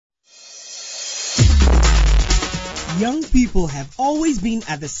Young people have always been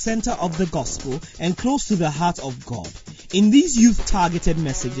at the center of the gospel and close to the heart of God. In these youth-targeted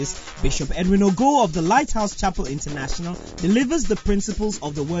messages, Bishop Edwin Ogo of the Lighthouse Chapel International delivers the principles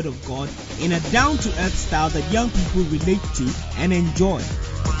of the Word of God in a down-to-earth style that young people relate to and enjoy.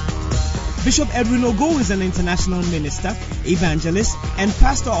 Bishop Edwin Ogo is an international minister, evangelist, and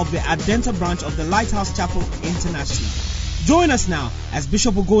pastor of the Adenta branch of the Lighthouse Chapel International. Join us now as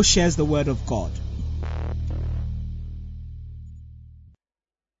Bishop Ogo shares the Word of God.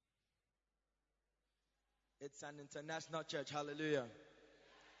 It's an international church. Hallelujah.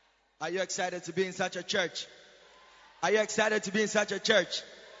 Are you excited to be in such a church? Are you excited to be in such a church?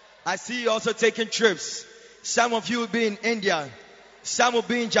 I see you also taking trips. Some of you will be in India. Some will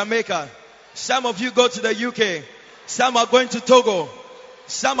be in Jamaica. Some of you go to the UK. Some are going to Togo.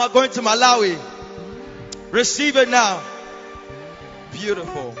 Some are going to Malawi. Receive it now.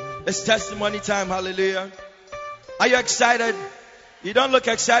 Beautiful. It's testimony time. Hallelujah. Are you excited? You don't look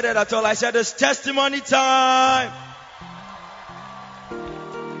excited at all. I said it's testimony time.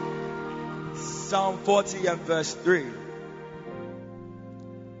 Psalm 40 and verse 3.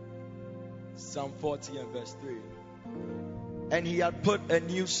 Psalm 40 and verse 3. And he had put a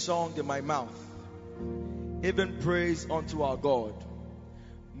new song in my mouth, even praise unto our God.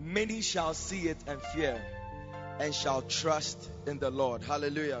 Many shall see it and fear, and shall trust in the Lord.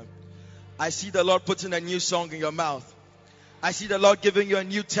 Hallelujah. I see the Lord putting a new song in your mouth. I see the Lord giving you a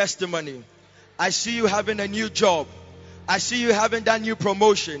new testimony. I see you having a new job. I see you having that new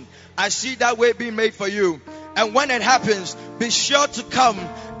promotion. I see that way being made for you. And when it happens, be sure to come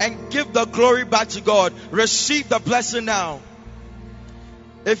and give the glory back to God. Receive the blessing now.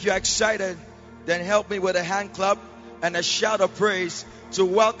 If you're excited, then help me with a hand clap and a shout of praise to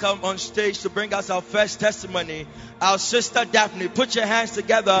welcome on stage to bring us our first testimony, our sister Daphne. Put your hands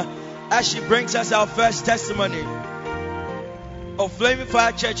together as she brings us our first testimony. Oh, Flaming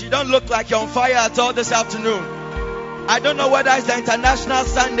Fire Church, you don't look like you're on fire at all this afternoon. I don't know whether it's the International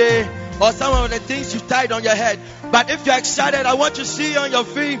Sunday or some of the things you tied on your head. But if you're excited, I want to see you on your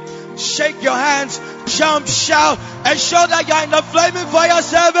feet. Shake your hands, jump, shout, and show that you're in the Flaming Fire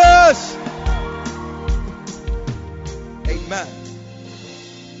service. Amen.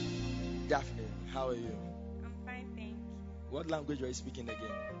 Daphne, how are you? I'm fine, thanks. What language are you speaking again?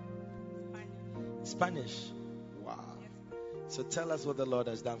 Spanish. Spanish. Wow. So tell us what the Lord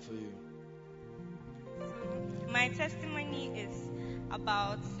has done for you. So my testimony is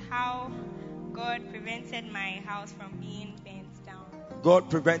about how God prevented my house from being bent down. God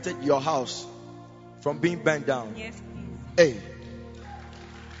prevented your house from being bent down. Yes, please. Hey,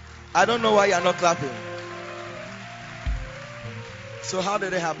 I don't know why you're not clapping. So how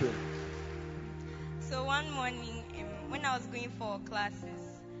did it happen? So one morning, when I was going for classes,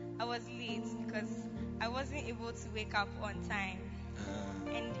 I was late because I wasn't able to wake up on time.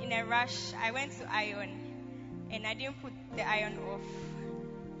 And in a rush, I went to iron and I didn't put the iron off.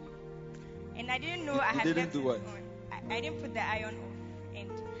 And I didn't know I had left it on. I didn't put the iron off.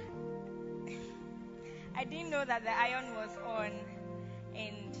 And I didn't know that the iron was on.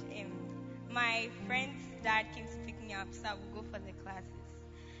 And my friend's dad came to pick me up so I would go for the classes.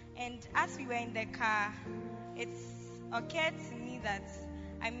 And as we were in the car, it's occurred to me that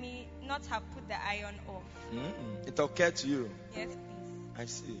I may not have put the iron off. It occurred to you? Yes, please. I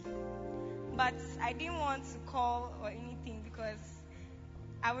see. But I didn't want to call or anything because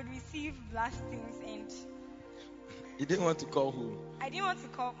I would receive blastings and... You didn't want to call who? I didn't want to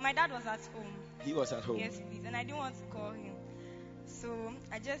call... My dad was at home. He was at home? Yes, please. And I didn't want to call him. So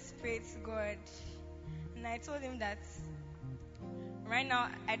I just prayed to God. And I told him that right now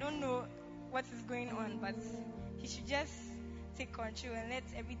I don't know what is going on, but he should just take control and let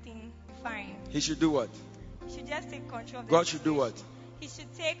everything be fine. He should do what? He should just take control of the God should do what? He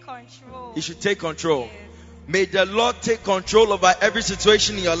should take control. He should take control. Yes. May the Lord take control over every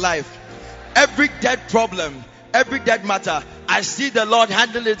situation in your life. Every dead problem, every dead matter, I see the Lord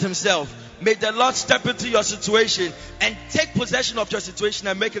handle it himself. May the Lord step into your situation and take possession of your situation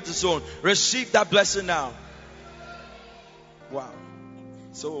and make it his own. Receive that blessing now. Wow.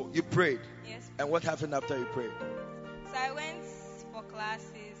 So you prayed. Yes. And what happened after you prayed? So I went for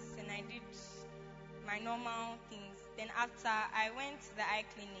classes and I did my normal things. Then after I went to the eye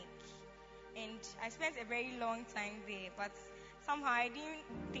clinic and I spent a very long time there, but somehow I didn't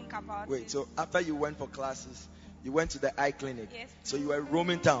think about it. Wait, so after you went for classes, you went to the eye clinic? Yes. So you were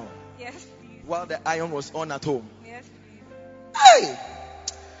roaming town? Yes, please. While the iron was on at home? Yes, please. Hey!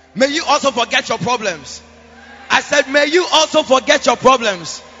 May you also forget your problems. I said, may you also forget your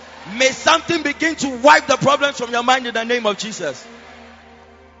problems. May something begin to wipe the problems from your mind in the name of Jesus.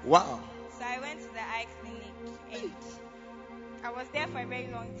 Wow. So I went to the eye clinic and I was there for a very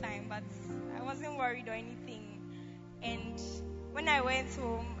long time, but I wasn't worried or anything. And when I went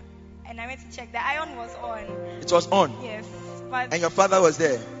home and I went to check, the iron was on. It was on. Yes, but And your father was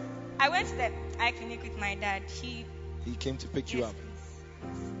there. I went to the eye clinic with my dad. He came to pick you yes, up.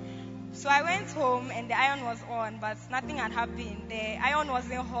 please. So I went home and the iron was on, but nothing had happened. The iron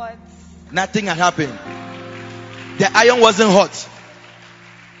wasn't hot. Nothing had happened. The iron wasn't hot.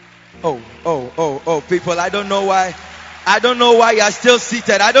 Oh, people, I don't know why you are still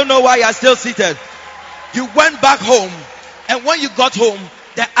seated. I don't know why you are still seated. You went back home, and when you got home,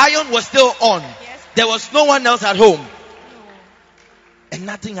 the iron was still on. Yes. There was no one else at home. No. And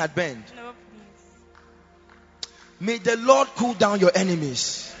nothing had burned. No, please. May the Lord cool down your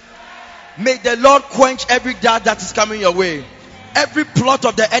enemies. May the Lord quench every dart that is coming your way. Every plot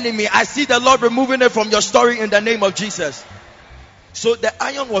of the enemy, I see the Lord removing it from your story in the name of Jesus. So the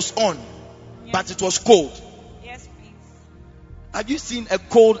iron was on, Yes. but it was cold. Yes, please. Have you seen a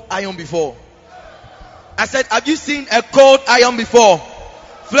cold iron before? I said, have you seen a cold iron before?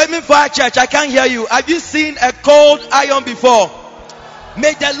 Flaming Fire Church, I can't hear you. Have you seen a cold iron before?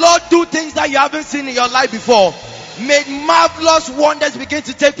 May the Lord do things that you haven't seen in your life before. May marvelous wonders begin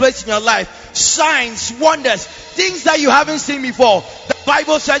to take place in your life. Signs, wonders, things that you haven't seen before. The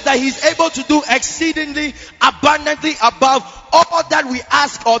Bible says that He's able to do exceedingly abundantly above all that we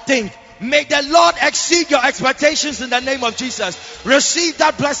ask or think. May the Lord exceed your expectations in the name of Jesus. Receive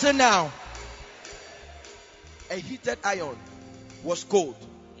that blessing now. A heated iron was cold,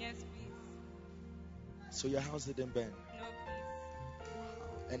 Yes, please. so your house didn't burn. No,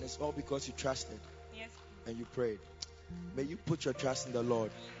 please. And it's all because you trusted Yes, and you prayed. May you put your trust in the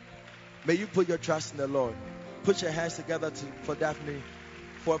Lord. May you put your trust in the Lord. Put your hands together for Daphne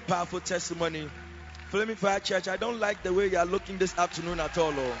for a powerful testimony. Flaming Fire Church, I don't like the way you are looking this afternoon at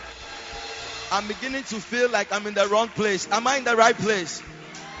all. Oh. I'm beginning to feel like I'm in the wrong place. Am I in the right place?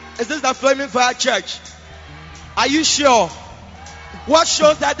 Is this the Flaming Fire Church? Are you sure? What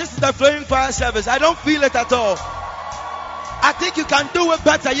shows that this is the Flaming Fire service? I don't feel it at all. I think you can do it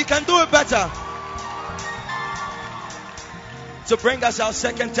better. You can do it better. To bring us our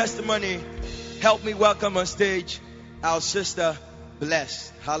second testimony, help me welcome on stage our sister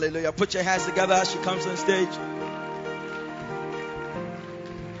Blessed. Hallelujah. Put your hands together as she comes on stage.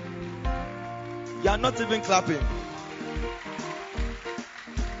 You are not even clapping.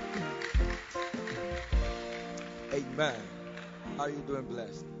 Amen. How are you doing,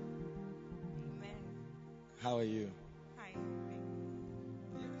 Blessed? Amen. How are you? Hi.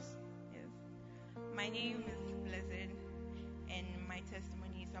 Yes. Yes. My name is Blessed, and my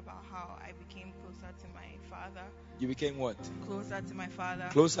testimony is about how I became closer to my father. You became what? Closer to my father.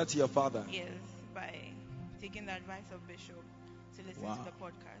 Closer to your father. Yes, by taking the advice of Bishop to listen Wow. to the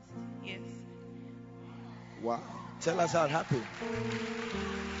podcast. Yes. Wow. Tell us how it happened.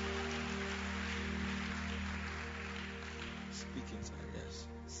 Speak inside, yes.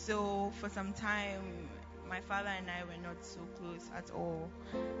 So for some time, my father and I were not so close at all.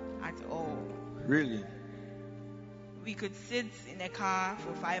 At all. Really? We could sit in a car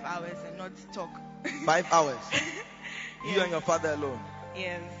for 5 hours and not talk. 5 hours? You Yes. and your father alone?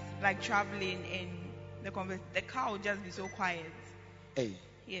 Yes, like traveling, and the car would just be so quiet. Hey.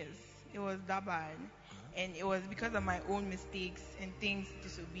 Yes, it was that bad. And it was because of my own mistakes and things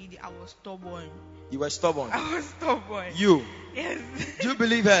disobedient. I was stubborn. You were stubborn. I was stubborn. You? Yes. Do you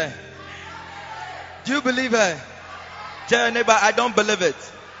believe her? Do you believe her? Tell your neighbor, I don't believe it.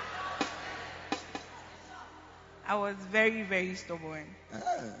 I was very, very stubborn. Ah.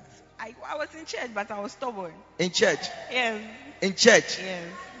 I was in church, but I was stubborn. In church? Yes. In church? Yes.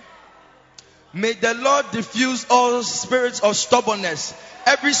 May the Lord diffuse all spirits of stubbornness,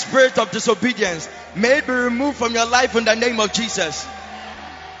 every spirit of disobedience. May it be removed from your life in the name of Jesus.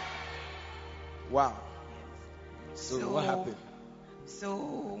 Wow. So what happened?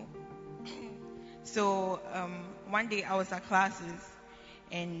 So one day I was at classes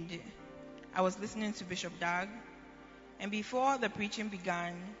and I was listening to Bishop Dag, and before the preaching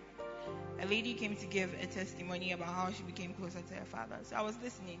began, a lady came to give a testimony about how she became closer to her father. So I was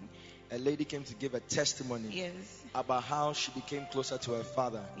listening. A lady came to give a testimony Yes. about how she became closer to her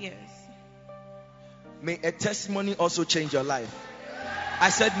father. Yes. May a testimony also change your life. I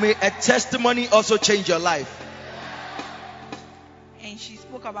said, may a testimony also change your life. And she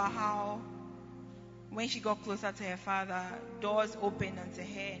spoke about how when she got closer to her father, doors opened unto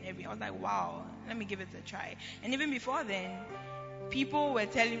her and everything. I was like, wow, let me give it a try. And even before then, people were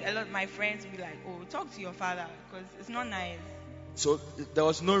telling, a lot of my friends would be like, oh, talk to your father because it's not nice. So there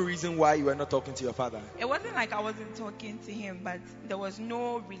was no reason why you were not talking to your father. It wasn't like I wasn't talking to him, but there was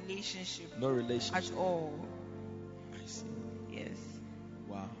no relationship. No relationship at all. I see. Yes.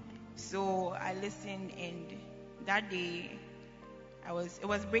 Wow. So I listened, and that day it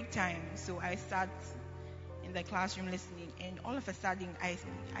was break time, so I sat in the classroom listening, and all of a sudden I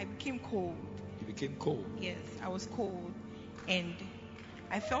became cold. You became cold. Yes, I was cold, and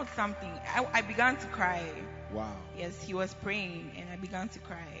I felt something. I began to cry. Wow. Yes, he was praying, and I began to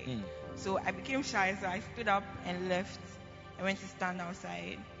cry. So I became shy, so I stood up and left. I went to stand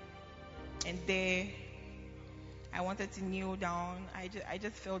outside, and there I wanted to kneel down. I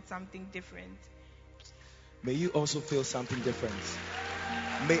just felt something different. May you also feel something different.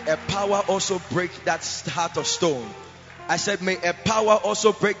 May a power also break that heart of stone. I said, may a power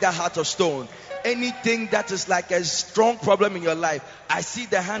also break that heart of stone. Anything that is like a strong problem in your life, I see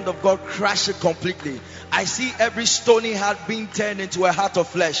the hand of God crush it completely. I see every stony heart being turned into a heart of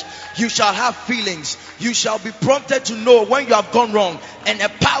flesh. You shall have feelings. You shall be prompted to know when you have gone wrong, and a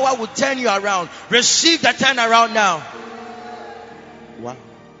power will turn you around. Receive the turnaround now. Wow.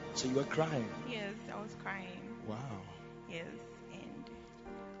 So you were crying. Yes, I was crying. Wow. Yes, and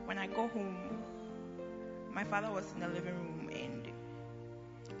when I go home, my father was in the living room, and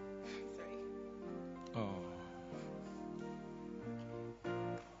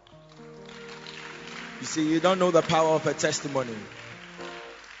you see, you don't know the power of a testimony.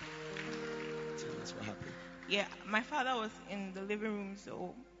 So that's what happened. Yeah, my father was in the living room,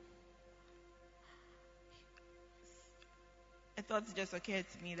 so I thought it just occurred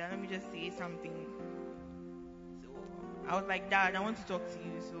to me that let me just say something. So I was like, Dad, I want to talk to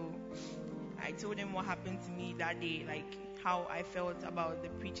you. So I told him what happened to me that day, like how I felt about the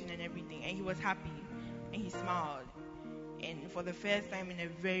preaching and everything, and he was happy and he smiled. And for the first time in a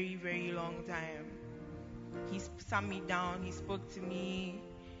very, very long time, he sat me down, he spoke to me,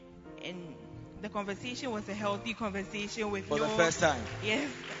 and the conversation was a healthy conversation with For the first time? Yes.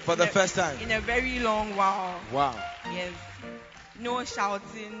 For the first time? In a very long while. Wow. Yes. No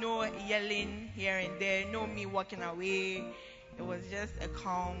shouting, no yelling here and there, no me walking away. It was just a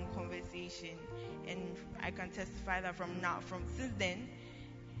calm conversation. And I can testify that from since then,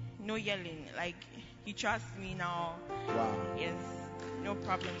 no yelling. Like, he trusts me now. Wow. Yes. No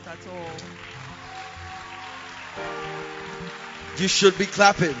problems at all. You should be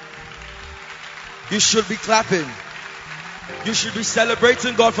clapping. You should be clapping. You should be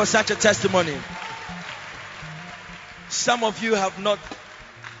celebrating God for such a testimony. Some of you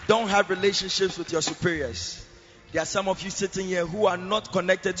don't have relationships with your superiors. There are some of you sitting here who are not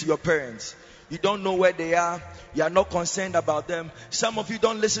connected to your parents. You don't know where they are. You are not concerned about them. Some of you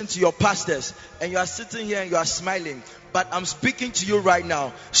don't listen to your pastors, and you are sitting here and you are smiling. But I'm speaking to you right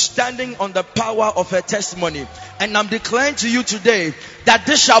now, standing on the power of her testimony. And I'm declaring to you today that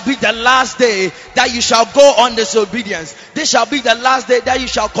this shall be the last day that you shall go on disobedience. This shall be the last day that you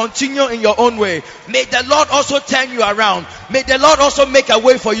shall continue in your own way. May the Lord also turn you around. May the Lord also make a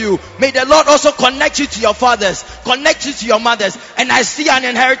way for you. May the Lord also connect you to your fathers, connect you to your mothers. And I see an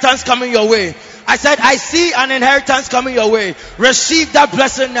inheritance coming your way. I said, I see an inheritance coming your way. Receive that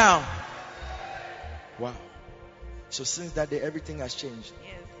blessing now. Wow. So since that day, everything has changed.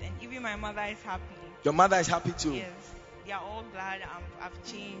 Yes, and even my mother is happy. Your mother is happy too? Yes, they are all glad I've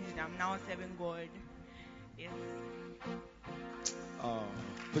changed. I'm now serving God. Yes. Oh,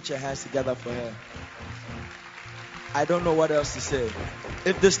 put your hands together for her. I don't know what else to say.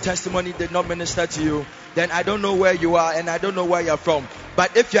 If this testimony did not minister to you, then I don't know where you are and I don't know where you're from.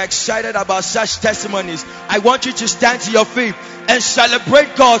 But if you're excited about such testimonies, I want you to stand to your feet and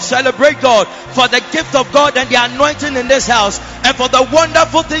celebrate God for the gift of God and the anointing in this house, and for the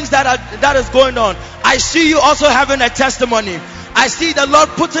wonderful things that is going on. I see you also having a testimony. I see the Lord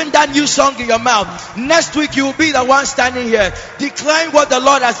putting that new song in your mouth. Next week you will be the one standing here declaring what the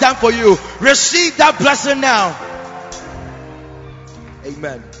Lord has done for you. Receive that blessing now.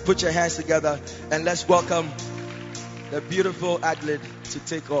 Amen. Put your hands together and let's welcome the beautiful Adelaide to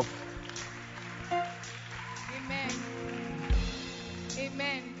take off. Amen.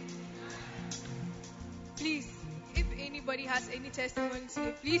 Amen. Please, if anybody has any testimony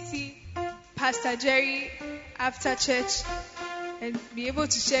today, please see Pastor Jerry after church and be able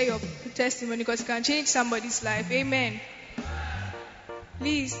to share your testimony, because it can change somebody's life. Amen.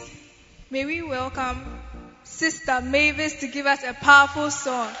 Please, may we welcome Sister Mavis to give us a powerful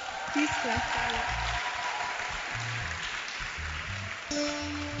song. Please clap.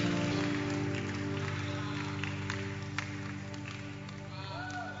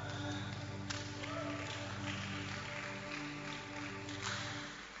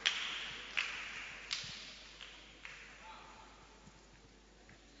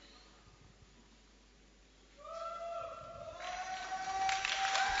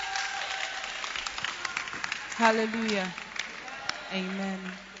 Hallelujah. Amen.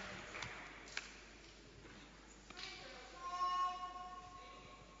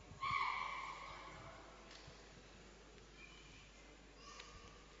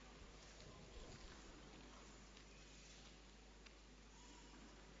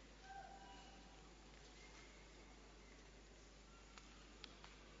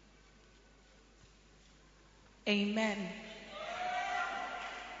 Amen.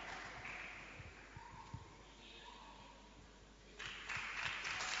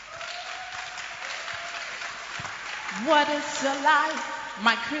 What is your life,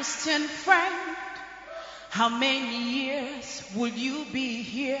 my Christian friend? How many years will you be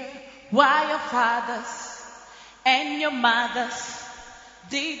here while your fathers and your mothers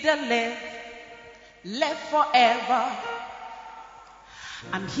did live forever?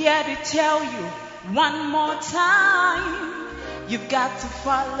 I'm here to tell you one more time, you've got to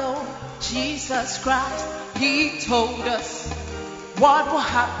follow Jesus Christ. He told us what will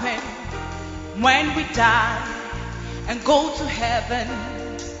happen when we die and go to heaven.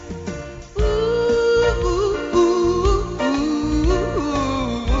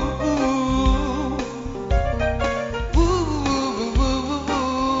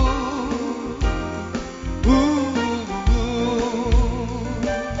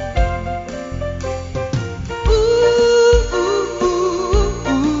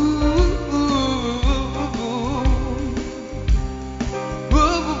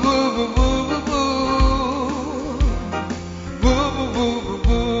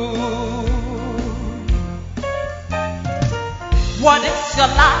 What is your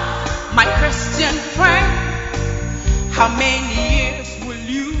life, my Christian friend? How many years will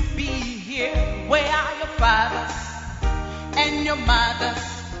you be here? Where are your fathers and your mothers?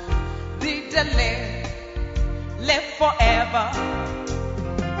 Did they live forever?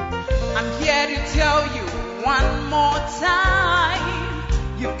 I'm here to tell you one more time,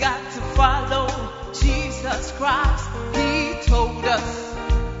 you've got to follow Jesus Christ. He told us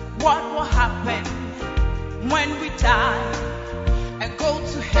what will happen when we die and go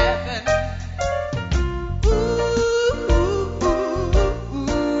to heaven.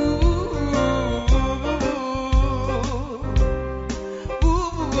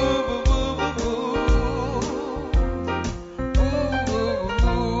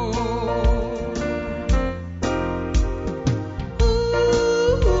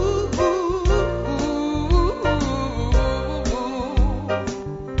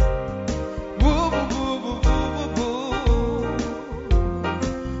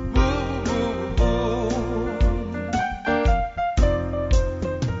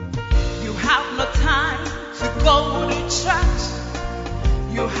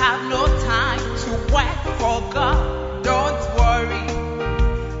 You have no time to work for God. Don't worry,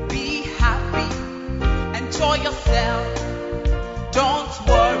 be happy, enjoy yourself. Don't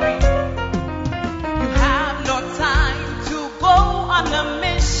worry. You have no time to go on a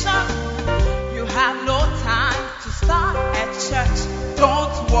mission. You have no time to start at church.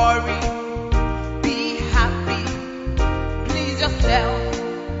 Don't worry, be happy, please yourself.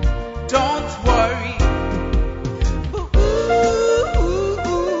 Don't worry.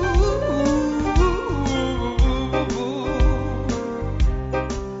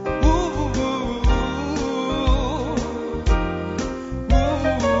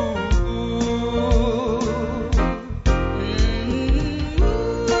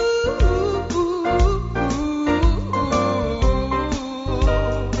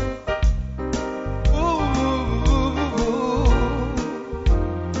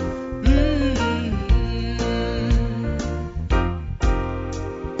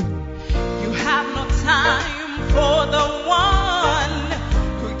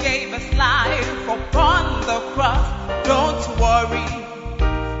 Upon the cross, don't worry,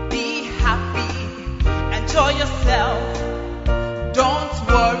 be happy, enjoy yourself. Don't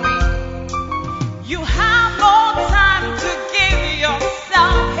worry, you have no time to give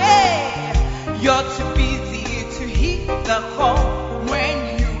yourself. Hey, you're too busy to heed the call. When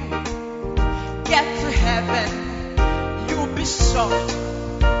you get to heaven, you'll be shocked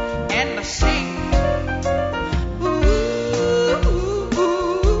and ashamed.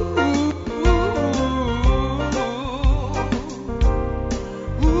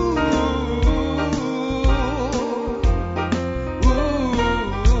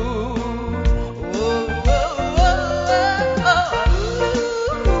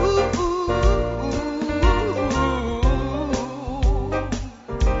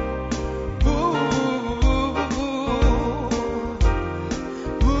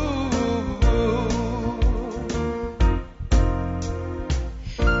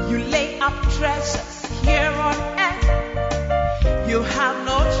 You lay up treasures here on earth. You have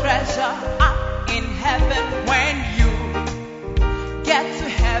no treasure up in heaven. When you get to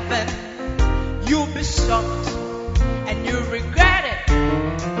heaven, you'll be shocked and you regret it.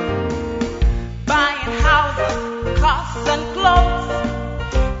 Buying houses, cars and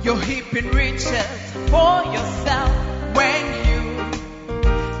clothes, you're heaping riches for yourself. When you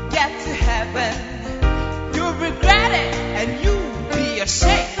get to heaven, you'll regret it and you'll be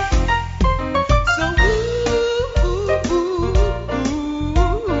ashamed. So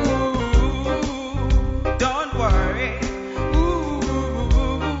don't worry.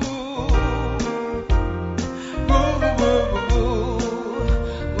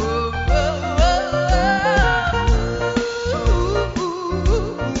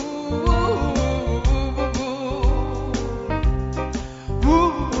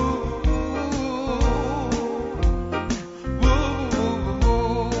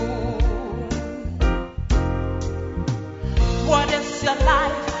 What is your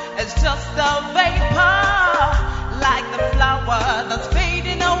life? It's just a vapor, like the flower that's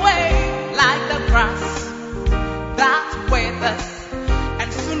fading away, like the grass that withers and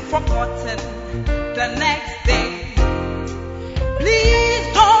soon forgotten the next day. Please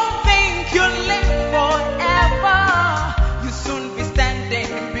don't think you'll live forever. You'll soon be standing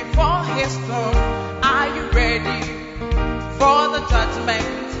before His throne. Are you ready for the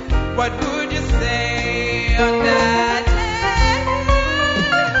judgment? What would you say on that day?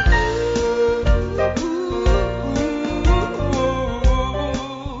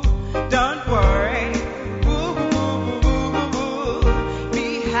 Don't worry. Be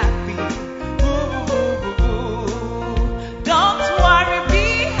happy. Don't worry. Be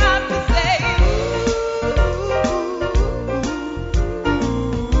happy. Say.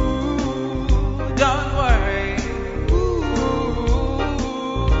 Don't worry.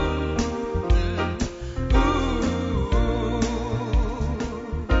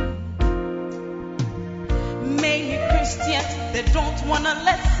 Many Christians, they don't want to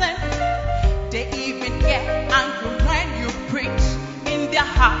listen. They even get angry when you preach. In their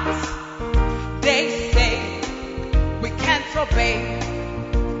hearts, they say, we can't obey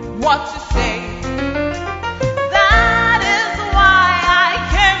what you say. That is why I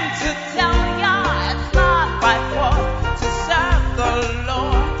came to tell ya, it's not by force to serve the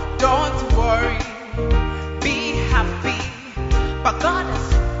Lord. Don't worry, be happy, but God is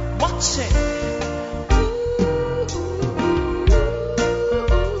watching.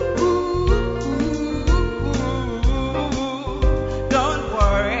 Don't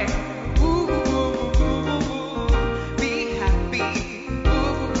worry, be happy.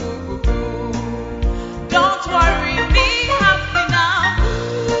 Don't worry, be happy now.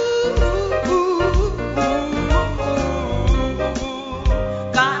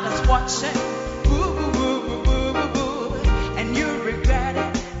 God is watching, and you regret it.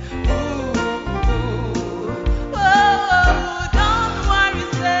 Oh, don't worry,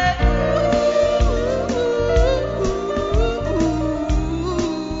 say.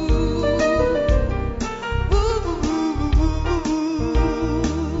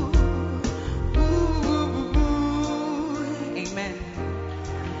 Amen.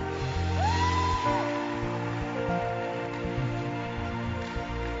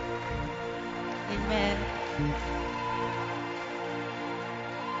 Amen.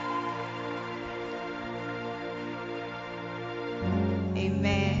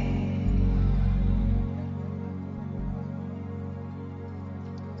 Amen.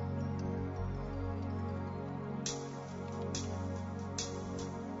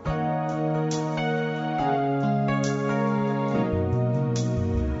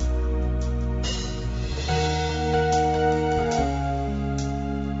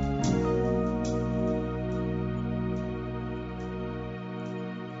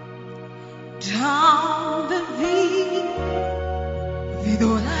 Down the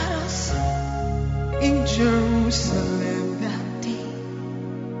Vidorados in Jerusalem that day,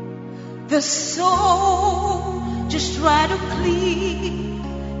 the soul just tried to clean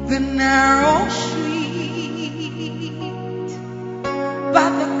the narrow street, but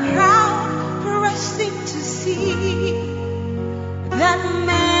the crowd pressing to see that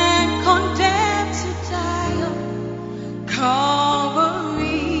man condemned to die on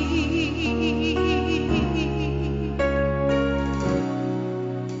Calvary.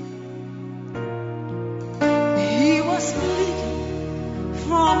 He was bleeding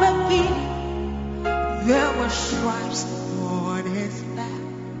from a beating. There were stripes on his back,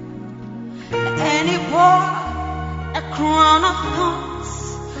 and he bore a crown of thorns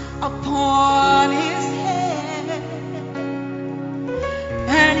upon his head,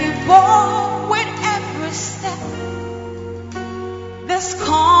 and he bore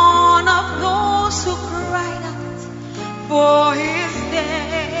scorn of those who cried out for his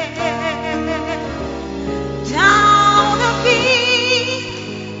death. Down the beat,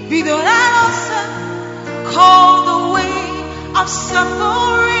 Vidorarosa, called the way of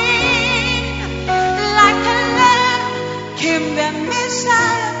suffering. Like a lamb came the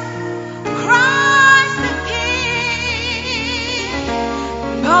Messiah, Christ the King.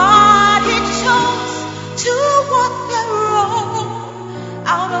 But he chose to walk the road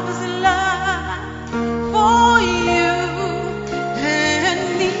out of his love for you and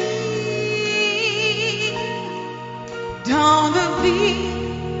me. Down the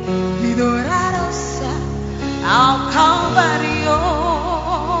Vidorarosa, al Calvario,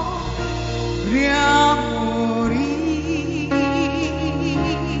 riamori.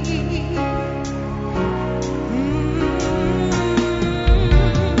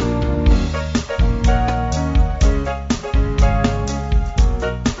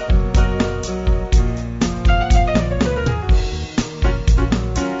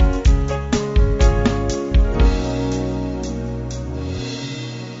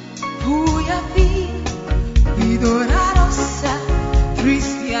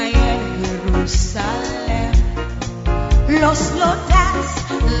 Los lotas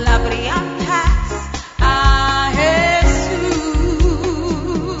la abrían paz a Jesús,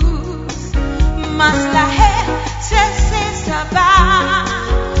 mas la gente se estaba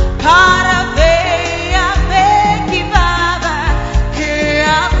para ver a que iba que a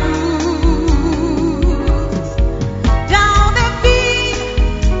cruz. Down the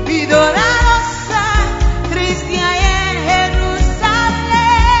Vidorarosa, triste en Jerusalén,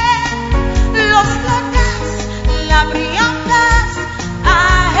 los lotas la abrían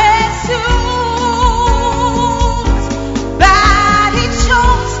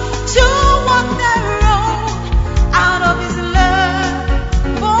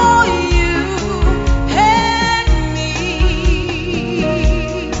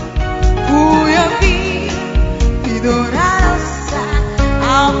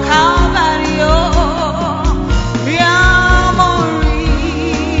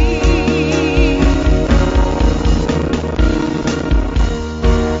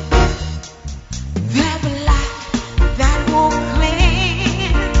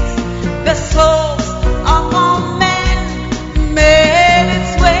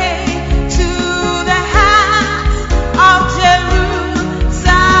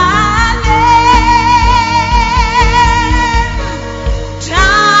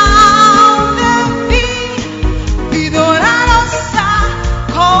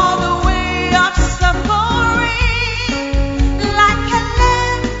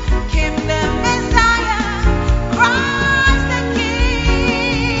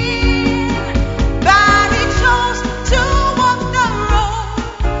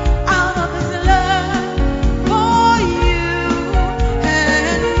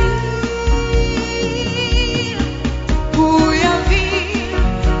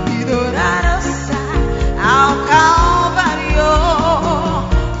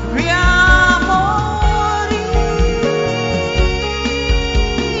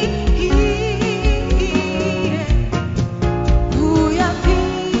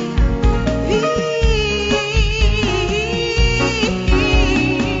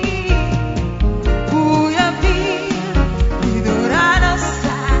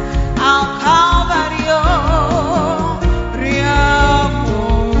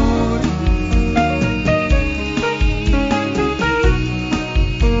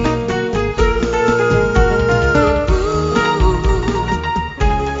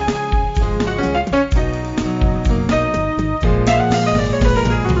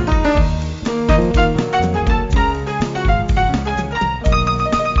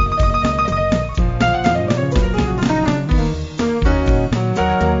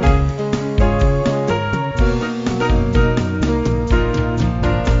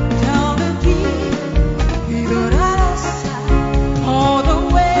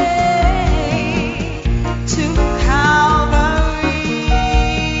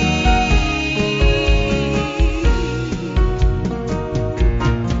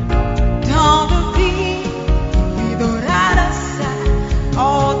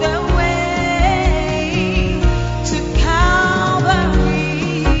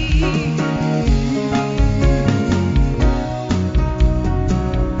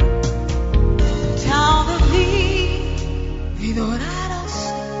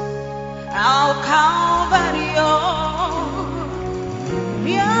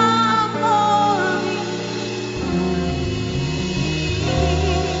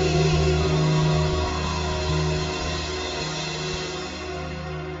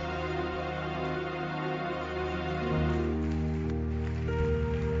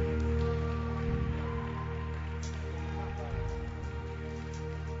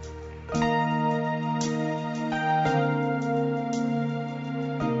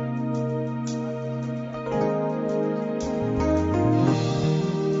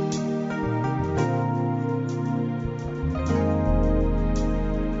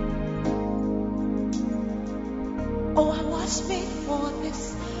was made for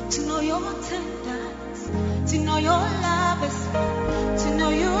this, to know your tenderness, to know your love is mine, to know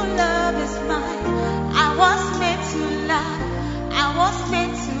your love is mine. I was made to laugh, I was made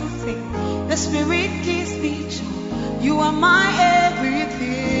to sing. The Spirit gives me joy. You are my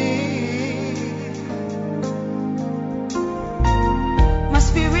everything. My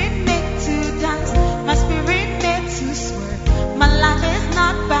spirit made to dance, my spirit made to swear. My life is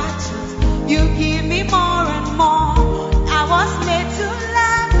not by chance. You give me more and more. I was made to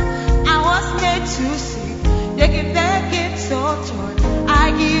laugh, I was made to sing. You give that gift so joy.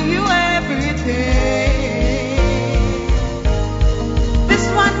 I give you everything. This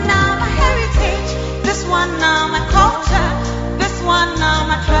one now my heritage, this one now my culture, this one now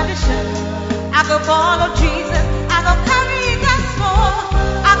my tradition. I go follow Jesus, I go carry gospel,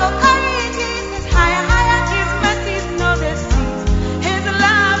 I go carry Jesus higher, higher. His mercies know the seas, His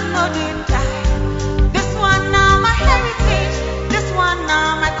love know the die. This one now my heritage, this one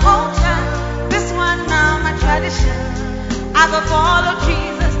now my culture, this one now my tradition. I go follow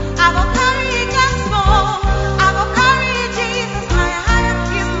Jesus, I go carry gospel, I go carry Jesus higher, higher.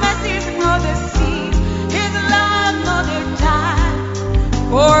 His mercies know the seas, His love know the die.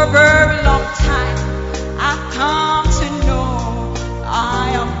 For a very long time I've come to know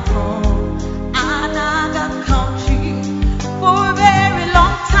I am from another country. For a very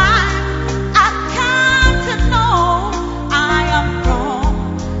long time I've come to know I am from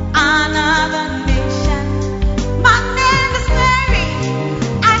another nation. My name is Mary,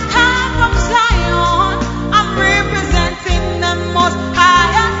 I come from Zion. I'm representing the most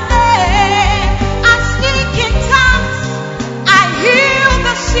higher name. I speak in tongues, I heal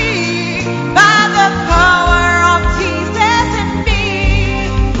the sick by the power of Jesus in me.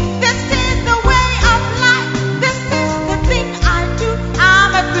 This is the way of life, this is the thing I do.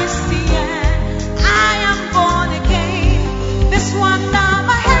 I'm a Christian, I am born again. This one now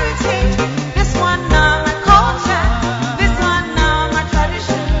my heritage, this one now my culture, this one now my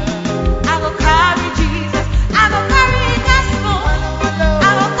tradition. I will carry Jesus, I will carry gospel,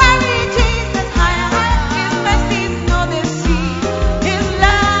 I will carry Jesus higher, higher. His mercies know the sea, His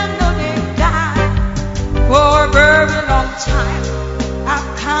love know the die. For a very long time I've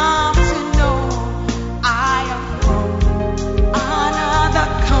come to know I am from another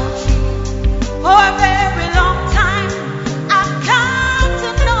country. For a very long time I've come to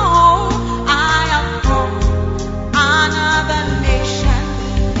know I am from another nation.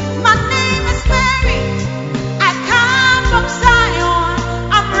 My name is Mary, I come from Zion.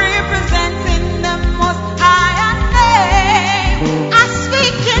 I'm representing the most higher name. I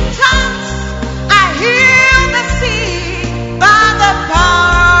speak in tongues, I heal the sick by the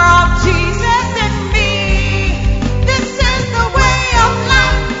power of Jesus in me. This is the way of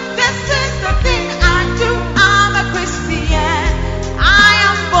life, this is the thing I do. I'm a Christian, I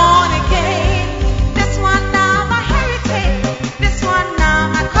am born again. This one now my heritage, this one now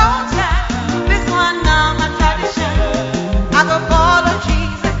my culture, this one now my tradition. I go follow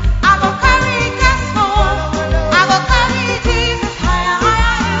Jesus, I go carry gospel, I go carry Jesus higher,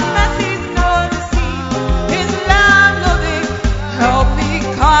 higher. His mercies know the sea, His love know the. Help me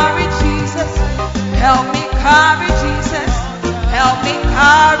carry Jesus, help me carry Jesus, help me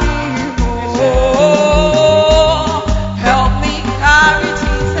carry Him. Oh, help me carry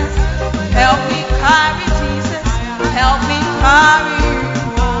Jesus, help me carry Jesus, help me carry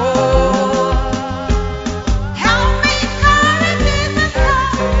Him. Oh, help me carry Jesus,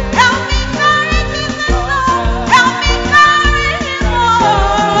 Lord. Help me carry Jesus, Lord. Help me carry Him. Oh,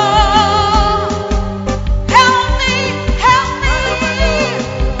 help me, help me,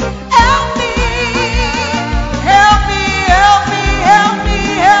 help me, help me, help me, help me,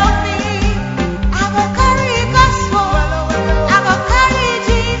 help me. I will carry gospel, I will carry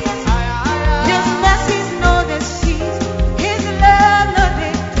Jesus. His mercies know the seas, His love know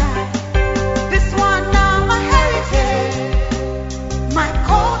the die. This one now my heritage, my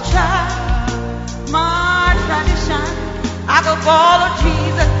culture, my tradition. I go follow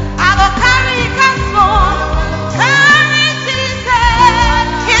Jesus, I go carry gospel, carry Jesus.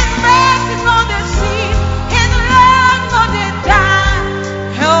 His mercies know the seas, His love know the die.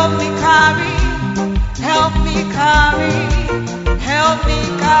 Help me carry, help me carry, help me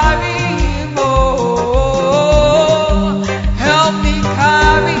carry Him. Oh, help me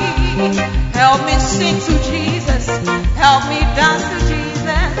carry, help me sing to Jesus, help me dance to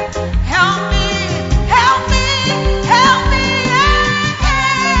Jesus, help me, help me, help me.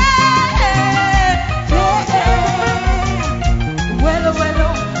 Well,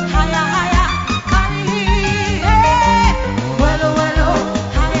 well, higher, higher, carry. Well, well,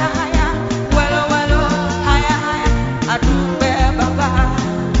 higher, higher, well, well, higher, higher. I do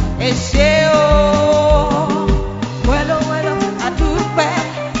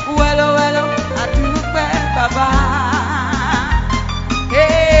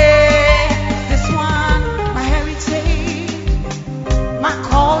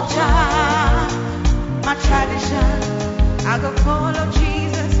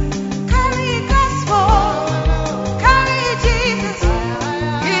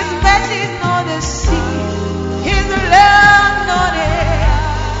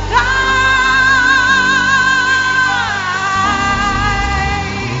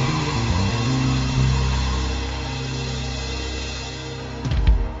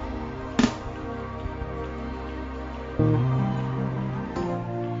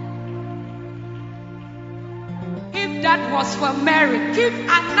was for Mary. Give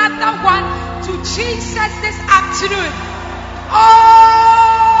another one to Jesus this afternoon. Oh,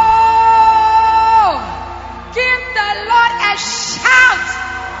 give the Lord a shout.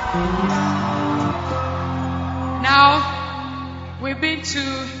 Now, we've been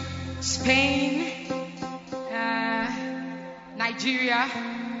to Spain, Nigeria.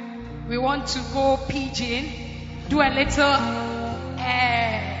 We want to go Pidgin, do a little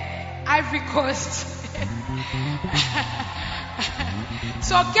Ivory Coast.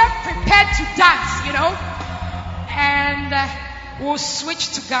 So get prepared to dance, and we'll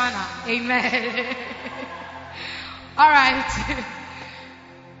switch to Ghana. Amen. All right.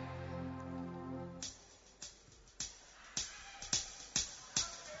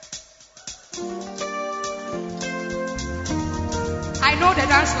 I know the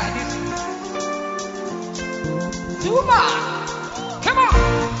dance like this. Zuma, come on.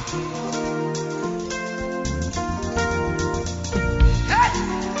 Hey.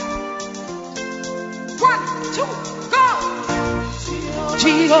 1, 2, go.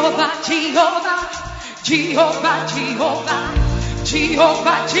 Jehovah, Jehovah, Jehovah, Jehovah,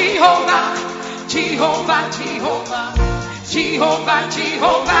 Jehovah, Jehovah, Jehovah, Jehovah, Jehovah,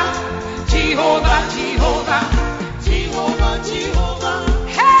 Jehovah, Jehovah, Jehovah. Jehovah, Jehovah.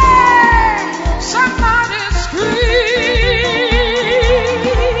 Hey, somebody scream.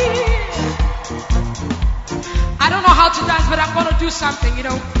 I don't know how to dance, but I'm going to do something,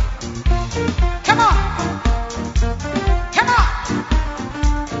 Come on. Come on.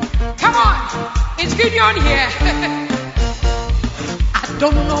 Come on. It's Gideon here. I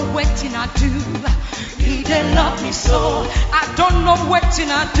don't know what I do. He didn't love me so. I don't know what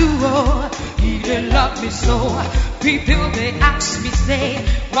I do. He didn't love me so. People they ask me, say,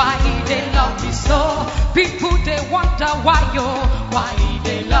 why they love me so. People they wonder why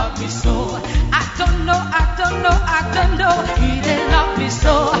they love me so. I don't know, I don't know, I don't know. He they love me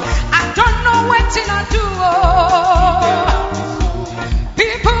so. I don't know what I do.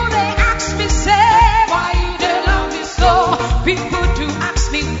 People they ask me, say, why they love me so. People do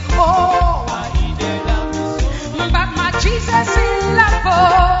ask me, oh, why they love me so. But my Jesus in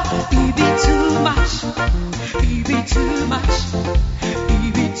love, he be too much. He be too much.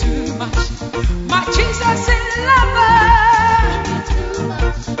 He be too much. My Jesus in love.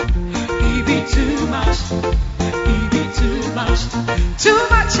 He be too much. He be too much. Too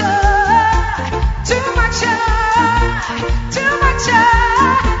much. Too much. Too much.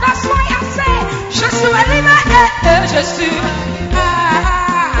 That's why I say, just to eliminate. Just to.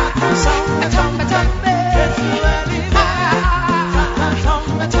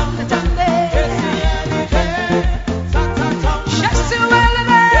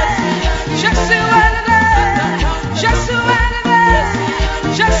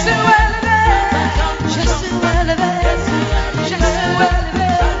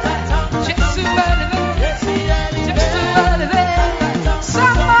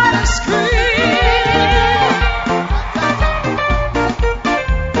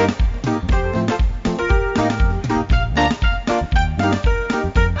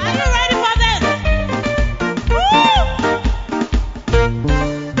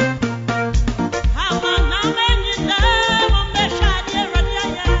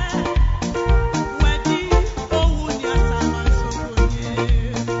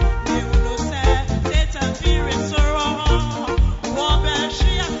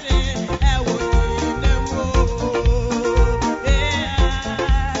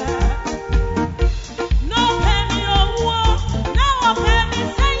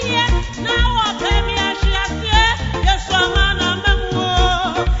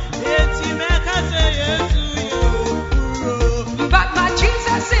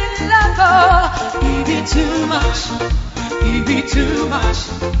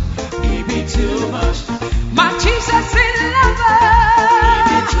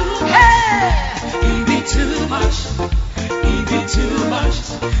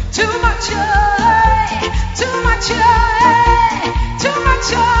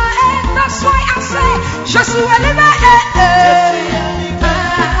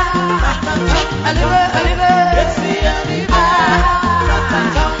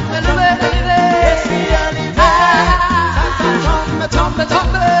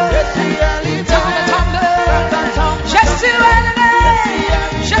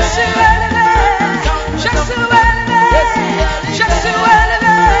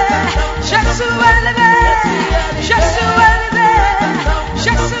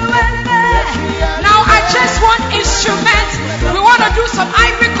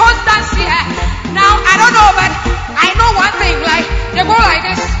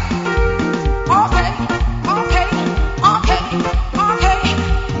 Okay.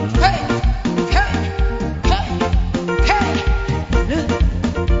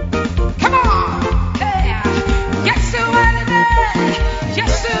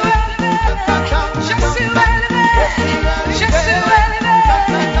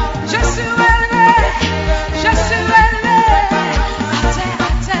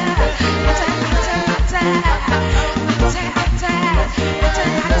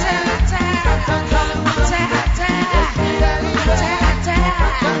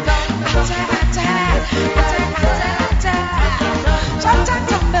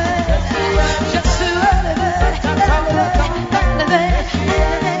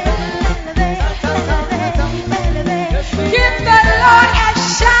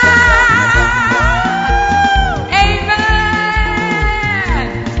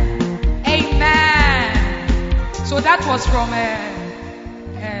 that was from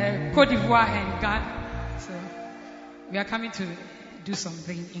Côte d'Ivoire and Ghana. So we are coming to do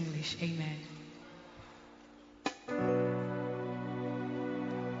something in English. Amen.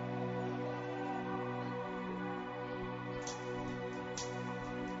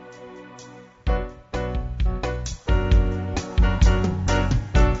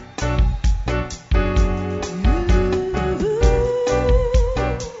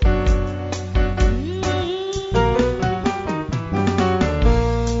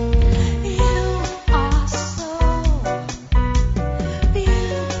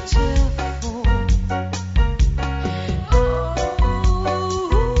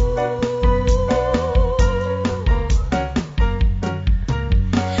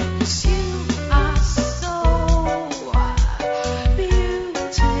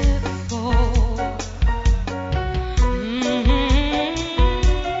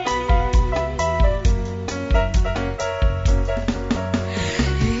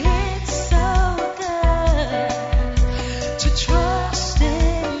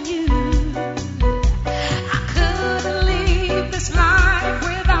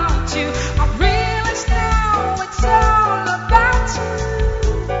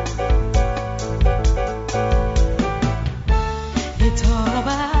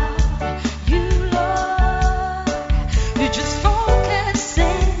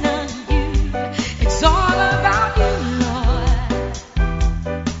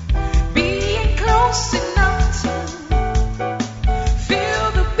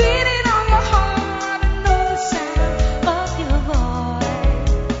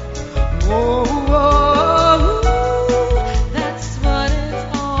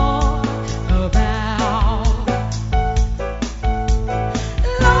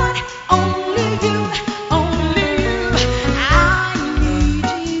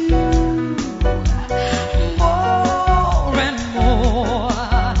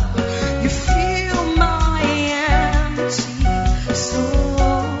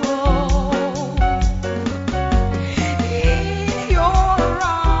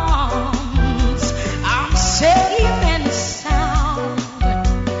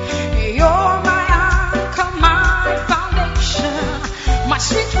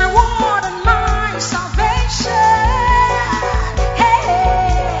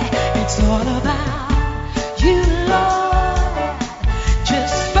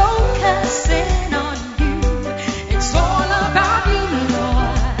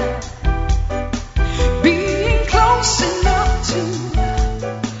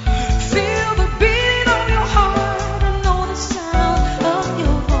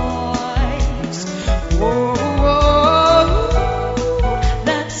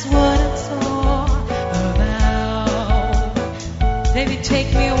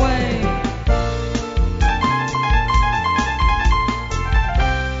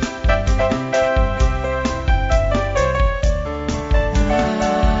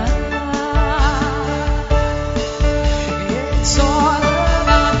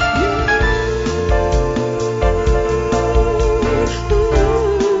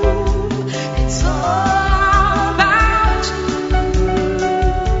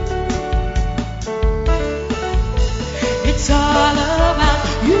 It's all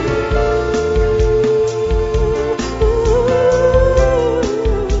about you.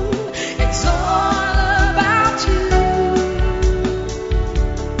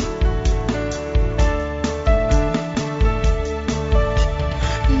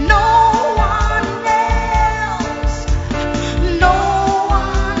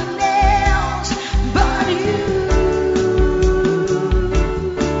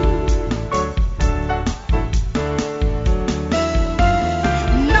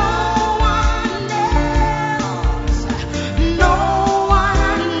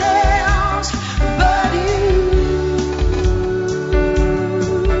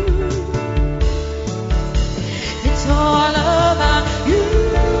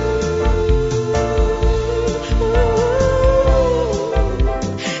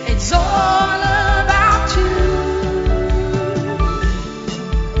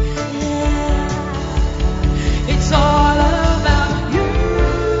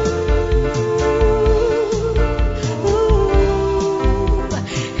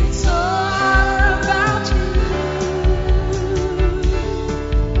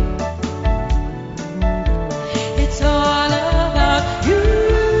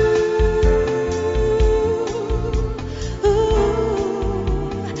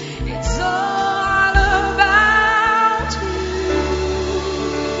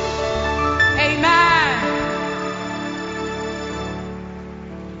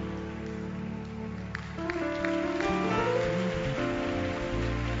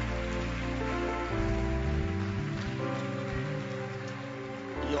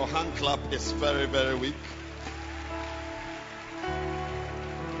 hand clap is very, very weak.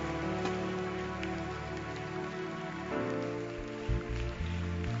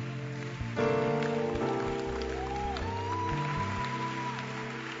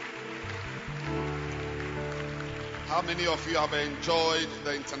 How many of you have enjoyed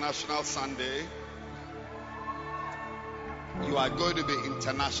the International Sunday? You are going to be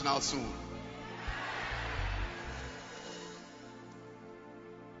international soon.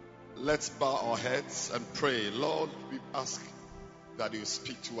 Let's bow our heads and pray. Lord, we ask that you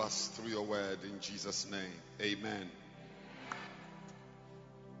speak to us through your word in Jesus' name. Amen.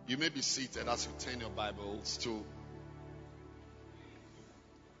 You may be seated as you turn your Bibles to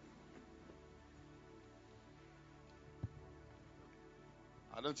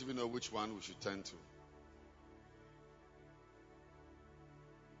I don't even know which one we should turn to.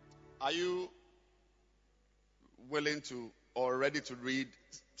 Are you willing to or ready to read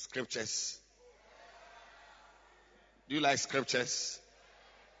scriptures? Do you like scriptures?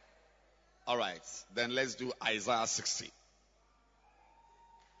 All right, then let's do Isaiah 60.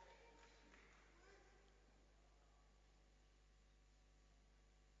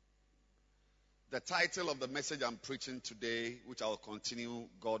 The title of the message I'm preaching today, which I'll continue,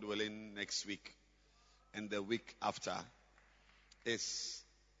 God willing, next week and the week after, is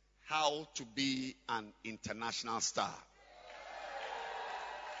How to Be an International Star.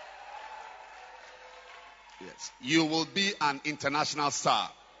 Yes, you will be an international star.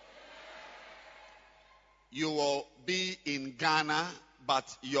 You will be in Ghana, but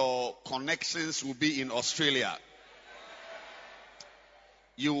your connections will be in Australia.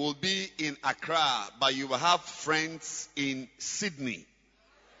 You will be in Accra, but you will have friends in Sydney,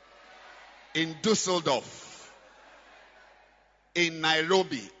 in Dusseldorf, in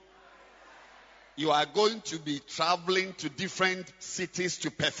Nairobi. You are going to be traveling to different cities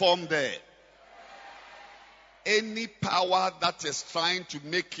to perform there. Any power that is trying to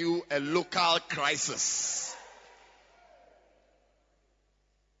make you a local crisis,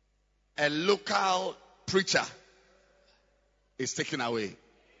 a local preacher, is taken away.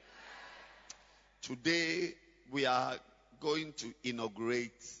 Today, we are going to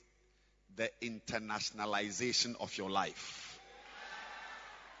inaugurate the internationalization of your life.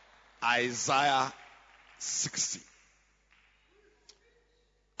 Isaiah 60.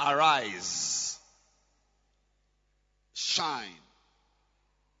 Arise, shine,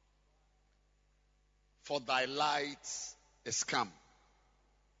 for thy light is come,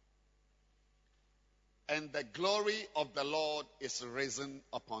 and the glory of the Lord is risen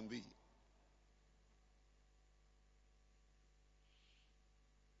upon thee.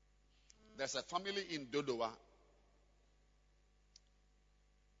 There's a family in Dodowa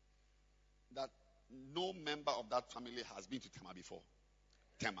that no member of that family has been to Tema before.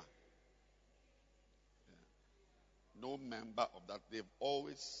 Tema. Yeah. No member of that. They've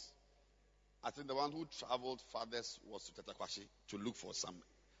always, I think the one who traveled farthest was to Tetakwashi to look for some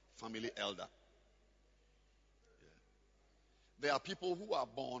family elder. Yeah. There are people who are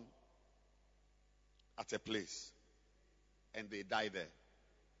born at a place and they die there.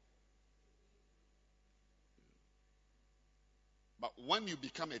 But when you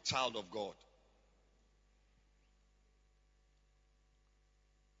become a child of God,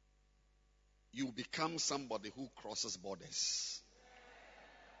 you become somebody who crosses borders.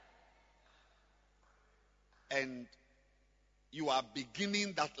 And you are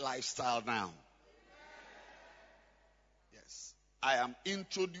beginning that lifestyle now. Yes. I am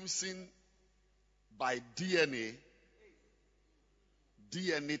introducing by DNA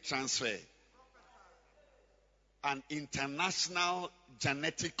transfer, an international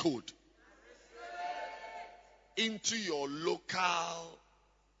genetic code into your local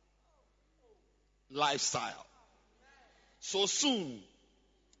lifestyle. So soon,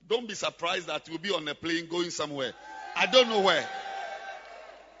 don't be surprised that you'll be on a plane going somewhere. I don't know where,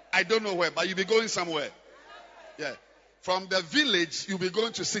 but you'll be going somewhere. Yeah. From the village, you'll be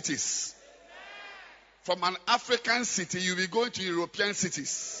going to cities. From an African city, you'll be going to European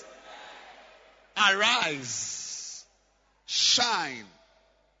cities. Arise, shine,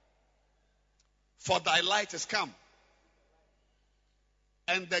 for thy light is come,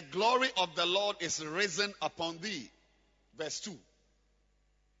 and the glory of the Lord is risen upon thee. Verse 2.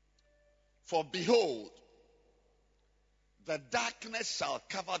 For behold, the darkness shall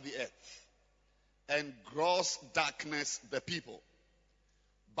cover the earth, and gross darkness the people.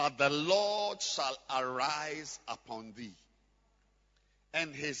 But the Lord shall arise upon thee,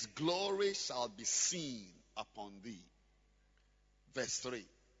 and his glory shall be seen upon thee. Verse 3.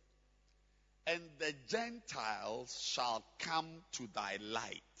 And the Gentiles shall come to thy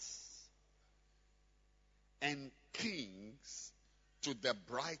light, and kings to the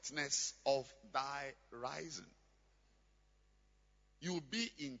brightness of thy rising. You'll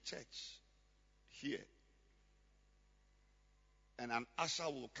be in church here, and an usher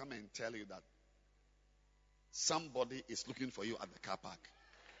will come and tell you that somebody is looking for you at the car park.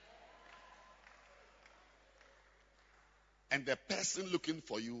 And the person looking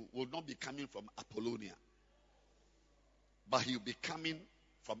for you will not be coming from Apollonia, but he'll be coming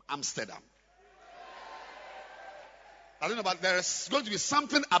from Amsterdam. I don't know, but there's going to be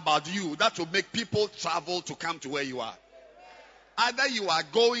something about you that will make people travel to come to where you are. Either you are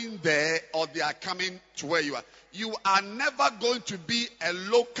going there or they are coming to where you are. You are never going to be a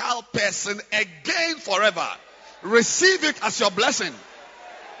local person again forever. Receive it as your blessing.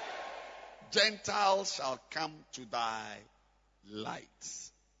 Gentiles shall come to thy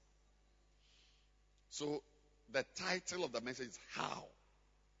light. So the title of the message is How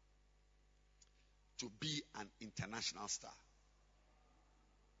to Be an International Star.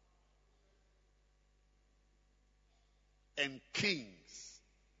 And kings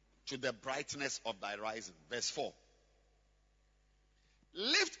to the brightness of thy rising. Verse 4.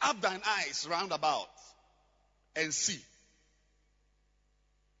 Lift up thine eyes round about and see.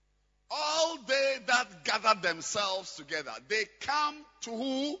 All they that gather themselves together, they come to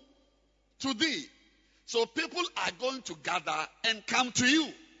who? To thee. So people are going to gather and come to you.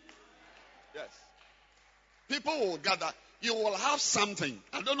 Yes. People will gather. You will have something.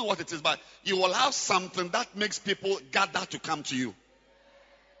 I don't know what it is, but you will have something that makes people gather to come to you.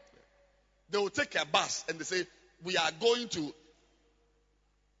 They will take a bus and they say, we are going to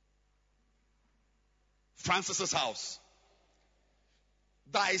Francis's house.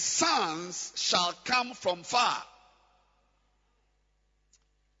 Thy sons shall come from far.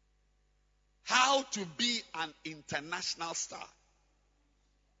 How to be an international star.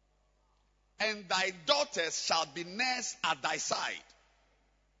 And thy daughters shall be nursed at thy side.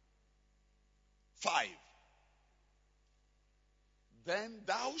 5. Then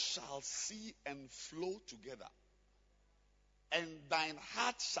thou shalt see and flow together, and thine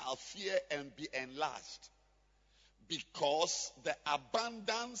heart shall fear and be enlarged, because the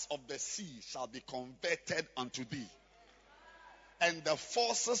abundance of the sea shall be converted unto thee, and the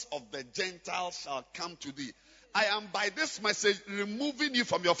forces of the Gentiles shall come to thee. I am by this message removing you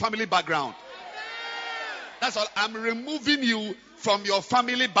from your family background. That's all. I'm removing you from your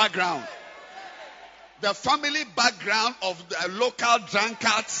family background. The family background of the local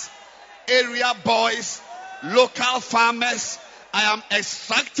drunkards, area boys, local farmers. I am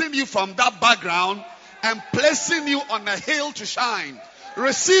extracting you from that background and placing you on a hill to shine.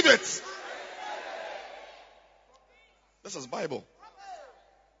 Receive it. This is Bible.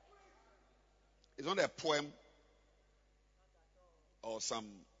 It's not a poem or some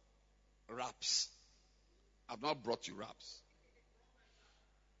raps. I've not brought you raps.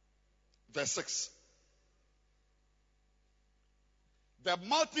 Verse 6. The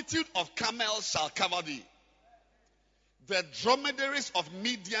multitude of camels shall cover thee, the dromedaries of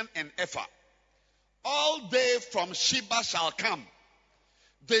Midian and Ephah. All they from Sheba shall come.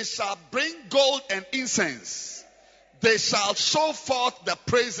 They shall bring gold and incense. They shall show forth the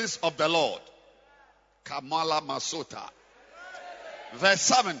praises of the Lord. Kamala Masota. Verse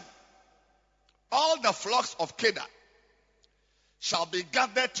 7. All the flocks of Kedar shall be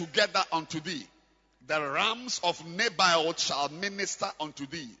gathered together unto thee. The rams of Nebaioth shall minister unto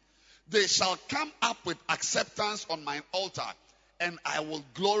thee. They shall come up with acceptance on mine altar, and I will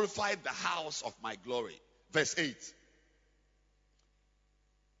glorify the house of my glory. Verse 8.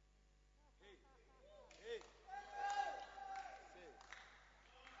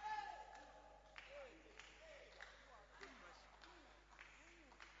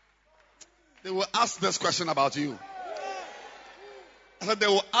 They will ask this question about you. I said they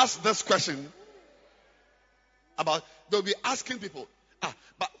will ask this question about, they'll be asking people,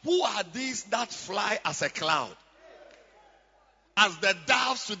 but who are these that fly as a cloud? As the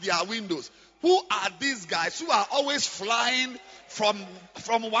doves to their windows. Who are these guys who are always flying from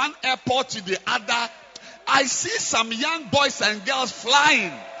one airport to the other? I see some young boys and girls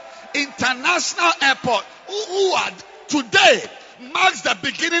flying. International airport. Who are today marks the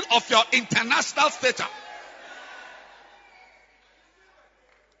beginning of your international stature.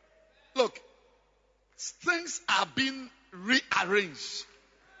 Look, things are being rearranged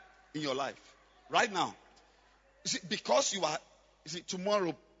in your life right now. You see, because you see,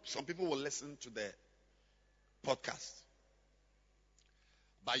 tomorrow some people will listen to the podcast,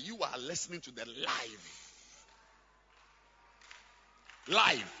 but you are listening to the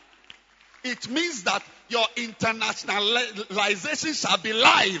live. it means that your internationalization shall be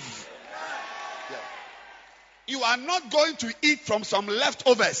live. Yeah. You are not going to eat from some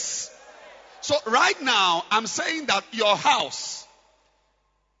leftovers. So right now, I'm saying that your house,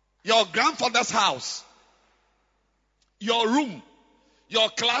 your grandfather's house, your room, your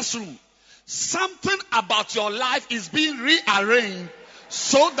classroom, something about your life is being rearranged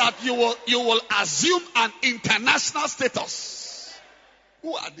so that you will assume an international status.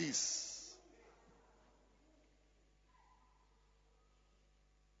 Who are these?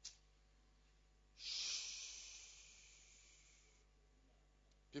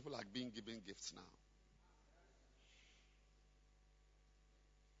 People are being given gifts now.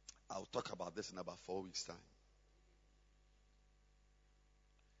 I'll talk about this in about 4 weeks' time.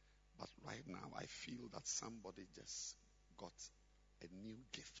 But right now, I feel that somebody just got a new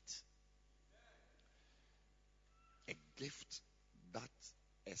gift. A gift that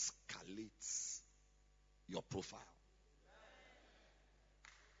escalates your profile.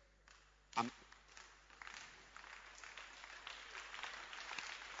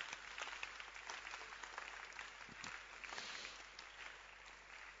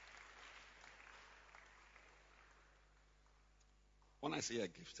 When I say a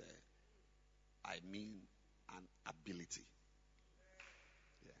gift, I mean an ability.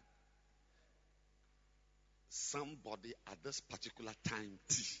 Yeah. Somebody at this particular time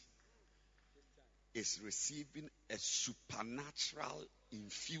is receiving a supernatural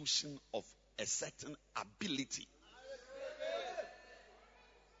infusion of a certain ability.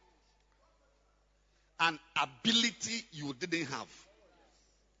 An ability you didn't have.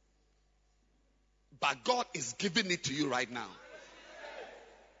 But God is giving it to you right now.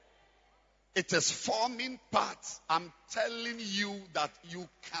 It is forming parts. I'm telling you that you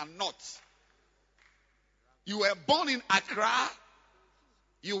cannot. You were born in Accra.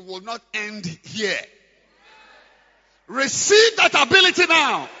 You will not end here. Receive that ability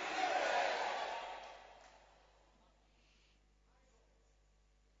now.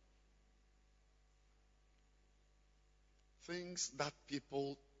 Things that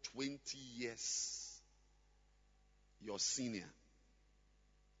people 20 years your senior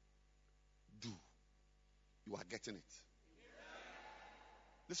do, you are getting it.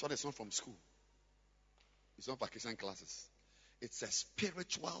 This one is not from school. It's not vacation classes. It's a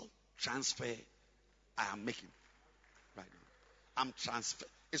spiritual transfer I am making right now. I'm transfer.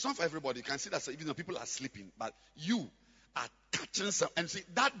 It's not for everybody. You can see that even though people are sleeping, but you are catching some. And see,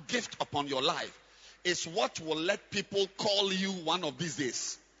 that gift upon your life is what will let people call you one of these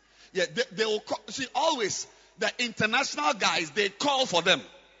days. Yeah, they will call. See, always the international guys, they call for them.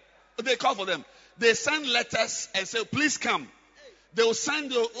 They call for them. They send letters and say, please come. They will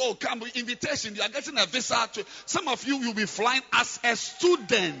send you, come, invitation. You are getting a visa. Some of you will be flying as a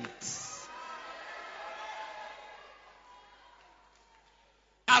student.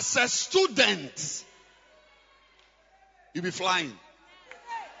 As a student, you'll be flying.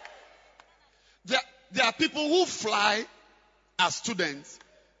 There are people who fly as students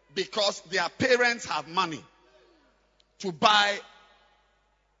because their parents have money to buy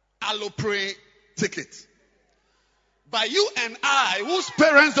Allopre ticket. But you and I, whose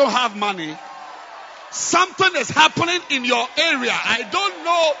parents don't have money, something is happening in your area. I don't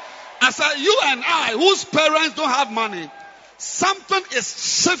know. As you and I, whose parents don't have money, something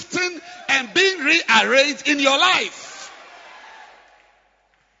is shifting and being rearranged in your life.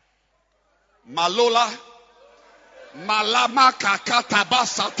 Malola, Malama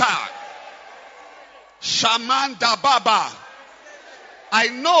Kakatabasata, Shaman Dababa. I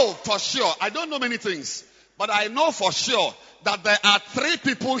know for sure, I don't know many things, but I know for sure that there are 3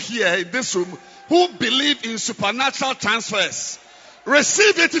 people here in this room who believe in supernatural transfers.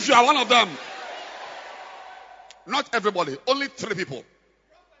 Receive it if you are one of them. Not everybody, only 3 people.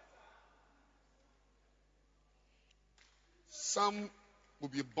 Some will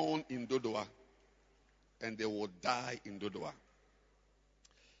be born in Dodoa and they will die in Dodoa.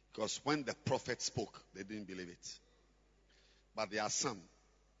 Because when the prophet spoke, they didn't believe it. But there are some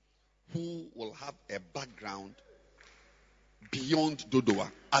who will have a background beyond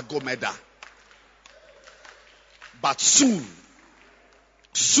Dodoa, Agomeda. But soon,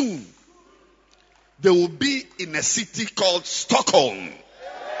 they will be in a city called Stockholm.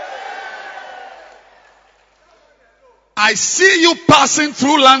 I see you passing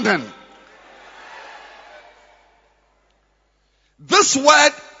through London. This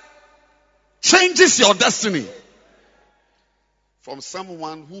word changes your destiny. From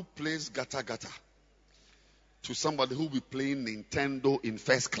someone who plays gata gata to somebody who will be playing Nintendo in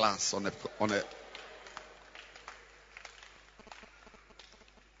first class on a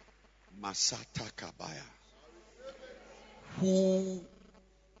Masata Kabaya. Who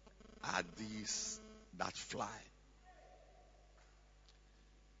are these that fly?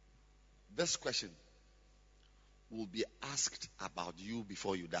 This question will be asked about you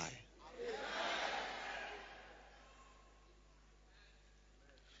before you die.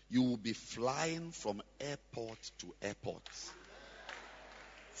 You will be flying from airport to airport,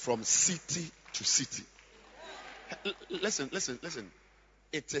 from city to city. Listen.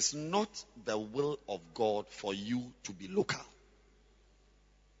 It is not the will of God for you to be local.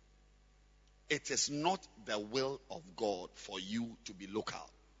 It is not the will of God for you to be local.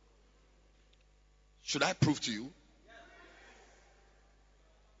 Should I prove to you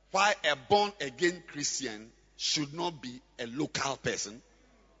why a born-again Christian should not be a local person?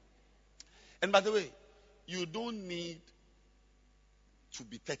 And by the way, you don't need to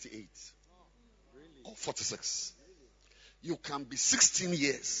be 38 or 46. You can be 16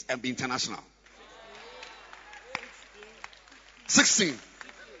 years and be international. 16.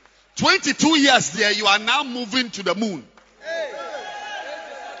 22 years there, you are now moving to the moon.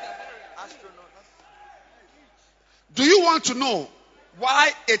 Do you want to know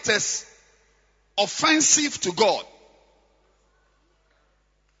why it is offensive to God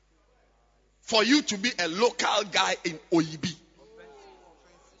for you to be a local guy in Oyibi?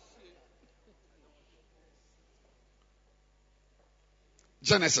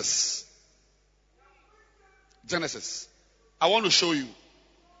 Genesis. I want to show you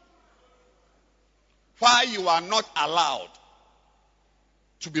why you are not allowed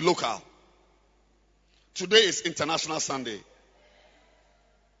to be local. Today is International Sunday.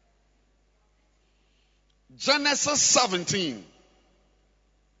 Genesis 17,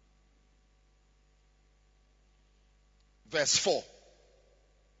 verse 4.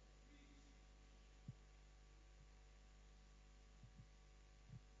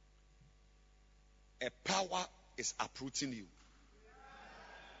 A power is uprooting you.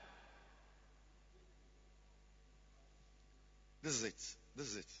 This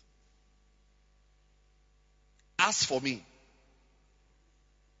is it. As for me,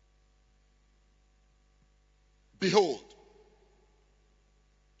 behold,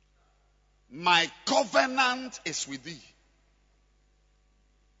 my covenant is with thee,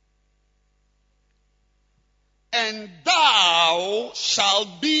 and thou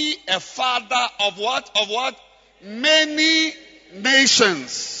shalt be a father of what? Of what? Many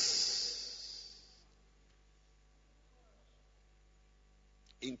nations.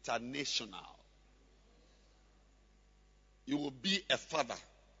 International. You will be a father.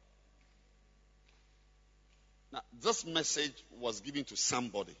 Now, this message was given to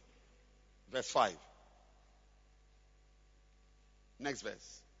somebody. Verse 5. Next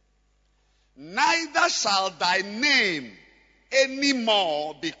verse. Neither shall thy name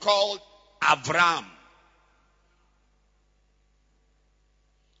anymore be called Avram,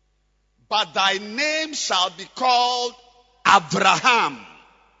 but thy name shall be called Abraham.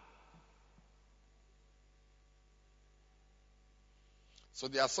 So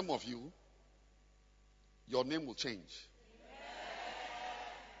there are some of you, your name will change.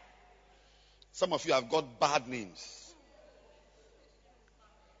 Some of you have got bad names.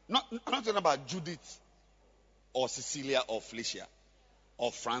 I'm not talking about Judith or Cecilia or Felicia or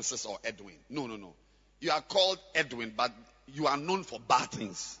Francis or Edwin. No. You are called Edwin, but you are known for bad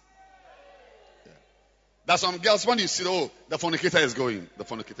things. Yeah. That's some girls, when you see, the fornicator is going.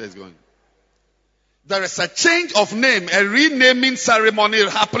 There is a change of name, a renaming ceremony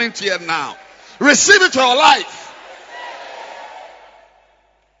happening to you now. Receive it to your life.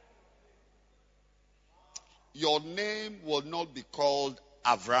 Your name will not be called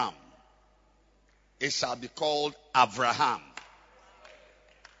Avram. It shall be called Abraham.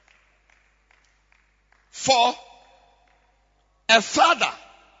 For a father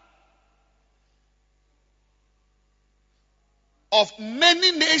of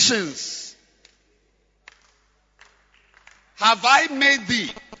many nations have I made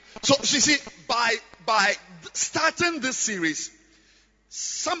thee. So you see, by starting this series,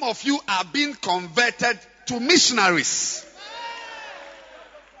 some of you are being converted to missionaries.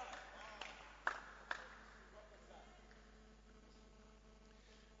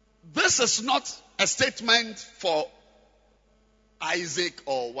 This is not a statement for Isaac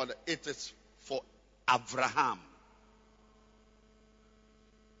or what. It is for Abraham.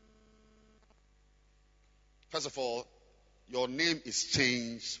 First of all, your name is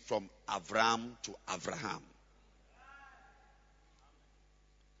changed from Avram to Abraham.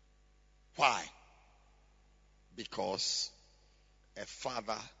 Why? Because a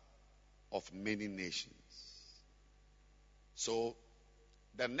father of many nations. So,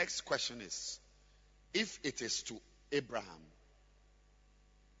 The next question is, if it is to Abraham,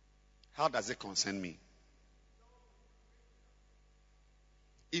 how does it concern me?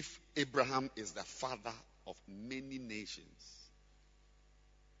 If Abraham is the father of many nations,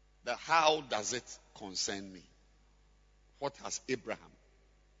 then how does it concern me? What has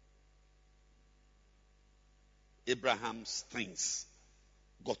Abraham's things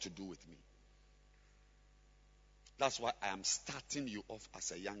got to do with me? That's why I am starting you off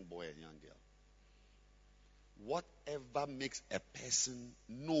as a young boy and young girl. Whatever makes a person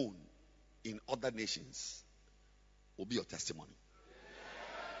known in other nations will be your testimony.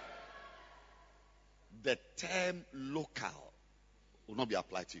 The term local will not be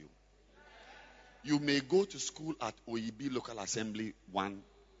applied to you. You may go to school at OEB Local Assembly 1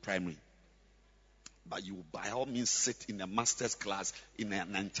 Primary, but you will by all means sit in a master's class in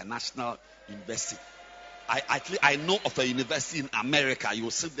an international university. I know of a university in America. You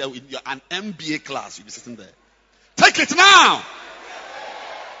will sit there in an MBA class. You'll be sitting there. Take it now.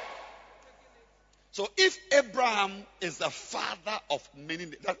 So if Abraham is the father of many,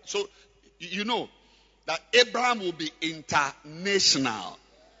 so you know that Abraham will be international.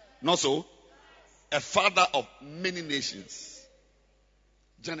 Not so? A father of many nations.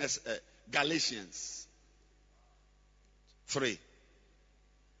 Galatians 3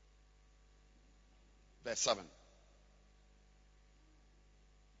 verse 7.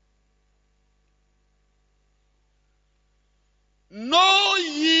 Know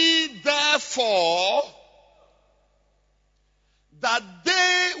ye therefore that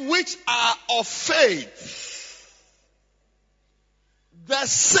they which are of faith, the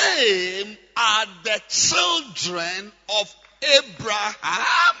same are the children of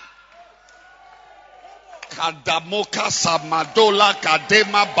Abraham. Kadamoka Samadola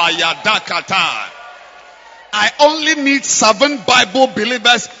Kadema Bayadakata. I only need 7 Bible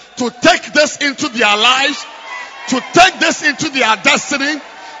believers to take this into their lives, to take this into their destiny,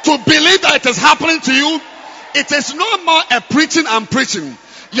 to believe that it is happening to you. It is no more a preaching and preaching.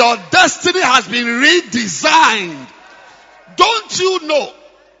 Your destiny has been redesigned. Don't you know?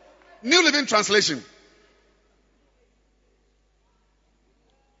 New Living Translation.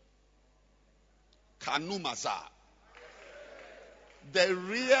 Kanumaza. The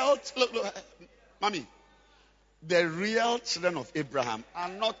real, look, mommy. The real children of Abraham are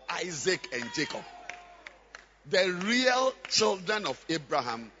not Isaac and Jacob. The real children of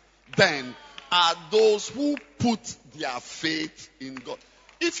Abraham then are those who put their faith in God.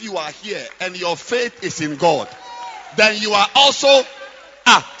 If you are here and your faith is in God, then you are also,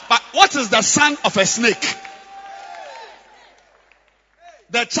 but what is the son of a snake?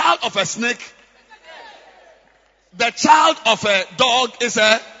 The child of a snake. The child of a dog is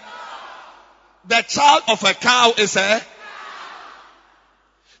a, the child of a cow is a,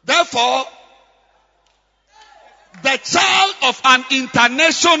 therefore, the child of an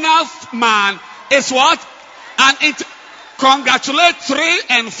international man is what? Congratulate 3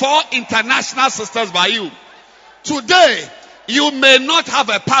 and 4 international sisters by you. Today, you may not have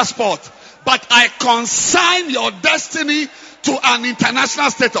a passport, but I consign your destiny to an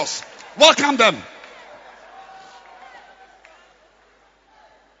international status. Welcome them.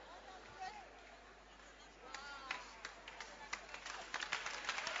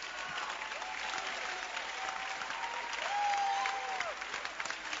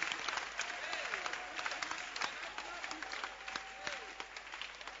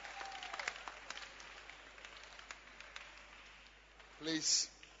 Please,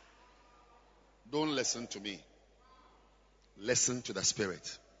 don't listen to me. Listen to the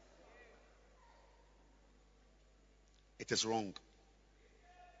Spirit. It is wrong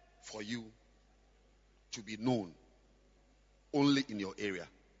for you to be known only in your area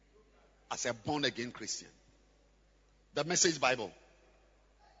as a born-again Christian. The Message Bible.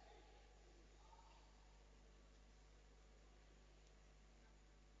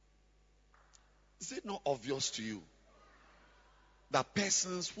 Is it not obvious to you that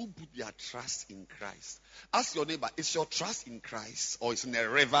persons who put their trust in Christ, ask your neighbor, is your trust in Christ, or is in a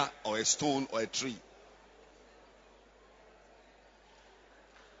river or a stone or a tree?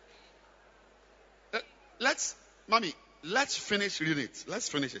 Let's finish reading it. Let's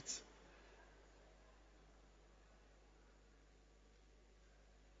finish it.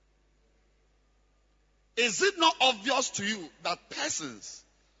 Is it not obvious to you that persons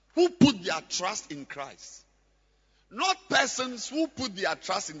who put their trust in Christ, not persons who put their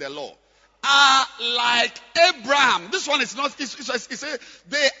trust in the law, are like Abraham? This one is not, it's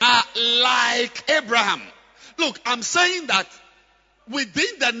they are like Abraham. Look, I'm saying that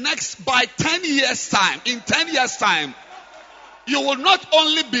within the next, by 10 years time, in 10 years time, you will not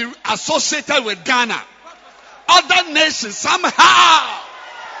only be associated with Ghana, other nations somehow.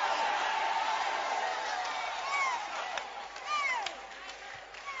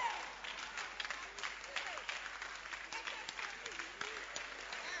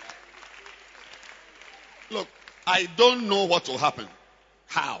 Look, I don't know what will happen,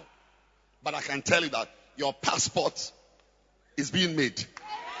 how, but I can tell you that your passport is being made.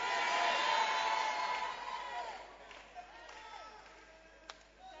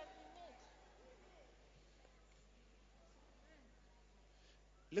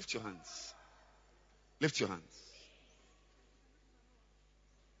 Lift your hands. Lift your hands.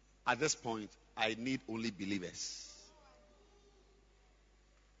 At this point, I need only believers.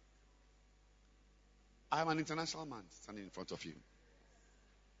 I am an international man standing in front of you.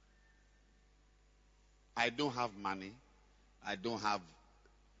 I don't have money. I don't have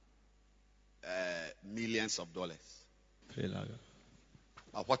millions of dollars.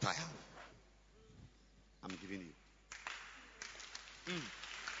 But what I have, I'm giving you.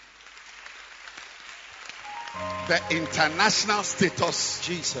 The international status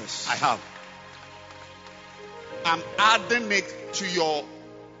Jesus. I have. I'm adding it to your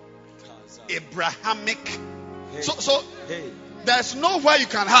Abrahamic. So there's nowhere you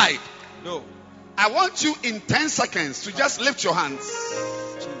can hide. No. I want you in 10 seconds to just lift your hands.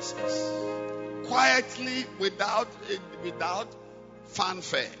 Jesus. Quietly, without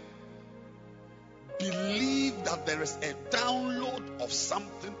fanfare. Believe that there is a download of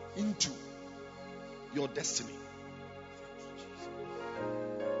something into your destiny.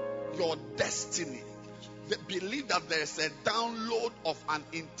 Your destiny. Believe that there is a download of an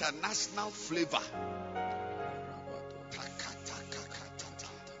international flavor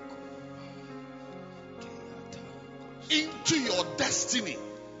into your destiny.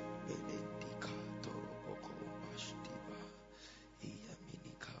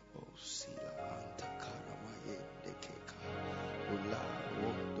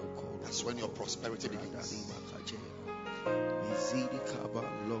 That's when your prosperity begins.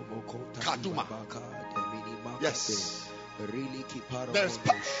 Kaduma. Yes.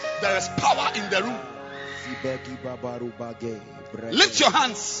 There is power in the room. Lift your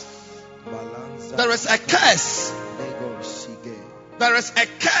hands. There is a curse. There is a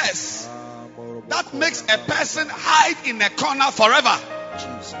curse that makes a person hide in a corner forever.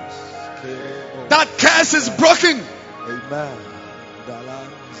 That curse is broken. Amen.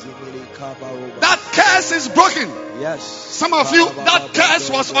 That curse is broken. Yes. Some of you, that curse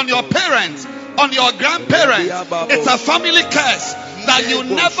was on your parents, on your grandparents. It's a family curse that you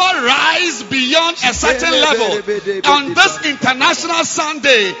never rise beyond a certain level. On this International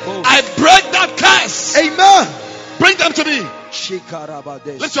Sunday, I break that curse. Amen. Bring them to me.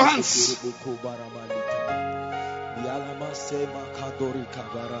 Lift your hands.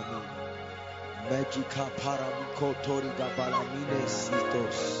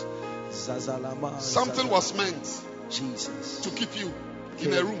 Something was meant, Jesus, to keep you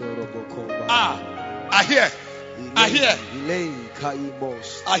in a room. I hear.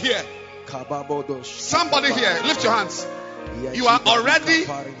 Somebody here, lift your hands. You are already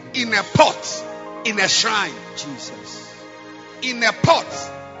in a pot, in a shrine. Jesus. In a pot,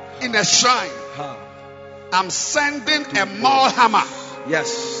 in a shrine. I'm sending a more hammer.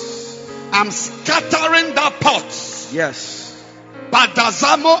 Yes. I'm scattering that pot. Yes.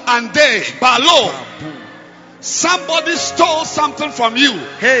 Badazamo and de Balo. Somebody stole something from you.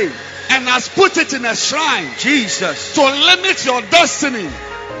 Hey. And has put it in a shrine. Jesus. To limit your destiny.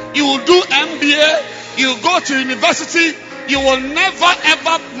 You will do MBA. You will go to university. You will never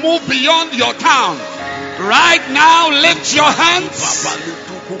ever move beyond your town. Right now, lift your hands.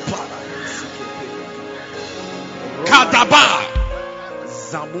 Kadaba.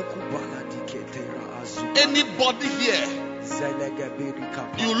 Anybody here,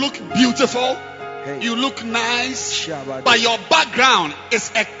 you look beautiful, you look nice, but your background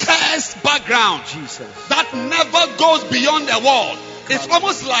is a cursed background that never goes beyond a wall. It's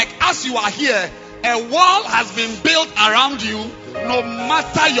almost like as you are here, a wall has been built around you. No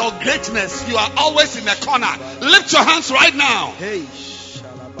matter your greatness, you are always in a corner. Lift your hands right now.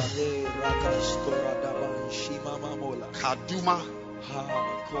 Kaduma.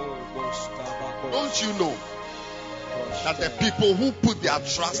 Don't you know that the people who put their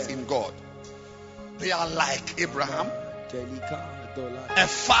trust in God, they are like Abraham, a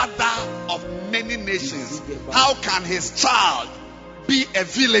father of many nations? How can his child be a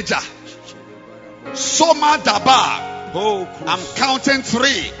villager? Soma Dabar. I'm counting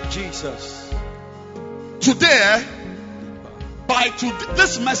 3. Jesus. Today,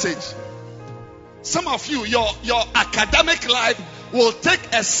 this message, Some of you, your academic life will take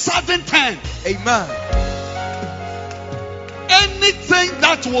a sudden turn. Amen. Anything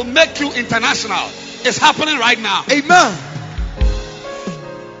that will make you international is happening right now. Amen.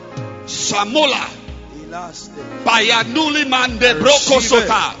 Samola. Bayanuli mande broko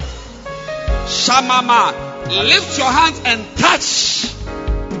sota. Shamama. Lift your hands and touch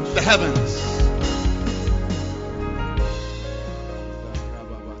the heavens.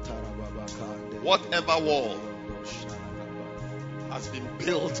 Whatever wall has been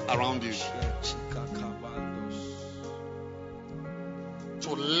built around you to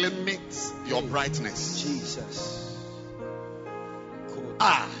limit your brightness. Jesus.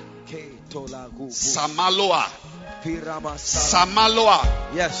 Samaloa. Samaloa.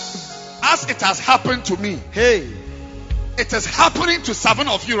 Yes. As it has happened to me. Hey. It is happening to 7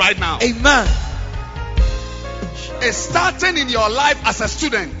 of you right now. Amen. It's starting in your life as a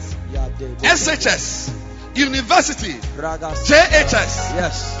student. SHS, university, JHS.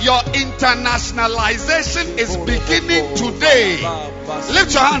 Yes. Your internationalization is beginning today.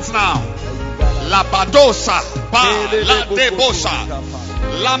 Lift your hands now. Labadosa, ba la debosa,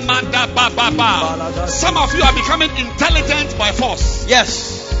 lamanda ba ba ba. Some of you are becoming intelligent by force.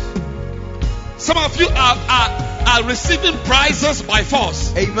 Yes. Some of you are receiving prizes by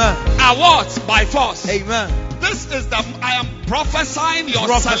force. Amen. Awards by force. Amen. This is I am prophesying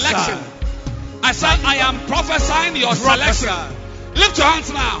your selection. I said I am prophesying your selection. Lift your hands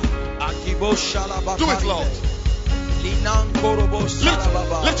now. Do it, Lord.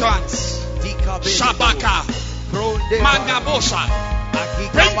 Lift your hands. Shabaka. Magabosha.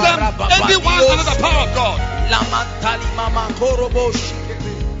 Bring them anyone under the power of God.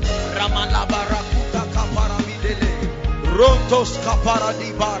 Rontos kaparadi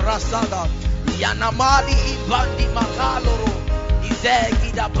barasada. Yanamadi ibandi makaloro. Izegi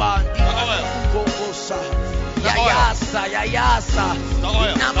da bandi gogosa. Yayasa.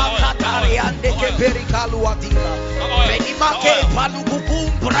 Namakatari ande ke perikalu atila. Benimake palubukum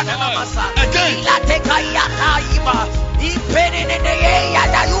brana namasa. Ila tekayata iba. Ipenene ya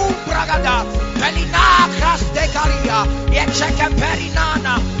dayum bragada. Pelina kraste karia. Yecheke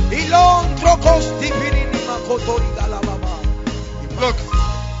perinana. Ilon trokosti pirini makotori galababa. Look.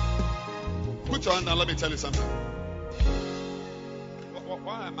 Put your hand down, let me tell you something.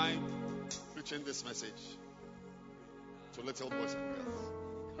 Why am I preaching this message to little boys and girls?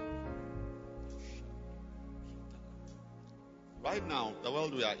 Right now, the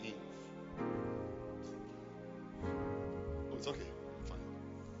world we are in. Oh, it's okay. Fine.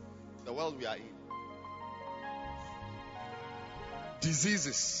 The world we are in.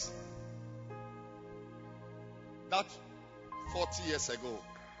 Diseases that 40 years ago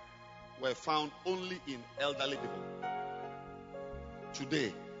were found only in elderly people.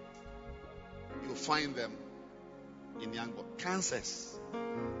 Today, you find them in young boys. Cancers,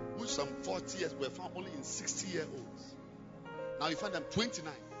 which some 40 years were found only in 60-year-olds. Now you find them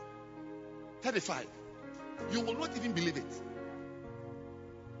 29, 35. You will not even believe it.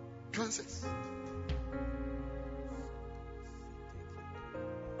 Cancers.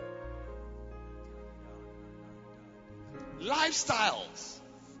 Lifestyles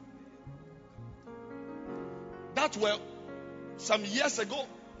that were some years ago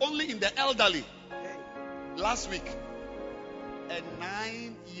only in the elderly. Last week, a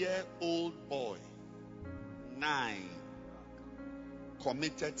 9-year-old boy, 9,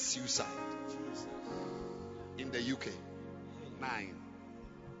 committed suicide in the UK. 9.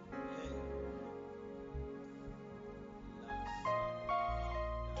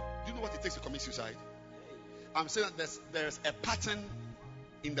 Do you know what it takes to commit suicide? I'm saying that there's a pattern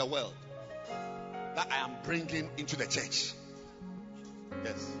in the world that I am bringing into the church.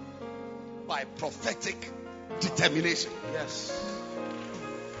 Yes. By prophetic determination. Yes.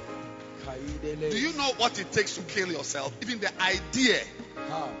 Do you know what it takes to kill yourself? Even the idea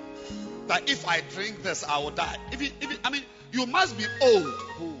that if I drink this, I will die. You must be old.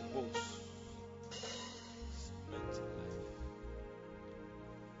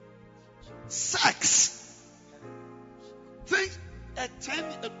 Sex. Think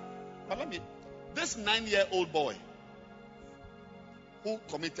this 9-year-old boy who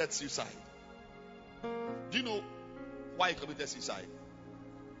committed suicide. Do you know why he committed suicide?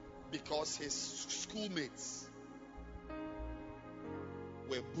 Because his schoolmates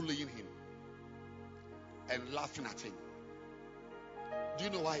were bullying him and laughing at him. Do you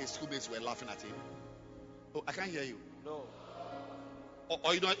know why his schoolmates were laughing at him? Oh, I can't hear you. No.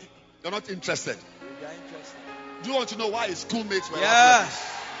 Or you're not interested. We are interested. Do you want to know why his schoolmates were laughing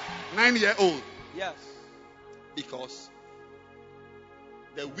at him? 9-year-old. Yes. Because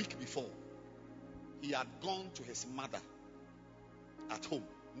the week before, he had gone to his mother at home,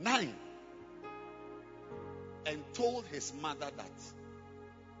 9, and told his mother that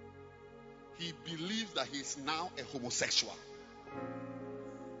he believes that he is now a homosexual.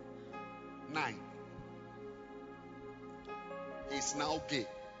 9. He's now gay.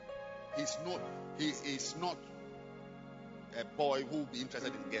 He is not a boy who will be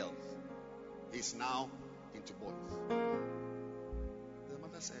interested in girls. He's now into boys. The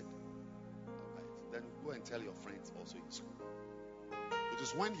mother said, all right, then go and tell your friends also in school. It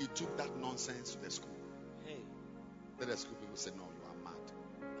was when he took that nonsense to the school. Then the school people said, no, you are mad.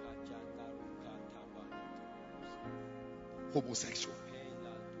 Homosexual.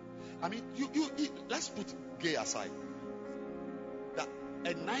 I mean, you let's put gay aside. That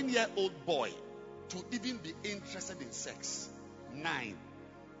a 9-year-old boy to even be interested in sex, 9.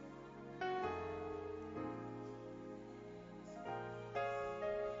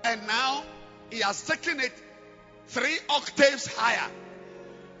 And now he has taken it 3 octaves higher.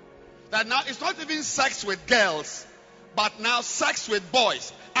 That now it's not even sex with girls, but now sex with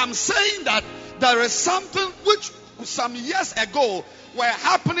boys. I'm saying that there is something which some years ago were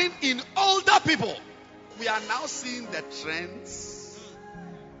happening in older people. We are now seeing the trends.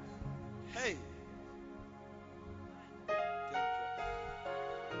 Hey.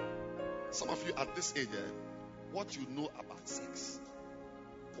 Some of you at this age, what you know about sex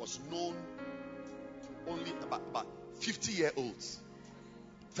was known to only about 50-year-olds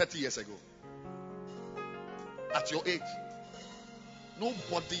 30 years ago. At your age,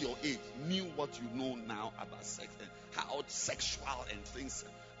 nobody your age knew what you know now about sex and how sexual and things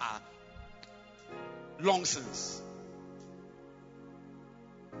are long since.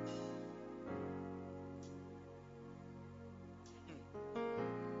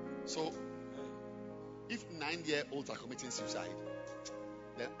 So, if 9-year-olds are committing suicide,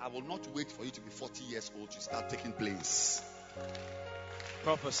 then I will not wait for you to be 40 years old to start taking place.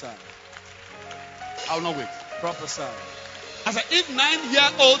 Prophesy. I will not wait. Prophesy. I said, if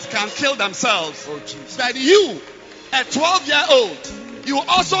 9-year-olds can kill themselves, then you, a 12-year-old, you will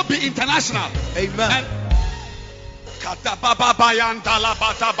also be international. Amen.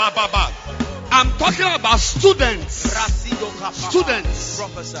 I'm talking about students. Students.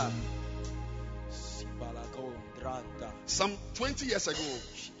 Prophesy. Some 20 years ago,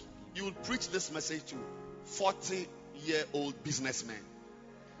 you would preach this message to 40-year-old businessmen.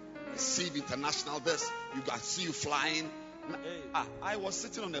 Receive international this. You can see you flying. I was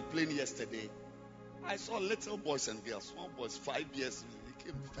sitting on a plane yesterday. I saw little boys and girls. Small boys, 5 years. They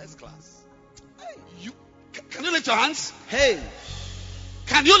came first class. Can you lift your hands? Hey.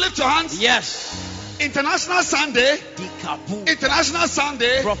 Can you lift your hands? Yes. International Sunday. International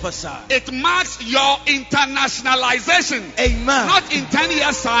Sunday. Prophesy. It marks your internationalization. Amen. Not in 10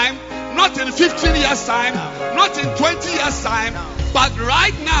 years' time. Not in 15 years' time. Not in 20 years' time. But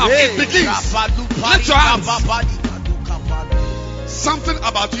right now, it begins. Lift your hands. Something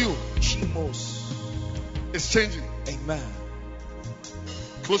about you is changing. Amen.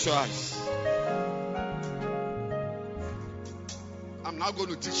 Close your eyes. I'm now going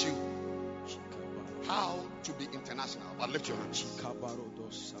to teach you how to be international. But lift your hands.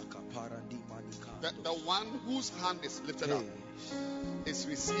 The one whose hand is lifted up is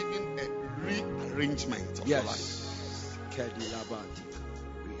receiving a rearrangement of your life.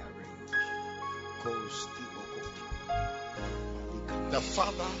 The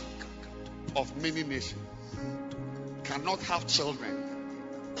father of many nations cannot have children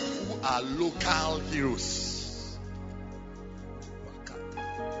who are local heroes.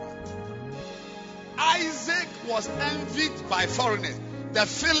 Isaac was envied by foreigners. The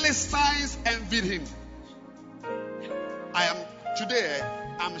Philistines envied him.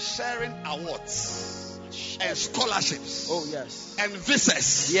 I'm sharing awards and scholarships. Oh yes. And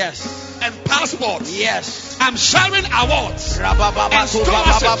visas. Yes. And passports. Yes. I'm sharing awards and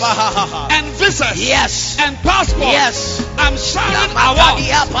scholarships and visas. Yes. And passports. Yes. I'm sharing awards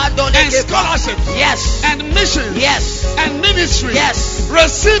and scholarships. Yes. And missions. Yes. And ministry. Yes.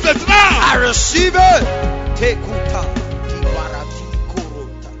 Receive it now. I receive it.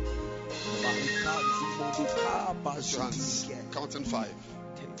 Counting 5.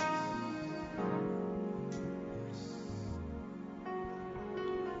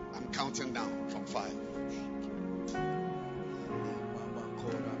 I'm counting down from 5.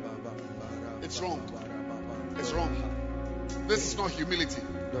 It's wrong. It's wrong. This is not humility.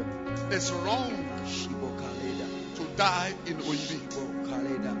 It's wrong to die in Oibi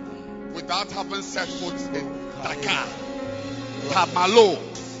without having set foot in Dakar, Tamalo,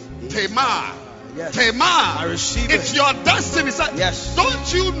 Tamar. Tamar, I receive it. It's your destiny. Yes.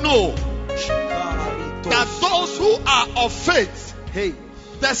 Don't you know that those who are of faith, Hey.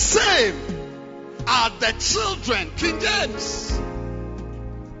 the same are the children, King James,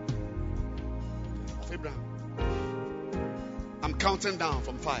 of Abraham. I'm counting down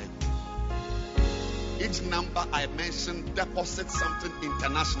from 5. Each number I mentioned deposits something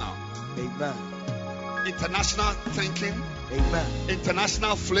international. Amen. International thinking, Amen.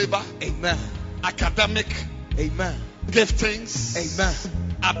 international flavor, Amen. academic Amen. giftings, Amen.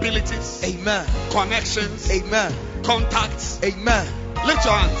 abilities, Amen. connections, Amen. contacts. Amen. Lift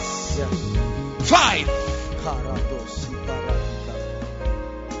your hands. Yes. 5. Karadosi paradika.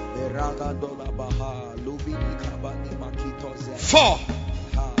 Beraga dola baha. Lubini kabani makitoze. 4.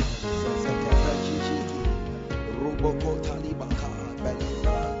 Ha. Zezekebe jijiki. Ruboko talibaka.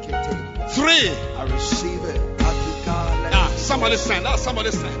 Belina kete. 3. I receive it. Akika Ah, somebody stand. Ah,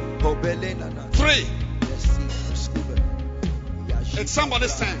 somebody stand. 3. It's somebody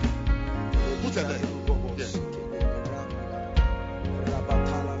stand. Put it there. Yeah.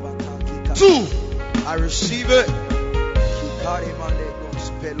 2. I receive it. Kikari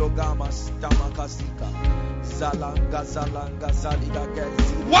malegos pelogamas tamakasika. Zalanga zalanga zaliga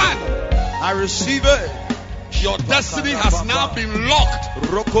gezi. 1. I receive it. Your destiny has now been locked.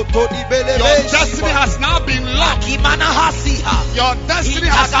 Your Your destiny has now been locked. Akimana hasiha. Your destiny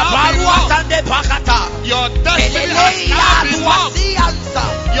has now been locked. Atande pakata. Your destiny has now been locked.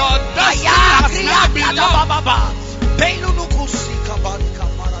 Your destiny has now been locked.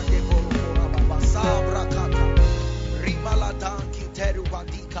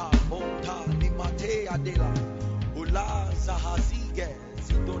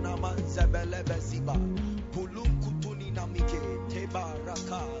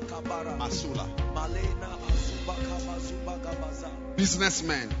 Masula.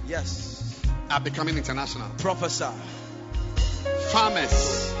 Businessmen, Yes. are becoming international. Prophesy.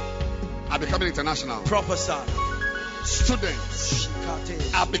 Farmers are becoming international. Prophesy. Students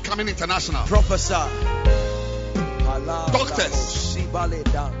Shikate. are becoming international. Prophesy. Doctors.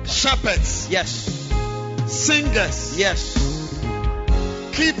 Shepherds, Yes. singers, Yes.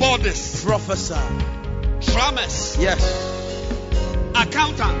 keyboardists, Prophesy. drummers, Yes.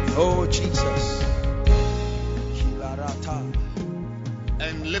 accountants, Oh Jesus. Kilarata.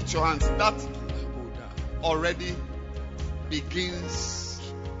 and lift your hands. That already begins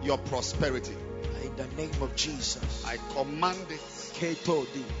your prosperity. In the name of Jesus. I command it.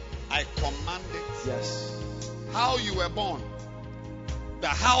 Ketodi. I command it. Yes. How you were born, the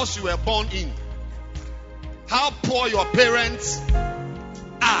house you were born in, how poor your parents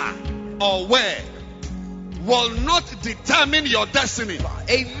are or were, will not determine your destiny.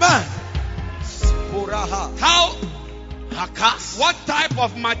 Amen. Puraha. How, Hakas. what type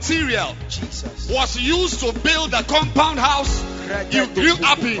of material Jesus. was used to build the compound house you grew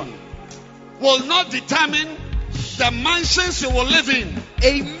up in will not determine the mansions you will live in.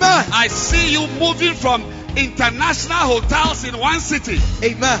 Amen. I see you moving from international hotels in one city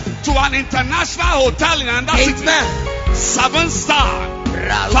Amen. to an international hotel in another city. Amen. 7-star,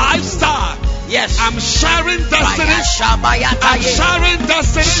 5-star. Yes. I'm sharing destinies. I'm sharing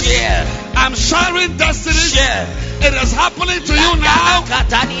destinies. Share. I'm sharing destinies. Share. It is happening to you now.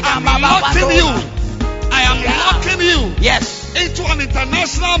 I'm locking you. I am locking you Yes. into an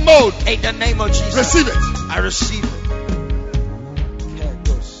international mode. In the name of Jesus. Receive it. I receive it.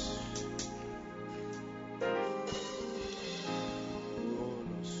 Ketos.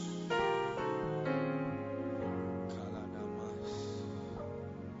 Kaladamas.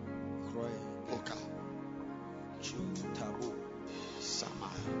 Kroy. Oka, Tabu. Sama,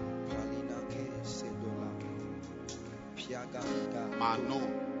 Palina ke sedola. Piaga. Mano,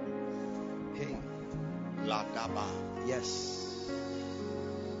 Hey. Ladaba. Yes.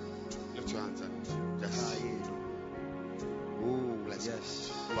 Lift your hands and just Oh, bless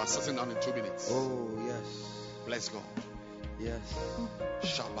yes. God. You are sitting down in 2 minutes. Oh, yes. Bless God. Yes.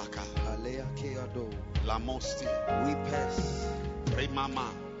 Shabaka, Alea keado. Lamosti, We pass. Remama,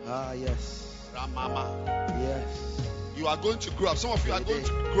 Ah, yes. Ramama. Yes. You are going to grow up. Some of you are going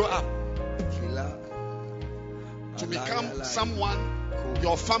to grow up Kila. to Alaya, become alaya. someone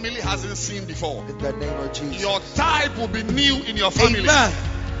your family hasn't seen before. In the name of Jesus. Your type will be new in your family. Amen.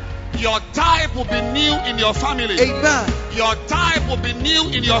 Your type will be new in your family. Amen. Your type will be new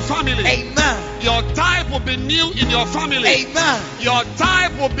in your family. Amen. Your type will be new in your family. Amen. Your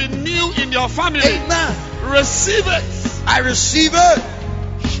type will be new in your family. Amen. Receive it. I receive it.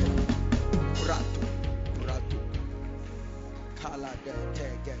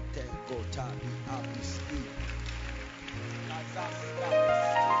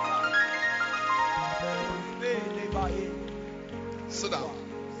 Sit down.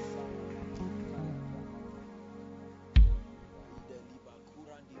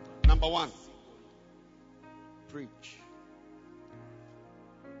 Number 1. Preach.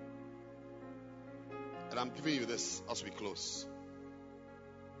 And I'm giving you this as we close.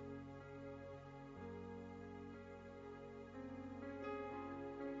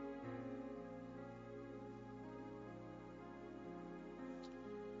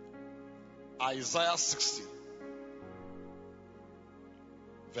 Isaiah 60,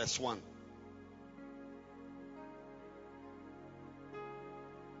 verse 1.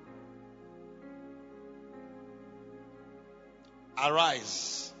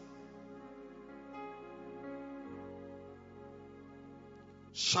 Arise,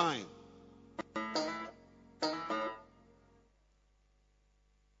 shine,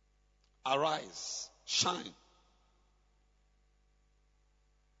 arise, shine.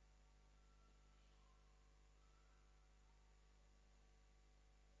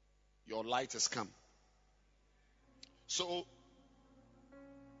 Your light has come. So,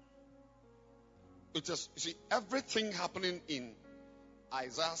 it is, you see, everything happening in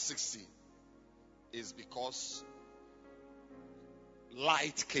Isaiah 60 is because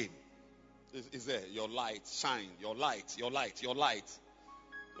light came. Is there? Your light, shine. Your light, your light, your light.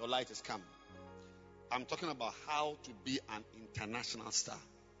 Your light has come. I'm talking about how to be an international star.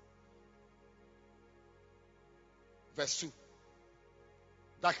 Verse 2.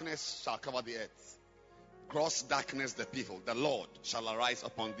 Darkness shall cover the earth. Gross darkness the people. The Lord shall arise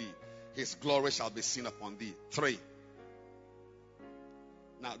upon thee. His glory shall be seen upon thee. 3.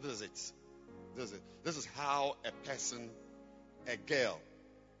 Now this is it. This is it. This is how a person, a girl.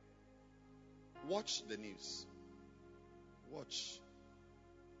 Watch the news. Watch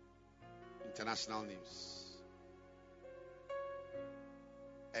international news.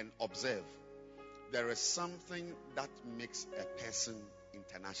 And observe. There is something that makes a person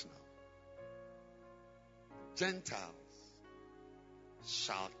international. Gentiles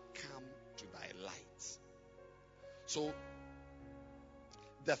shall come to thy light. So,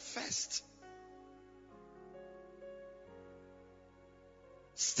 the first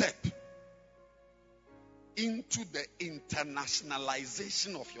step into the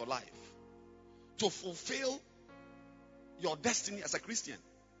internationalization of your life to fulfill your destiny as a Christian.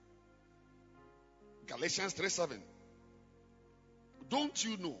 Galatians 3:7. Don't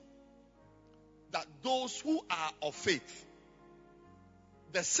you know that those who are of faith,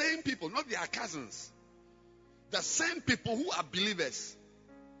 the same people, not their cousins, the same people who are believers,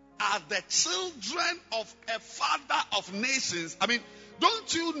 are the children of a father of nations? I mean,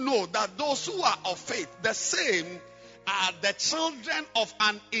 don't you know that those who are of faith, the same, are the children of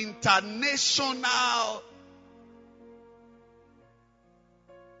an international man?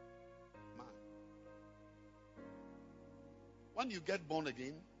 When you get born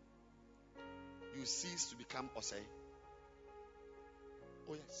again, you cease to become Osei.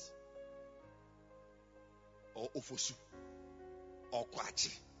 Oh yes. Or Ofosu. Or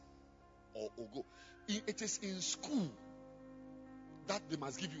Kwachi. Or Ogo. It is in school that they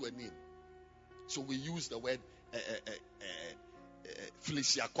must give you a name. So we use the word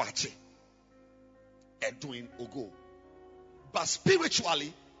Felicia Kwachi. Edwin Ogo. But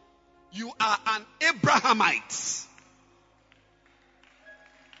spiritually, you are an Abrahamite.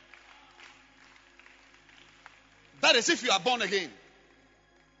 That is if you are born again.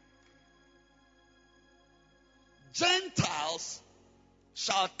 Gentiles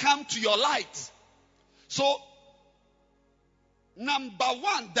shall come to your light. So, number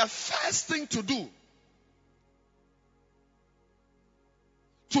 1, the first thing to do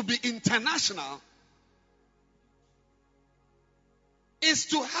to be international is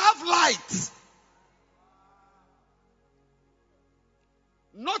to have light.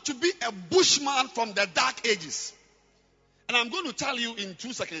 Not to be a bushman from the dark ages. And I'm going to tell you in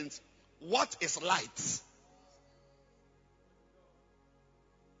 2 seconds what is light.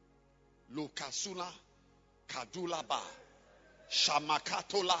 Lukasula Kadulaba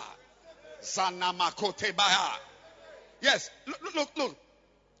Shamakatola Zanamakotebaya. Yes, look.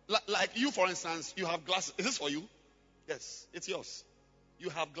 Like you, for instance, you have glasses. Is this for you? Yes, it's yours. You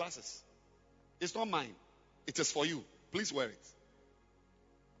have glasses. It's not mine. It is for you. Please wear it.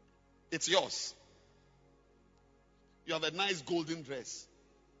 It's yours. You have a nice golden dress.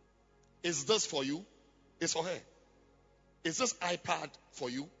 Is this for you? It's for her. Is this iPad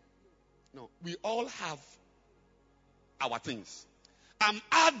for you? No. We all have our things. I'm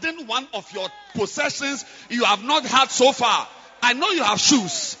adding one of your possessions you have not had so far. I know you have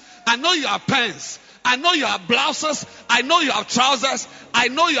shoes. I know you have pens. I know you have blouses. I know you have trousers. I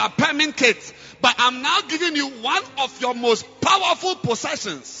know you have permanent kits. But I'm now giving you one of your most powerful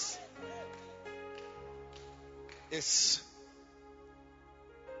possessions. It's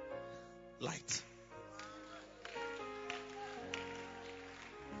light.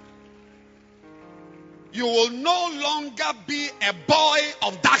 You will no longer be a boy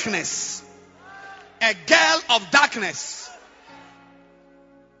of darkness, a girl of darkness.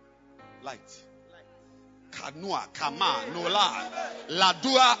 Light. Kanua, Kama, Nola,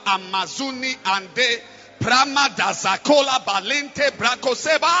 Ladua, Amazuni, Ande, Prama, Dazakola, Balente,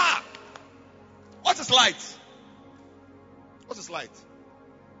 Brakoseba. What is light? What is light?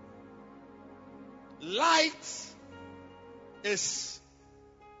 Light is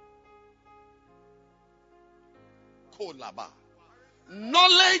Kolaba.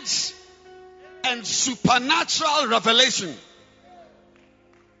 Knowledge and supernatural revelation.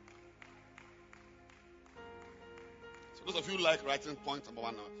 So those of you who like writing point number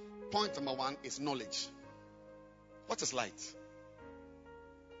one. Point number one is knowledge. What is light?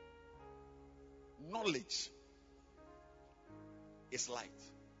 Knowledge is light.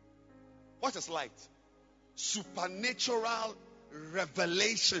 What is light? Supernatural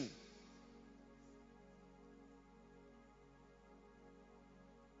revelation.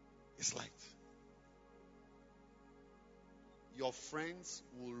 Is light. Your friends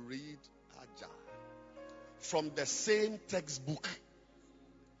will read Aja from the same textbook,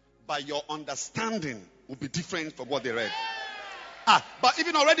 but your understanding will be different from what they read. But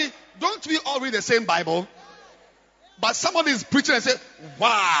even already, don't we all read the same Bible? But somebody is preaching and say,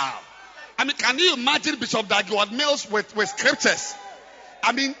 wow. I mean, can you imagine Bishop Dagwood Mills with scriptures?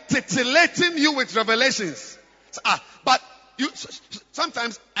 I mean, titillating you with revelations. But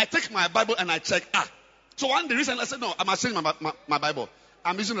sometimes I take my Bible and I check. So one day recently I said, no, I'm not changing my Bible.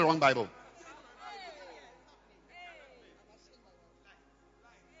 I'm using the wrong Bible.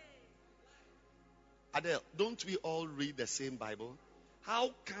 Adele, don't we all read the same Bible?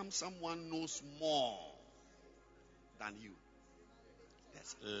 How come someone knows more than you?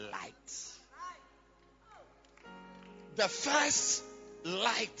 There's light. The first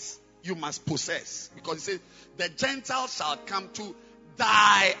light you must possess, because it says, the Gentiles shall come to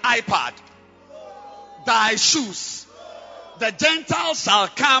thy iPad, thy shoes. The Gentiles shall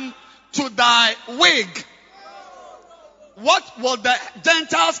come to thy wig. What will the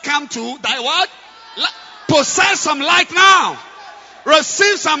Gentiles come to? Thy what? Possess some light now.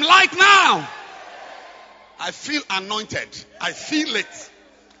 Receive some light now. I feel anointed. I feel it.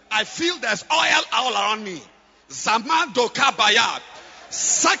 I feel there's oil all around me. Zaman Doka Bayad.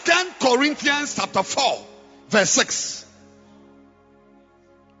 2 Corinthians chapter 4, verse 6.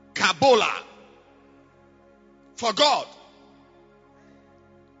 Kabola. For God,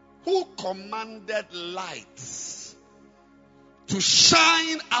 who commanded light to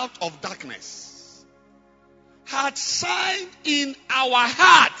shine out of darkness, had shined in our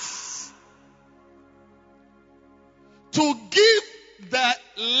hearts to give the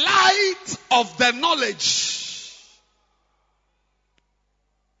light of the knowledge.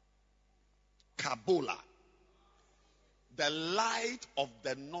 Kabola. The light of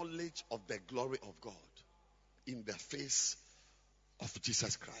the knowledge of the glory of God in the face of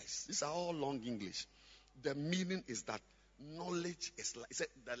Jesus Christ. These are all long English. The meaning is that knowledge is light. He said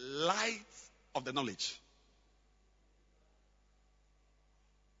the light of the knowledge.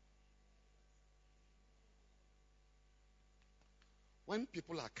 When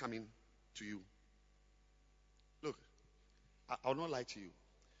people are coming to you, look, I'll not lie to you.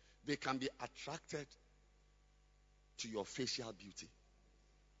 They can be attracted to your facial beauty,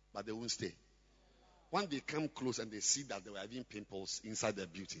 but they won't stay. When they come close and they see that there were even pimples inside their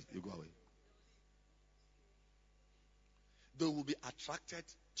beauty, they go away. They will be attracted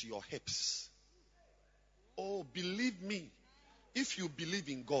to your hips. Oh, believe me. If you believe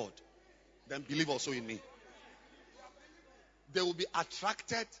in God, then believe also in me. They will be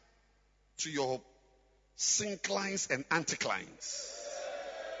attracted to your synclines and anticlines.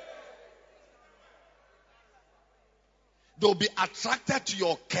 They will be attracted to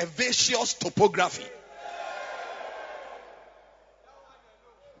your curvaceous topography.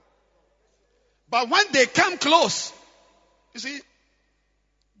 But when they come close, you see,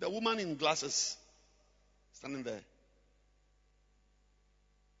 the woman in glasses standing there.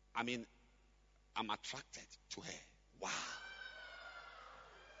 I mean, I'm attracted to her. Wow.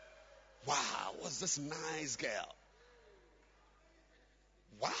 Wow, what's this nice girl?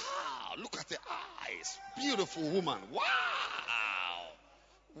 Wow, look at the eyes. Beautiful woman. Wow.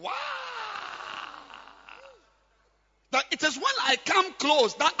 Wow. That it is when I come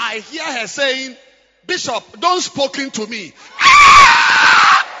close that I hear her saying, Bishop, don't spoken to me.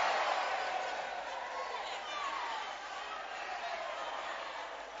 Ah!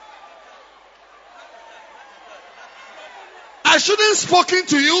 I shouldn't spoken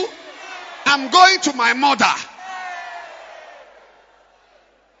to you. I'm going to my mother.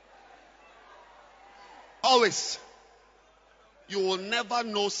 Always. You will never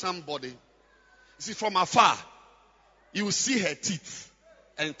know somebody. You see, from afar, you will see her teeth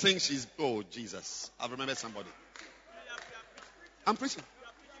and think she's, oh, Jesus. I've remembered somebody. I'm preaching.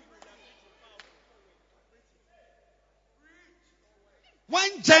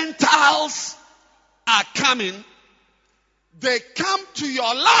 When Gentiles are coming, they come to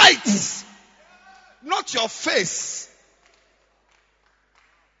your light, not your face.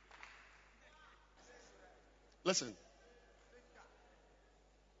 Listen.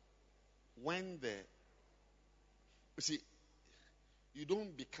 When you see, you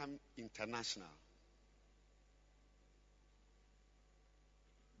don't become international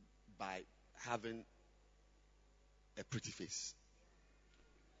by having a pretty face.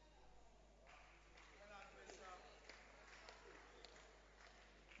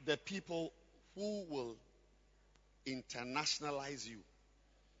 The people who will internationalize you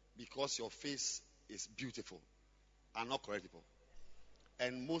because your face is beautiful are not correct people.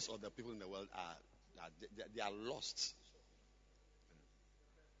 And most of the people in the world they are lost.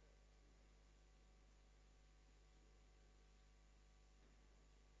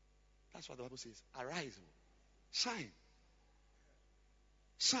 That's what the Bible says. Arise, shine.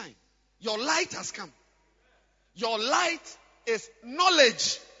 Shine. Your light has come. Your light is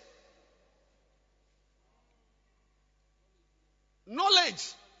knowledge.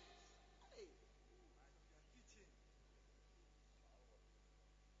 Knowledge.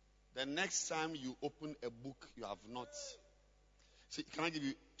 The next time you open a book you have not. See, can I give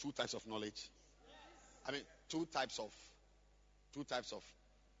you two types of knowledge? I mean, two types of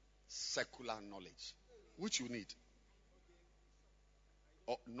secular knowledge, which you need.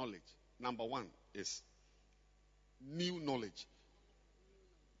 Or knowledge. Number one is new knowledge.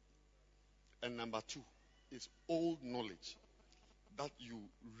 And number two is old knowledge that you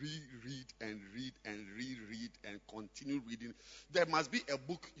reread and read and reread and continue reading. There must be a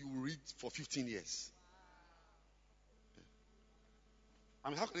book you read for 15 years. I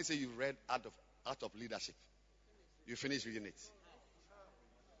mean, how can you say you read Art of Leadership? You finish reading it.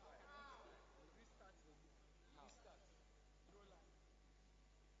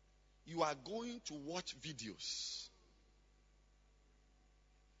 You are going to watch videos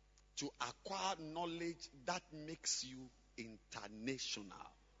to acquire knowledge that makes you international.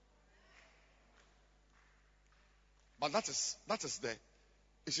 But that is the,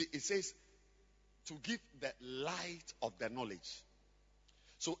 you see, it says to give the light of the knowledge.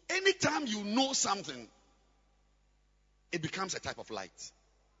 So anytime you know something, it becomes a type of light.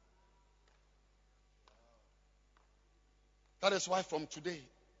 That is why from today,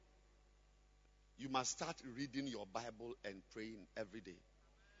 you must start reading your Bible and praying every day.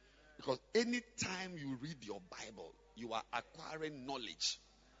 Because anytime you read your Bible, you are acquiring knowledge.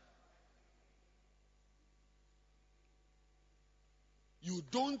 You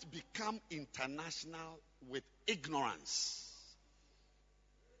don't become international with ignorance.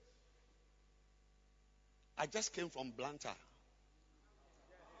 I just came from Blantyre.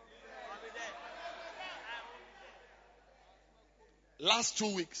 Last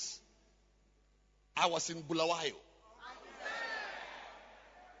 2 weeks, I was in Bulawayo.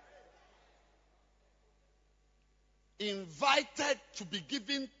 Invited to be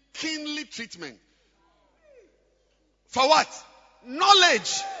given kingly treatment. For what?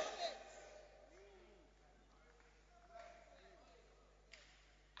 Knowledge.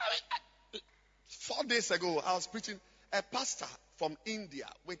 I mean, 4 days ago, I was preaching a pastor from India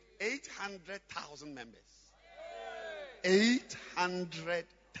with 800,000 members.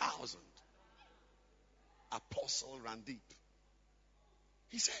 800,000. Apostle Randeep.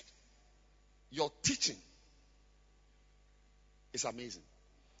 He said, your teaching is amazing.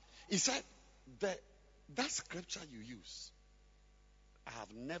 He said, that scripture you use, I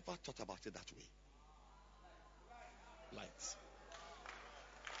have never thought about it that way. Lights.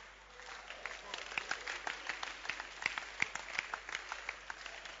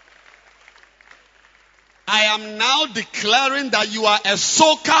 I am now declaring that you are a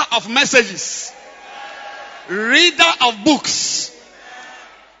soaker of messages, reader of books.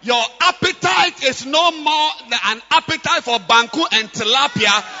 Your appetite is no more than an appetite for banku and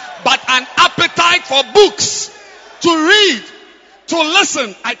tilapia, but an appetite for books, to read, to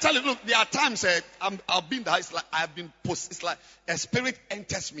listen. I tell you, look, there are times I've been there. It's like I've been it's like a spirit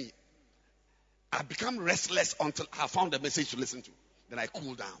enters me. I become restless until I found a message to listen to. Then I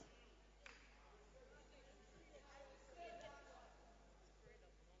cool down.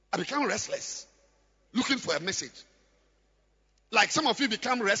 I become restless, looking for a message. Like some of you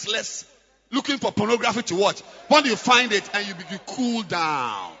become restless looking for pornography to watch. When you find it and you cool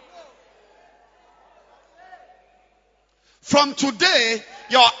down. From today,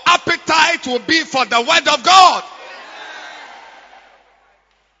 your appetite will be for the word of God.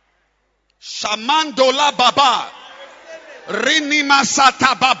 Shamandola Baba. Rinima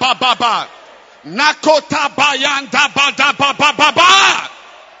Sata Baba Baba. Nakota Bayanda Bada Baba Baba.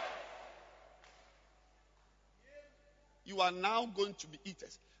 You are now going to be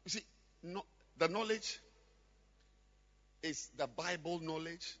eaters. You see, the knowledge is the Bible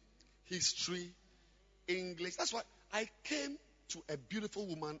knowledge, history, English. That's why I came to a beautiful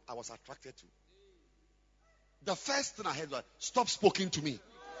woman I was attracted to. The first thing I heard was, stop speaking to me.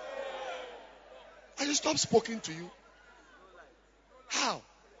 I just stop speaking to you. How?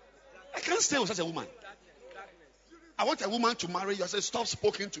 I can't stay with such a woman. I want a woman to marry you. I say, stop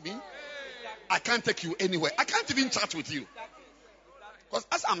speaking to me. I can't take you anywhere. I can't even chat with you. Because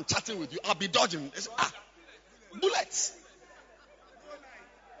as I'm chatting with you, I'll be dodging. Bullets.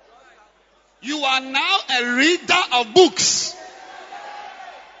 You are now a reader of books.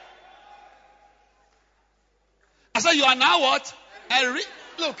 I said, you are now what?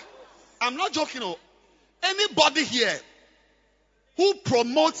 Look, I'm not joking. Anybody here who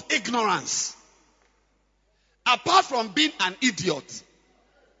promotes ignorance, apart from being an idiot,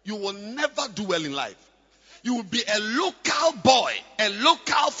 you will never do well in life. You will be a local boy, a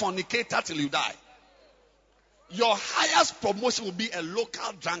local fornicator till you die. Your highest promotion will be a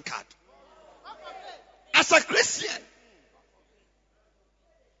local drunkard. As a Christian,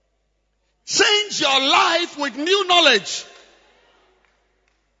 change your life with new knowledge.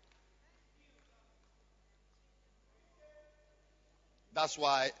 That's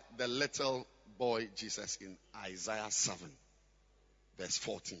why the little boy Jesus in Isaiah 7, verse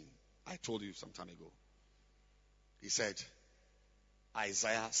 14, I told you some time ago. He said,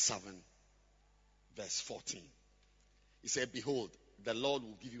 Isaiah 7, verse 14. He said, behold, the Lord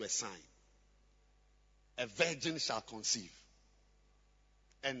will give you a sign. A virgin shall conceive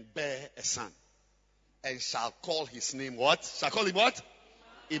and bear a son, and shall call his name what? Shall call him what?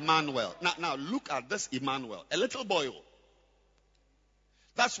 Emmanuel. Now look at this Emmanuel. A little boy.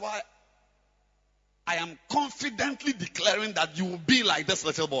 That's why I am confidently declaring that you will be like this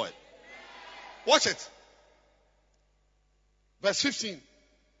little boy. Watch it. Verse 15.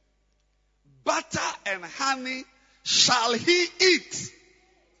 Butter and honey shall he eat,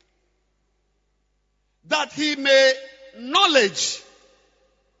 that he may knowledge.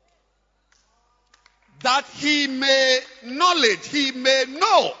 That he may knowledge. He may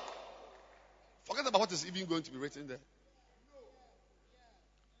know. Forget about what is even going to be written there.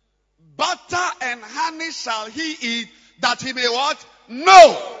 Butter and honey shall he eat, that he may what?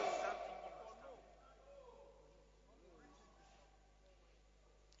 Know.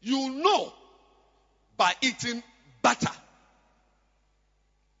 You know by eating butter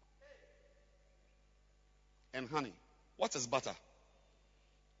and honey. What is butter?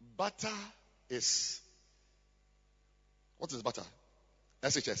 Butter is... What is butter?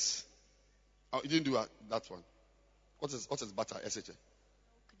 SHS. Oh, you didn't do that one. What is butter? SHS.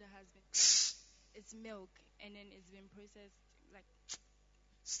 That has been, it's milk, and then it's been processed like.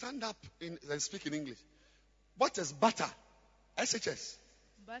 Stand up and speak in English. What is butter? SHS.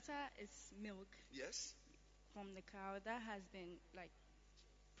 Butter is milk. Yes. From the cow that has been like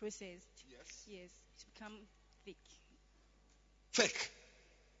processed. Yes. Yes, to become thick. Thick.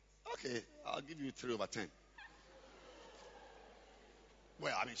 Okay, I'll give you 3/10.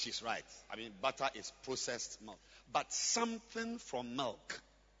 Well, I mean, she's right. I mean, butter is processed milk. But something from milk.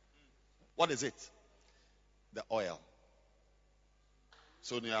 What is it? The oil.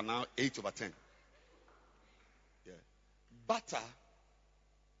 So you are now 8/10. Yeah. Butter.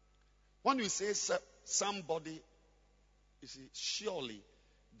 When you say somebody, you see, surely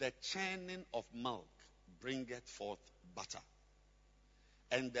the churning of milk bringeth forth butter,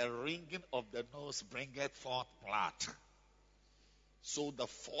 and the wringing of the nose bringeth forth blood. So the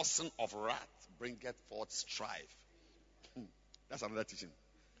forcing of wrath bringeth forth strife. That's another teaching.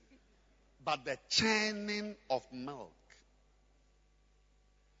 But the churning of milk.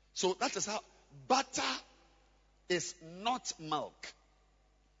 So that is how butter is not milk.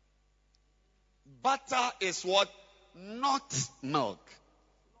 Butter is what? Not milk.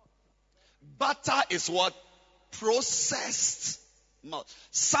 Butter is what? Processed milk.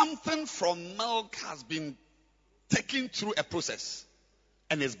 Something from milk has been taken through a process,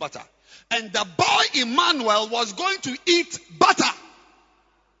 and it's butter. And the boy Emmanuel was going to eat butter.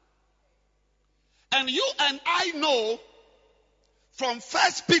 And you and I know from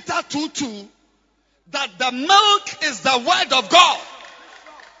 1 Peter 2:2 that the milk is the word of God.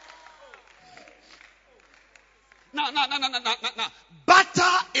 No.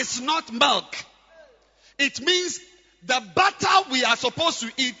 Butter is not milk. It means the butter we are supposed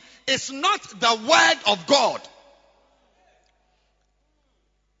to eat is not the word of God.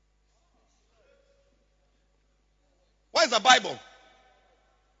 Where is the Bible?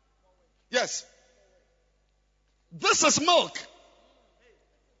 Yes. This is milk.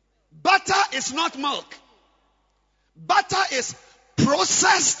 Butter is not milk. Butter is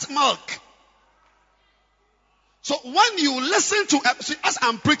processed milk. So when you listen to, see, as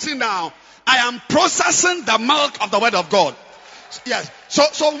I'm preaching now, I am processing the milk of the word of God. Yes.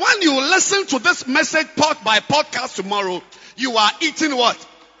 So when you listen to this message by podcast tomorrow, you are eating what?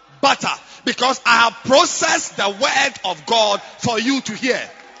 Butter. Because I have processed the word of God for you to hear.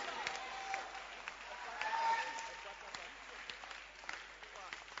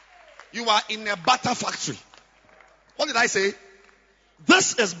 You are in a butter factory. What did I say?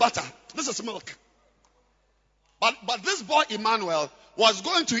 This is butter. This is milk. But this boy Emmanuel was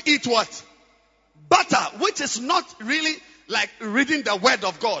going to eat what? Butter, which is not really like reading the word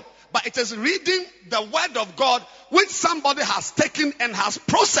of God, but it is reading the word of God which somebody has taken and has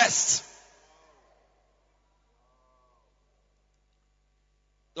processed.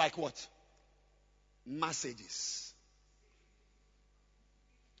 Like what? Messages.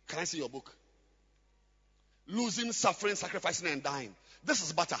 Can I see your book? Losing, suffering, sacrificing, and dying. This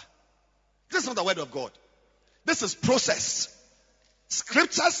is butter. This is not the word of God. This is process.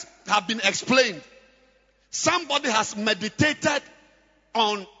 Scriptures have been explained. Somebody has meditated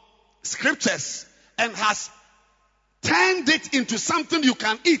on scriptures and has turned it into something you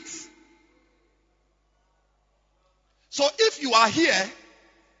can eat. So if you are here,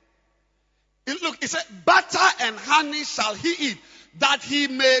 look, it said, butter and honey shall he eat, that he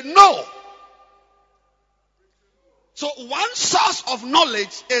may know. So one source of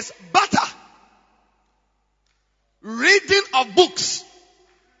knowledge is butter. Reading of books.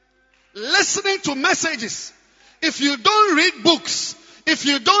 Listening to messages. If you don't read books, if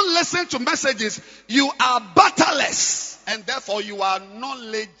you don't listen to messages, you are butterless. And therefore you are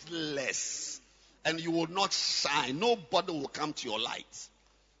knowledgeless. And you will not shine. Nobody will come to your light.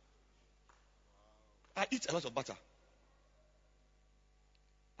 I eat a lot of butter.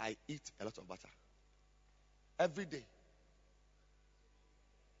 I eat a lot of butter. Every day.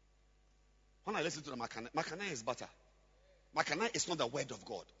 When I listen to the Makana is butter. Makana is not the word of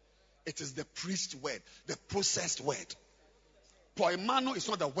God. It is the priest word, the processed word. Poimano is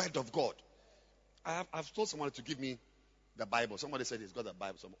not the word of God. I've told someone to give me the Bible. Somebody said he's got the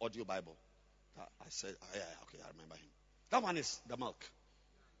Bible, some audio Bible. I said, oh, yeah, okay, I remember him. That one is the milk.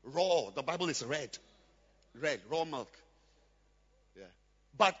 Raw. The Bible is red. Red, raw milk. Yeah.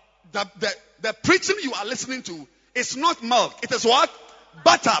 But the preaching you are listening to is not milk. It is what?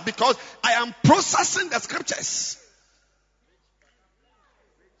 Butter. Because I am processing the scriptures.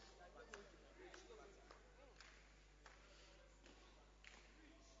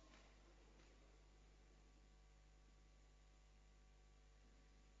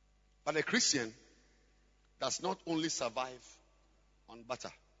 But a Christian does not only survive on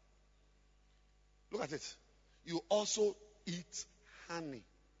butter. Look at it. You also eat honey.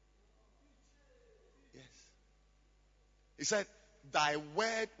 Yes. He said, thy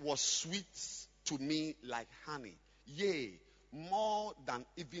word was sweet to me like honey. Yea, more than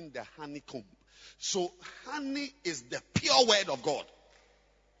even the honeycomb. So honey is the pure word of God.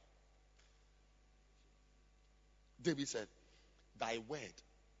 David said, thy word,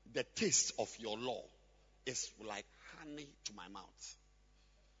 the taste of your law is like honey to my mouth.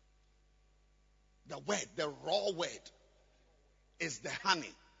 The word, the raw word, is the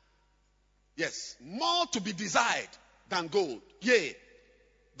honey. Yes, more to be desired than gold. Yea,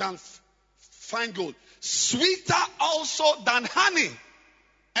 than fine gold. Sweeter also than honey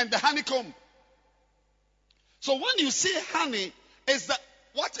and the honeycomb. So when you see honey, is that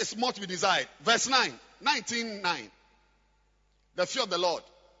what is more to be desired? Verse 9, 19:9. The fear of the Lord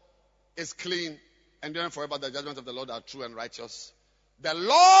is clean, enduring forever. The judgments of the Lord are true and righteous. The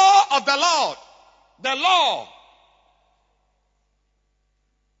law of the Lord. The law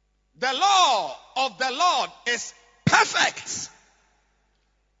of the Lord is perfect,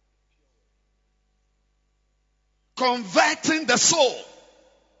 converting the soul.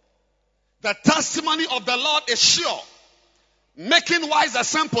 The testimony of the Lord is sure, making wise the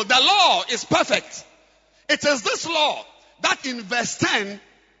simple. The law is perfect. It is this law that in verse 10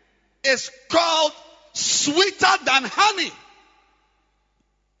 is called sweeter than honey.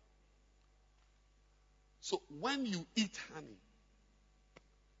 So when you eat honey,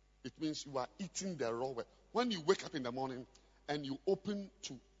 it means you are eating the raw word. When you wake up in the morning and you open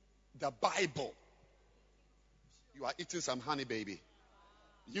to the Bible, You are eating some honey, baby.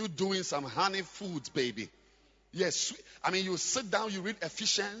 You doing some honey foods, baby. Yes. I mean, you sit down, you read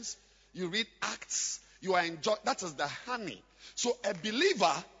Ephesians, you read Acts, you are enjoying. That is the honey. So a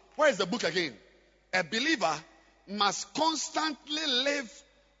believer, where is the book again? A believer must constantly live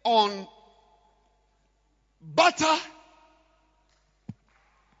on butter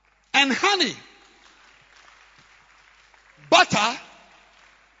and honey. Butter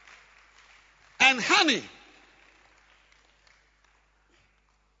and honey.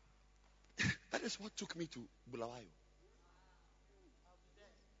 That is what took me to Bulawayo.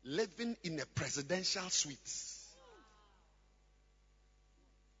 Living in a presidential suite.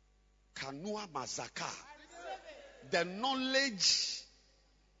 Kanua Mazaka. The knowledge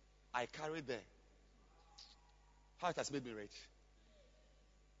I carry there. How it has made me rich.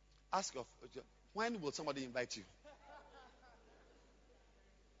 Ask of when will somebody invite you?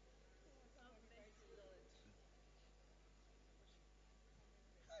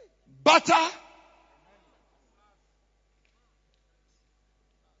 Butter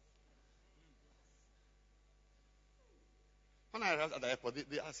when I arrived at the airport,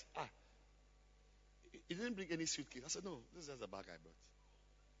 they asked, you didn't bring any suitcase? I said, no, this is just a bag I brought.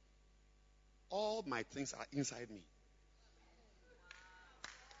 All my things are inside me.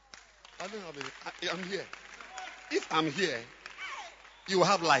 I don't have any. I'm here. If I'm here, you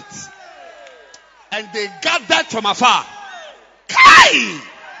have light. And they gathered from afar. Kai!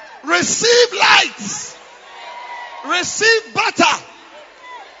 Receive light. Receive butter.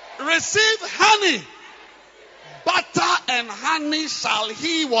 Receive honey. Butter and honey shall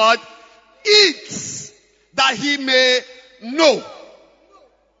he what? Eat, that he may know.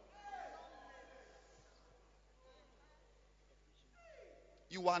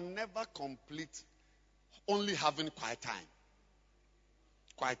 You are never complete only having quiet time.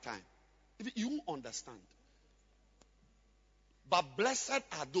 Quiet time. You won't understand. But blessed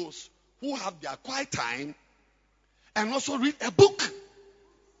are those who have their quiet time and also read a book.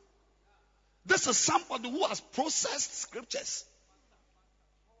 This is somebody who has processed scriptures.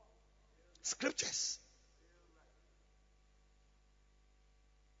 Scriptures.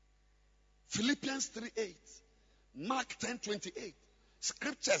 Philippians 3:8. Mark 10:28.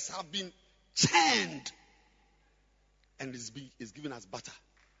 Scriptures have been churned and is given as butter.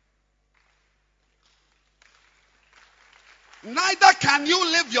 Neither can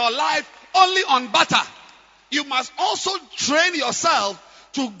you live your life only on butter. You must also train yourself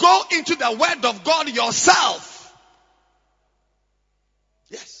to go into the word of God yourself.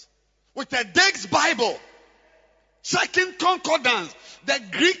 Yes. With a Dake's Bible, checking concordance, the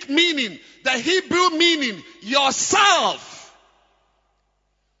Greek meaning, the Hebrew meaning, yourself.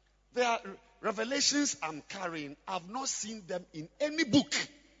 There are revelations I'm carrying. I've not seen them in any book.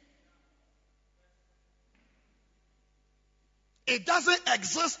 It doesn't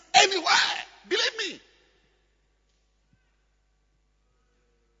exist anywhere. Believe me.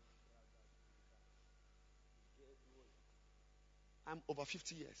 I'm over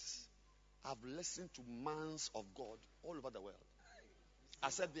 50 years. I've listened to mans of God all over the world. I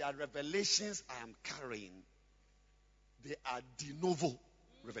said there are revelations I am carrying. They are de novo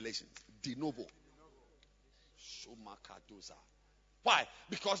revelations. De novo. Shomakadoza. Why?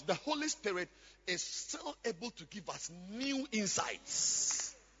 Because the Holy Spirit is still able to give us new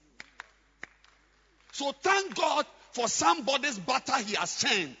insights. So thank God for somebody's butter he has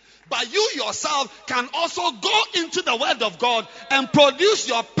churned. But you yourself can also go into the word of God and produce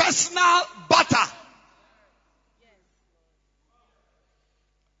your personal butter.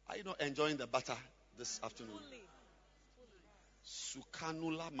 Are you not enjoying the butter this afternoon?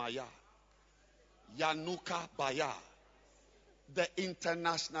 Sukanula Maya. Yanuka Baya. The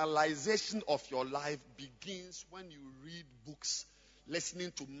internationalization of your life begins when you read books,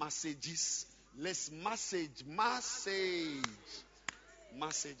 listening to messages.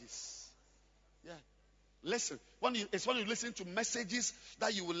 Messages. Yeah. Listen. It's when you listen to messages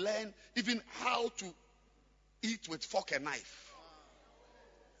that you will learn even how to eat with fork and knife.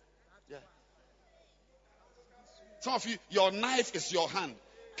 Yeah. Some of you, your knife is your hand.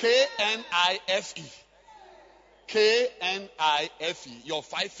 K-N-I-F-E. K-N-I-F-E. Your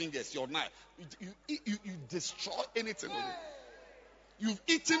 5 fingers, your knife. You destroy anything with it. You've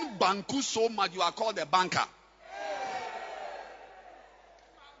eaten banku so much, you are called a banker.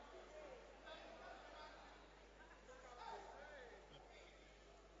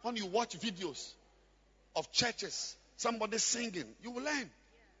 When you watch videos of churches, somebody singing, you will learn.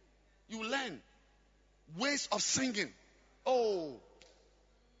 You will learn ways of singing. Oh.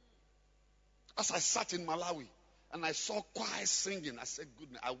 As I sat in Malawi and I saw choir singing, I said,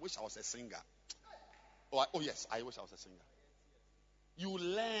 goodness, I wish I was a singer. Oh yes, I wish I was a singer. You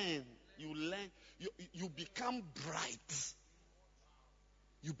learn. You become bright.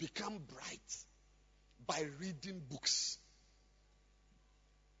 You become bright by reading books,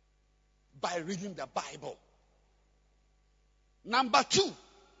 by reading the Bible. Number 2,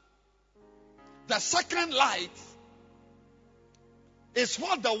 the second light is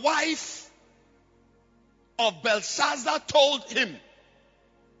what the wife of Belshazzar told him.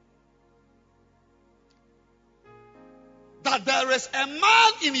 That there is a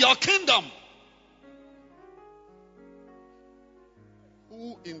man in your kingdom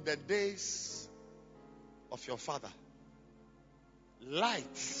who in the days of your father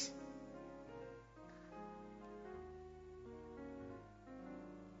lights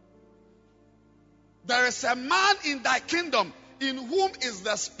there is a man in thy kingdom in whom is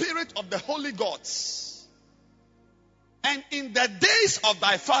the spirit of the holy gods, and in the days of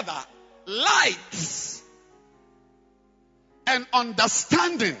thy father light and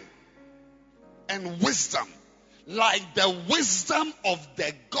understanding and wisdom, like the wisdom of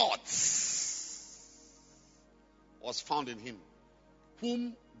the gods, was found in him,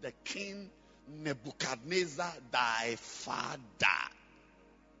 whom the king Nebuchadnezzar thy father,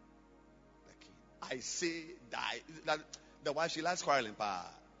 the king, I say the wife, she likes quarreling,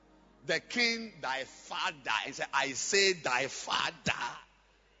 the king thy father, and say, I say thy father,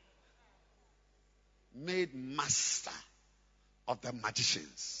 made master of the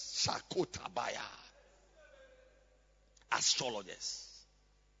magicians, Shakotabaya, astrologers,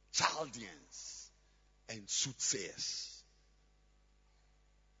 Chaldeans, and soothsayers.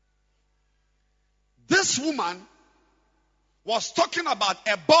 This woman was talking about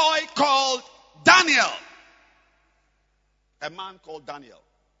a boy called Daniel. A man called Daniel.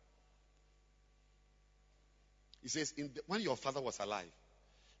 He says, when your father was alive,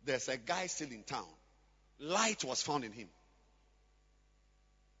 there's a guy still in town. Light was found in him.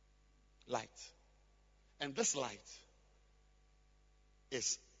 Light. And this light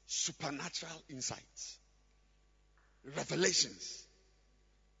is supernatural insights, revelations.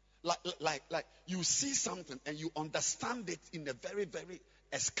 Like you see something and you understand it in a very, very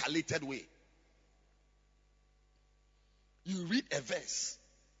escalated way. You read a verse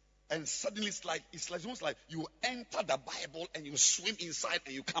and suddenly it's almost like you enter the Bible and you swim inside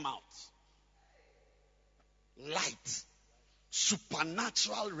and you come out. Light.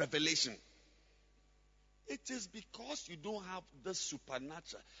 Supernatural revelation. It is because you don't have the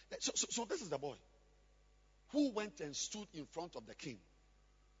supernatural. So this is the boy who went and stood in front of the king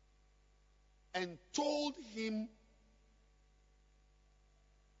and told him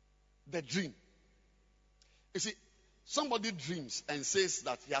the dream. You see, somebody dreams and says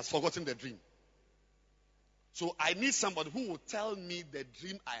that he has forgotten the dream. So I need somebody who will tell me the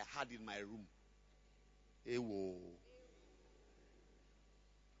dream I had in my room. Ewo.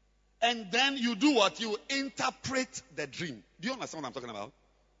 And then you do what? You interpret the dream. Do you understand what I'm talking about?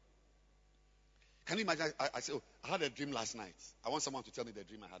 Can you imagine? I say, oh, I had a dream last night. I want someone to tell me the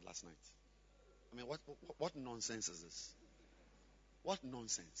dream I had last night. I mean, what nonsense is this? What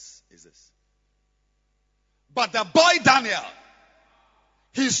nonsense is this? But the boy Daniel,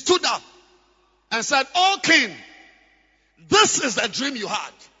 he stood up and said, "Oh king, this is the dream you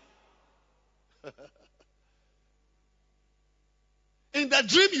had." In the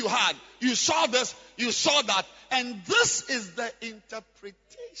dream you had, you saw this, you saw that, and this is the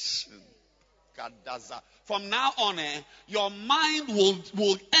interpretation. From now on, your mind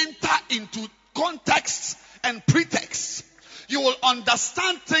will enter into context and pretext. You will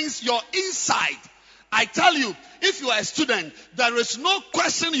understand things, your inside. I tell you, if you are a student, there is no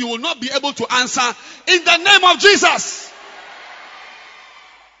question you will not be able to answer in the name of Jesus.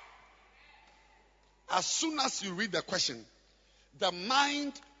 As soon as you read the question, the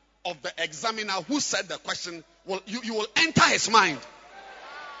mind of the examiner who said the question, you will enter his mind.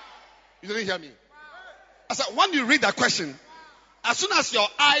 You didn't hear me? I said, when you read the question, as soon as your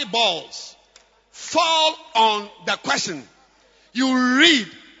eyeballs fall on the question, you read.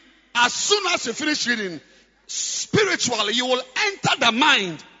 As soon as you finish reading, spiritually, you will enter the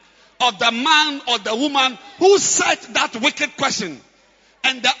mind of the man or the woman who said that wicked question.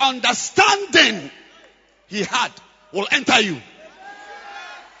 And the understanding he had will enter you.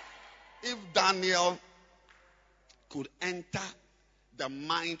 If Daniel could enter the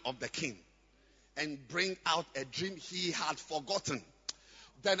mind of the king and bring out a dream he had forgotten,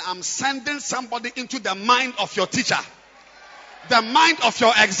 then I'm sending somebody into the mind of your teacher, the mind of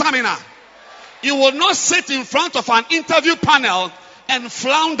your examiner. You will not sit in front of an interview panel and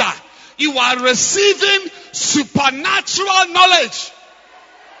flounder. You are receiving supernatural knowledge.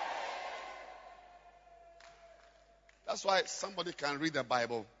 That's why somebody can read the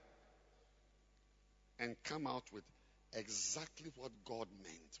Bible and come out with exactly what God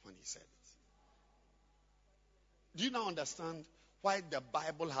meant when he said it. Do you now understand why the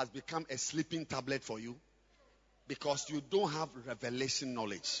Bible has become a sleeping tablet for you? Because you don't have revelation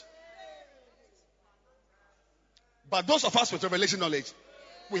knowledge. But those of us with revelation knowledge,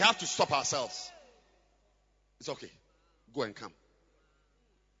 we have to stop ourselves. It's okay. Go and come.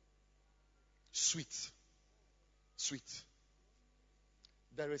 Sweet. Sweet.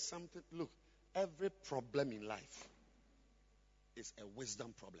 There is something, look, every problem in life is a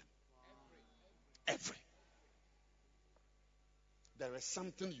wisdom problem. Every. There is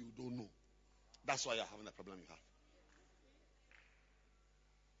something you don't know. That's why you're having the problem you have.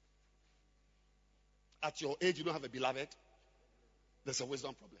 At your age, you don't have a beloved. There's a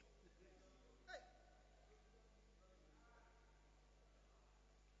wisdom problem.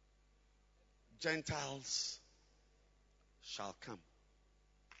 Gentiles shall come.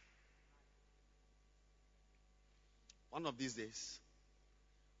 One of these days,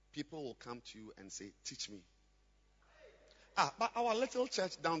 people will come to you and say, teach me. But our little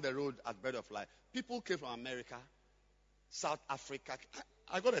church down the road at Bread of Life, people came from America, South Africa.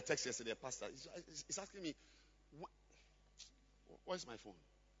 I got a text yesterday, Pastor. He's asking me, where's my phone?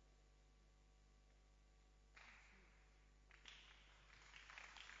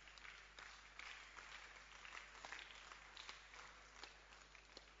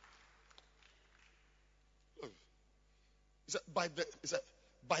 He said,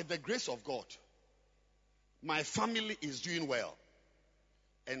 by the grace of God, my family is doing well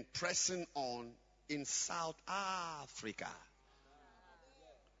and pressing on in South Africa.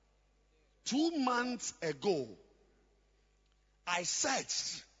 2 months ago, I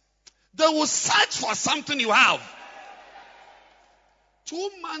searched. They will search for something you have. 2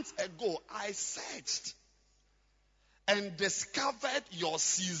 months ago, I searched and discovered your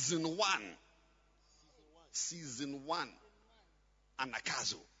season 1. Season 1.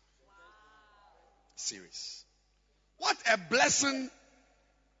 Anakazo series. What a blessing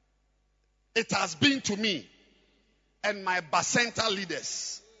it has been to me and my Bacenta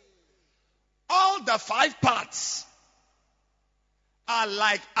leaders. All the 5 parts are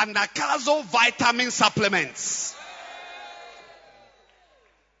like Anakazo vitamin supplements.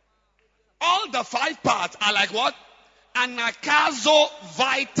 All the 5 parts are like what? Anakazo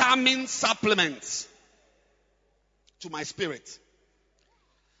vitamin supplements to my spirit.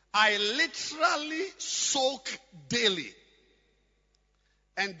 I literally soak daily.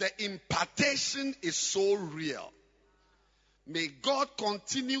 And the impartation is so real. May God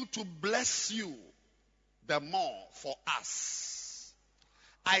continue to bless you the more for us.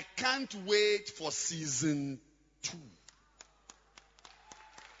 I can't wait for season 2.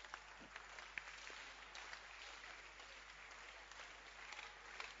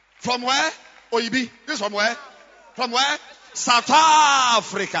 From where? Oibi. This is from where? From where? South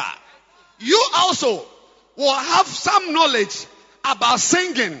Africa. You also will have some knowledge about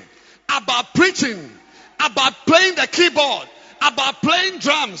singing, about preaching, about playing the keyboard, about playing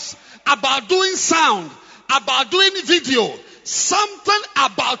drums, about doing sound, about doing video. Something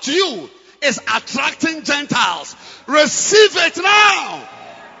about you is attracting Gentiles. Receive it now.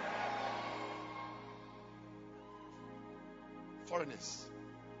 Foreigners.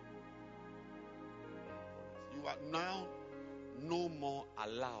 You are now no more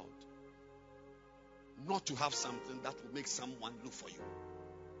allowed not to have something that will make someone look for you.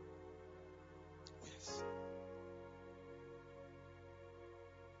 Oh, yes.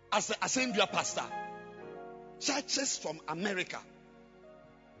 As the Ascendia pastor, churches from America,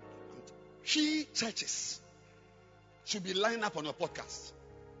 key churches should be lined up on your podcast.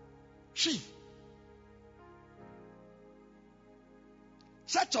 Key.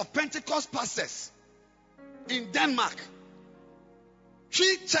 Church of Pentecost pastors in Denmark.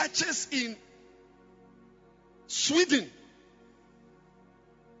 Key churches in Sweden.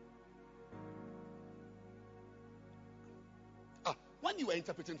 When you were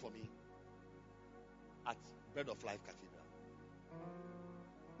interpreting for me at Bread of Life Cathedral,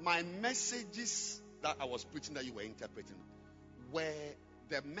 my messages that I was preaching that you were interpreting were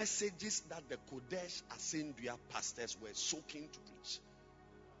the messages that the Kodesh Ascendia pastors were soaking to preach.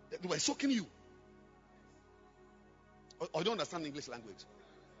 They were soaking you. Or you don't understand English language.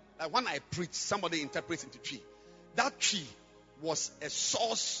 Like when I preach, somebody interprets into tree. That tree was a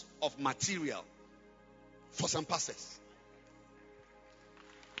source of material for some pastors.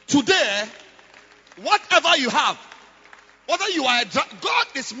 Today, whatever you have, whether you are God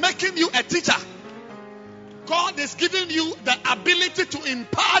is making you a teacher. God is giving you the ability to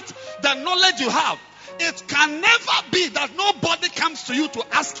impart the knowledge you have. It can never be that nobody comes to you to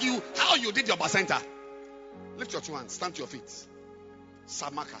ask you how you did your placenta. Lift your two hands. Stand to your feet.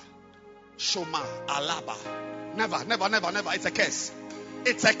 Samaka. Shoma. Alaba. Never, never, never, never. It's a curse.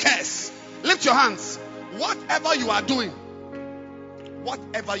 It's a curse. Lift your hands. Whatever you are doing.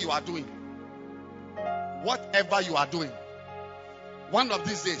 Whatever you are doing. Whatever you are doing. One of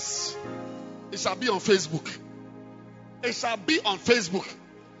these days, it shall be on Facebook. It shall be on Facebook.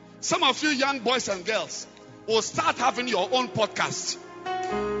 Some of you young boys and girls will start having your own podcast.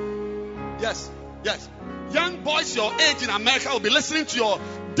 Yes, yes. Young boys your age in America will be listening to your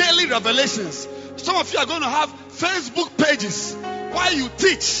daily revelations. Some of you are going to have Facebook pages while you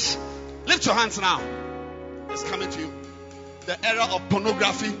teach. Lift your hands now. It's coming to you. The era of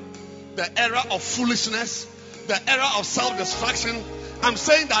pornography, the era of foolishness, the era of self-destruction. I'm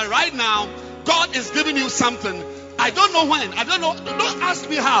saying that right now, God is giving you something. I don't know when. I don't know. Don't ask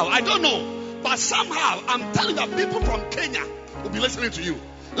me how. I don't know. But somehow, I'm telling you that people from Kenya will be listening to you.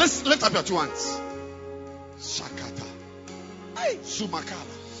 Let's lift up your two hands. Shakata. Sumakala.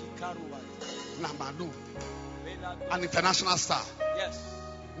 Namanu. An international star. Yes.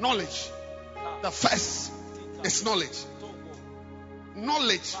 Knowledge. The first is knowledge.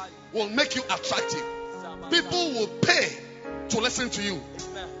 Knowledge will make you attractive. People will pay to listen to you.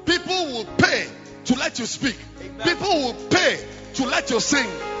 People will pay to let you speak. People will pay to let you sing.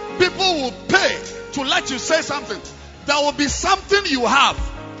 People will pay to let you say something. There will be something you have.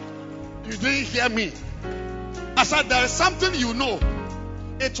 You didn't hear me. I said there is something you know.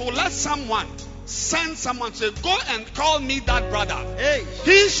 It will let someone send someone to say, go and call me that brother. Hey.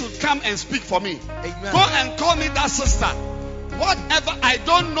 He should come and speak for me. Amen. Go and call me that sister. Whatever, I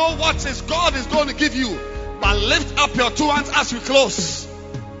don't know what is God is going to give you. But lift up your two hands as we close.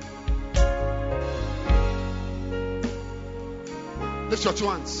 Lift your two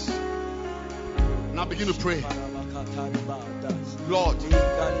hands. Now begin to pray. Lord,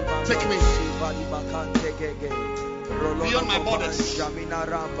 take me beyond my borders.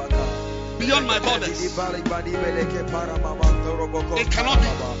 Beyond my borders. It cannot be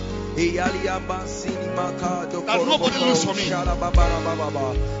that nobody lose for me.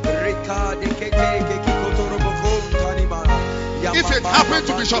 If it happened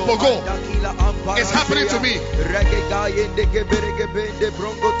to Bishop Ogo, it's happening to me.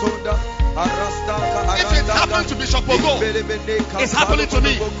 If it happened to Bishop Ogo, it's happening to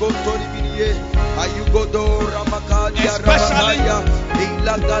me. Especially young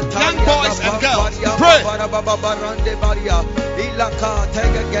boys and girls. Pray.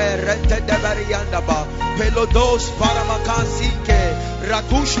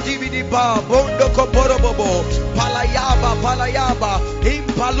 Rakush dividiba bondo koporobobo palayaba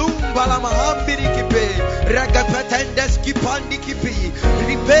impalum balamahambiri kipe ragapetendes kipandi kipi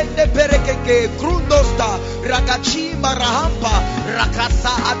ripende perekeke krundosta ragachima rahampa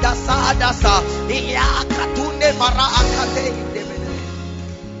rakasa adasa iya katune mara akate.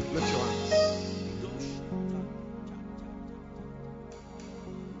 Lift your hands.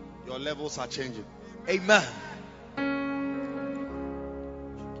 Your levels are changing. Amen.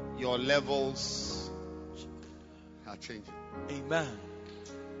 Your levels are changing. Amen.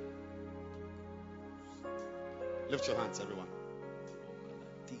 Lift your hands, everyone.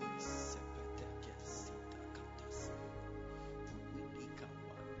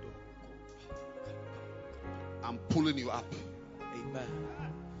 I'm pulling you up. Amen.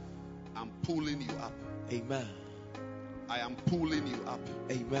 I'm pulling you up. Amen. I am pulling you up.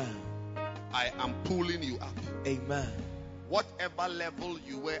 Amen. I am pulling you up. Amen. Whatever level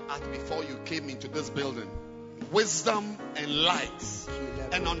you were at before you came into this building, wisdom and light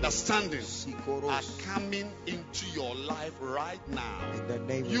and understanding are coming into your life right now. In the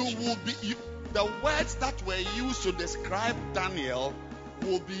name You of Jesus. will be the words that were used to describe Daniel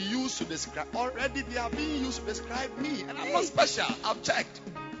will be used to describe. Already they are being used to describe me, and I'm not special. I've checked.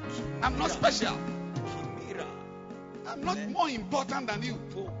 I'm not special. I'm not more important than you.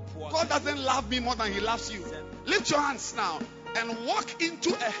 God doesn't love me more than He loves you. Lift your hands now and walk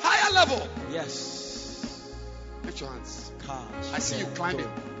into a higher level. Yes. Lift your hands. I see you climbing.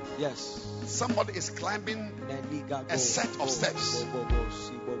 Yes. Somebody is climbing a set of steps.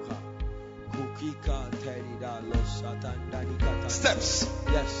 Steps.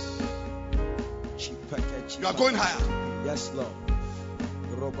 Yes. You are going higher. Yes, Lord.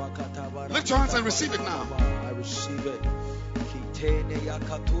 Lift your hands and receive it now. I receive it. Kitene ya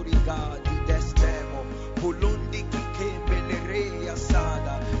katuriga di destemo pulundi kikembelere ya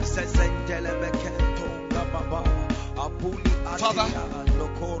sada sesentele mekento ngababa apuli atia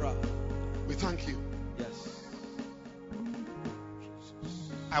lokora. We thank you. Yes.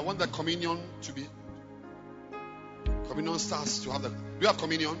 I want the communion to be communion starts to have the. Do you have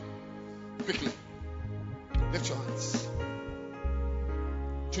communion? Quickly. Lift your hands.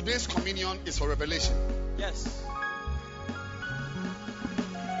 Today's communion is for revelation. Yes.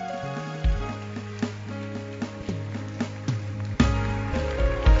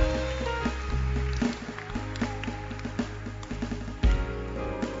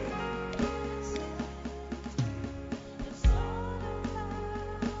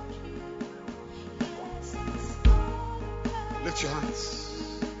 Lift your hands.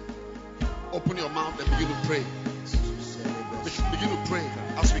 Open your mouth and begin to pray. Begin to pray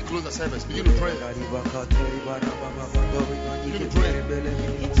as we close the service. Begin to pray. Begin to pray.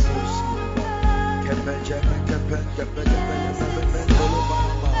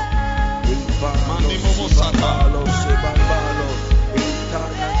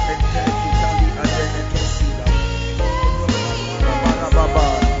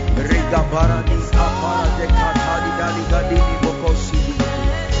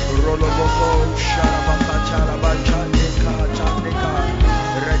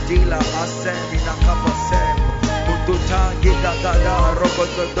 Redila aseni na kapasem Mututa gida gada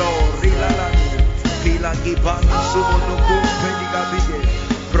rokotodo Rilalani Pila gibani sumunuku Pedigabide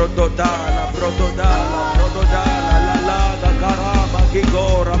Prododala Lalaga garama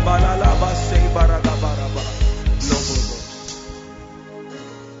Gigora balalaba Sei baragabaraba.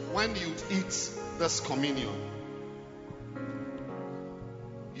 When you eat this communion,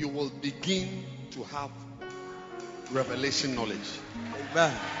 you will begin to have revelation knowledge.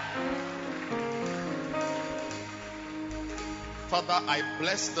 Amen. Father, I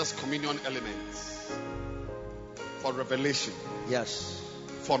bless this communion elements for revelation. Yes.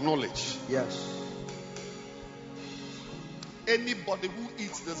 For knowledge. Yes. Anybody who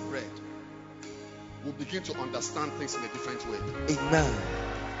eats this bread will begin to understand things in a different way. Amen.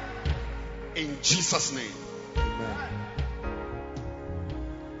 In Jesus' name. Amen.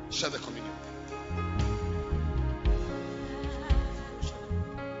 Share the communion.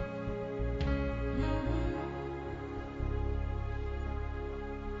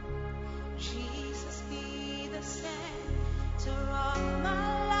 Jesus be the center of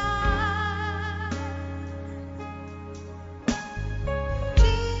my life.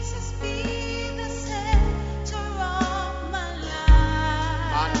 Jesus be the center of my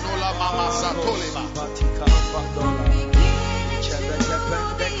life. Manola mama satoleba.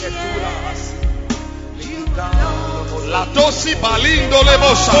 La dosi balindo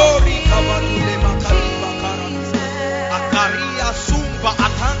lebosa.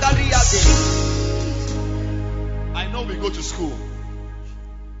 I know we go to school.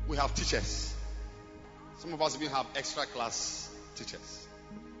 We have teachers. Some of us even have extra class teachers.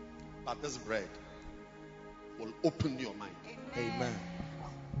 But this bread will open your mind. Amen.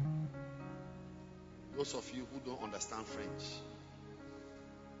 Those of you who don't understand French,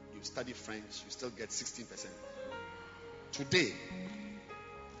 you study French, you still get 16%. Today,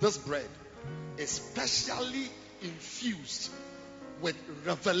 this bread is specially infused with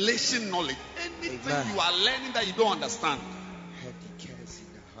revelation knowledge. Anything you are learning that you don't understand,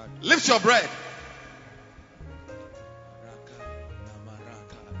 lift your bread.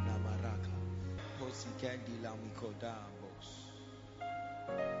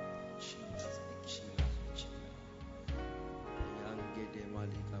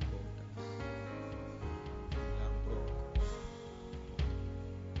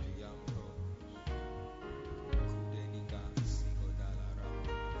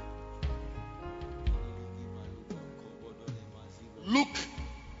 Luke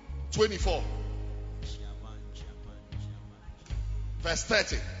 24, verse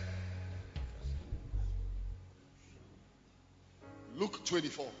 30. Luke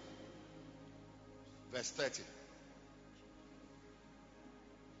 24, verse 30.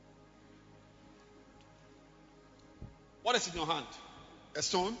 What is in your hand? A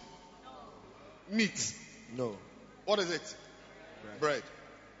stone? No. Meat? No. What is it? Bread.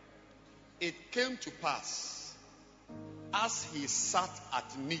 It came to pass as he sat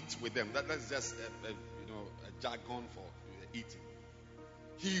at meat with them. That's just a jargon for eating.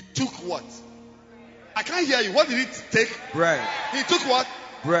 He took what? I can't hear you. What did he take? Bread. He took what?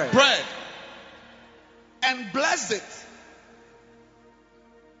 Bread. Bread. And blessed it.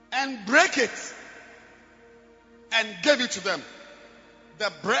 And break it. And gave it to them. The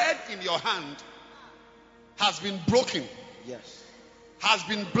bread in your hand has been broken. Yes. Has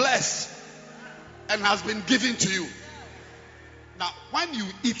been blessed. And has been given to you. Now, when you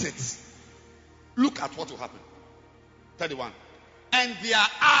eat it, look at what will happen. 31. And their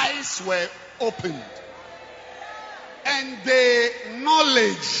eyes were opened. And they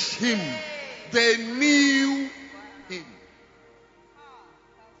acknowledged him. They knew him.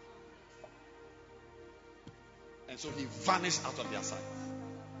 And so he vanished out of their sight.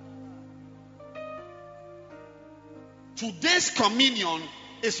 Today's communion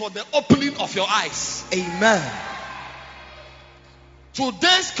is for the opening of your eyes. Amen.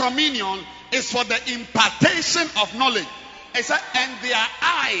 Today's communion is for the impartation of knowledge. It said, and their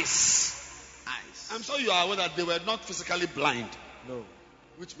eyes. I'm sure you are aware that they were not physically blind. No.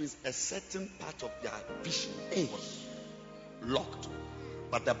 Which means a certain part of their vision was locked.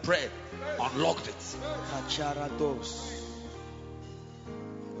 But the bread unlocked it.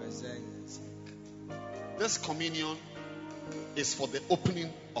 This communion is for the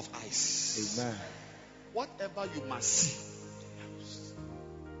opening of eyes. Amen. Whatever you must see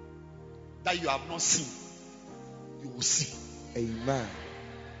that you have not seen, you will see. Amen.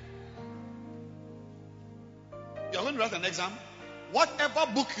 You are going to write an exam. Whatever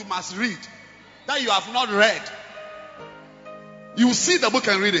book you must read that you have not read, you will see the book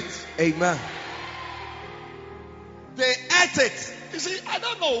and read it. Amen. They ate it. You see, I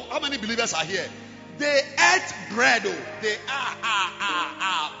don't know how many believers are here. They ate bread. Oh, they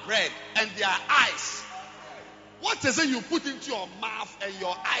are bread, and their eyes. What is it you put into your mouth and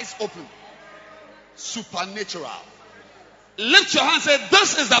your eyes open? Supernatural. Lift your hand and say,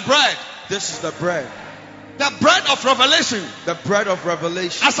 this is the bread. This is the bread. The bread of revelation. The bread of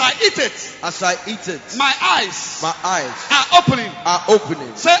revelation. As I eat it. As I eat it. My eyes. My eyes. Are opening. Are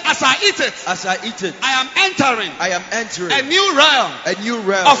opening. Say, as I eat it. As I eat it. I am entering. I am entering. A new realm. A new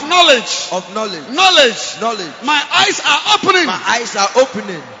realm. Of knowledge. Of knowledge. Knowledge. Knowledge. My eyes are opening. My eyes are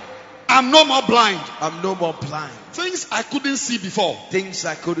opening. I'm no more blind. I'm no more blind. Things I couldn't see before. Things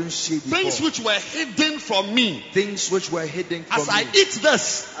I couldn't see before. Things which were hidden from me. Things which were hidden from me. As I eat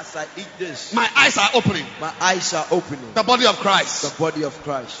this. As I eat this. My eyes are opening. My eyes are opening. The body of Christ. The body of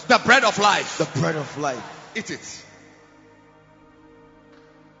Christ. The bread of life. The bread of life. Eat it.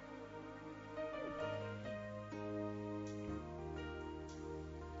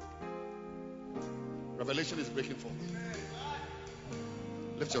 Revelation is breaking forth.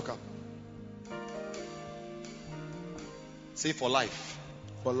 Lift your cup. Say for life.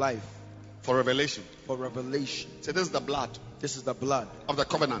 For life. For revelation. For revelation. Say this is the blood. This is the blood of the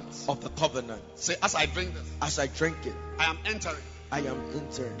covenant. Of the covenant. Say as I drink this. As I drink it. I am entering. I am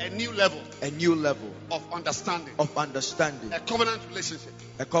entering a new level. A new level of understanding. Of understanding. A covenant relationship.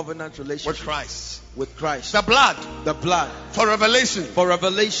 A covenant relationship. With Christ. With Christ. The blood. The blood. For revelation. For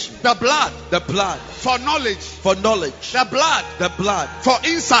revelation. The blood. The blood. For knowledge. For knowledge. The blood. The blood. For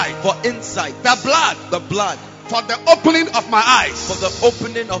insight. For insight. The blood. The blood. For the opening of my eyes. For the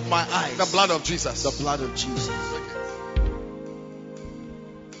opening of my eyes. The blood of Jesus. The blood of Jesus.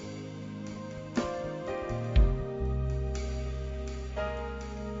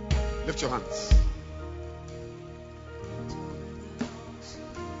 Lift your hands.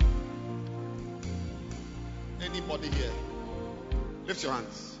 Anybody here? Lift your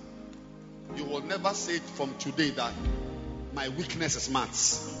hands. You will never say it from today that my weakness is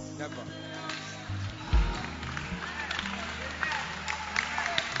maths. Never.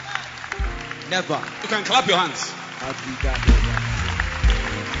 Never. You can clap your hands.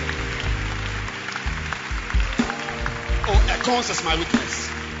 Oh, accounts is my weakness.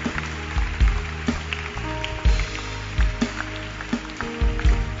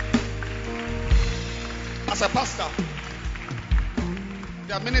 As a pastor,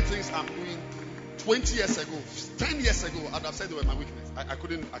 there are many things I'm doing 20 years ago, 10 years ago, I'd have said they were my weakness. I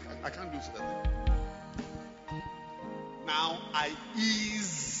can't do that. Now I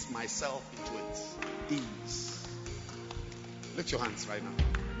ease myself into it. Ease. Lift your hands right now.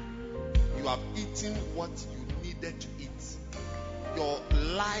 You have eaten what you needed to eat. Your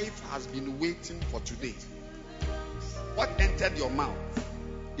life has been waiting for today. What entered your mouth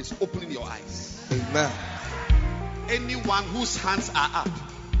is opening your eyes. Amen. Anyone whose hands are up,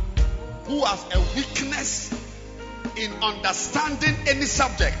 who has a weakness in understanding any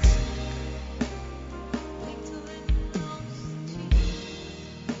subject,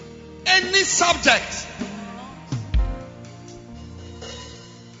 any subject,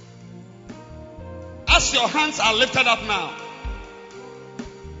 as your hands are lifted up now,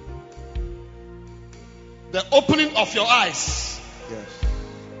 the opening of your eyes, yes,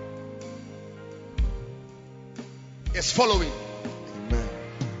 is following. Amen.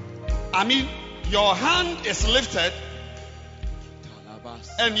 I mean, your hand is lifted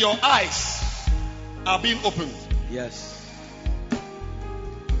and your eyes are being opened. Yes.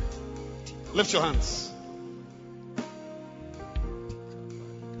 Lift your hands.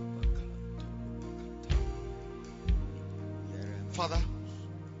 Father,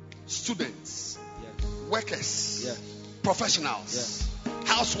 students, yes, workers, yes, professionals, yes,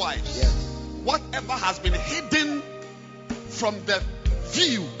 housewives, yes, whatever has been hidden from the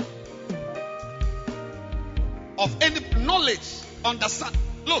view of any knowledge, understand.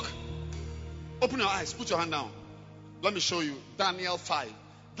 Look, open your eyes, put your hand down. Let me show you Daniel 5.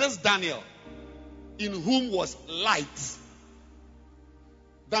 This Daniel, in whom was light.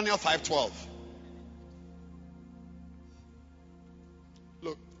 Daniel 5:12.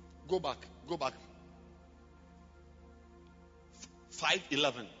 Look, go back.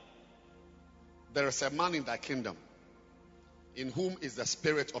 5:11. There is a man in thy kingdom, in whom is the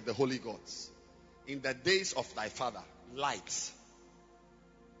spirit of the holy gods. In the days of thy father, light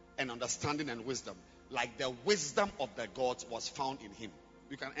and understanding and wisdom, like the wisdom of the gods, was found in him.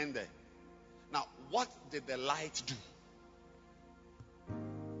 You can end there. Now, what did the light do?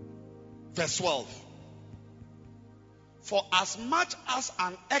 Verse 12. For as much as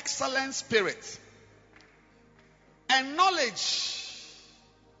an excellent spirit and knowledge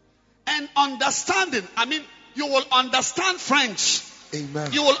and understanding, I mean, you will understand French.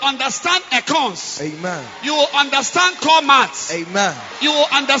 Amen. You will understand accounts. Amen. You will understand core maths. Amen. You will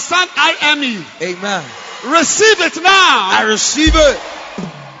understand IME. Amen. Receive it now. I receive it.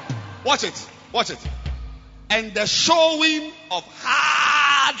 Watch it. Watch it. And the showing of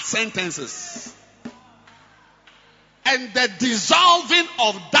hard sentences. And the dissolving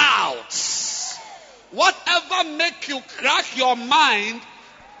of doubts. Whatever make you crack your mind,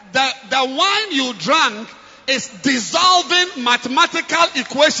 the wine you drank is dissolving mathematical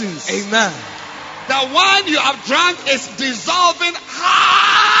equations. Amen. The wine you have drank is dissolving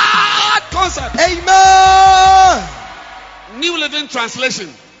hard concepts. Amen. New Living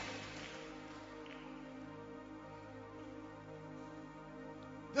Translation.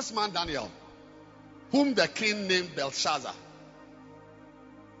 This man Daniel, whom the king named Belshazzar,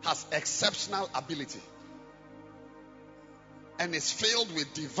 has exceptional ability and is filled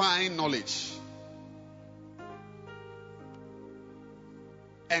with divine knowledge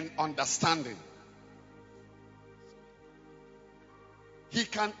and understanding. He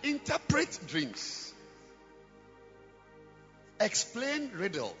can interpret dreams, explain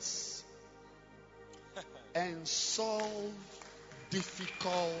riddles, and solve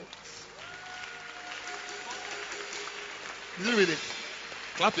difficult. Did you read it?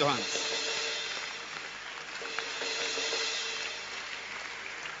 Clap your hands.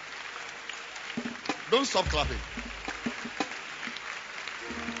 Don't stop clapping.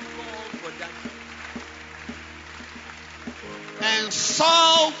 And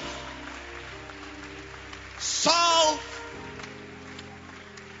solve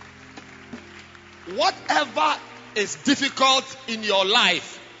whatever is difficult in your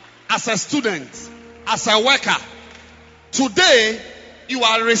life as a student, as a worker. Today, you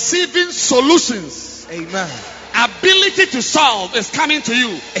are receiving solutions. Amen. Ability to solve is coming to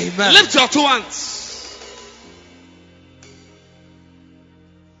you. Amen. Lift your two hands.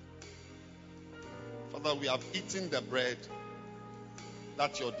 Father, we have eaten the bread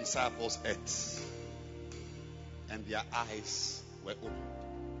that your disciples ate, and their eyes were opened,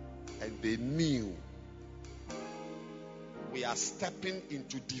 and they knew. We are stepping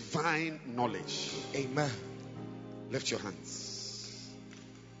into divine knowledge. Amen. Lift your hands.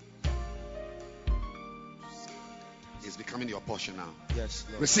 It's becoming your portion now. Yes,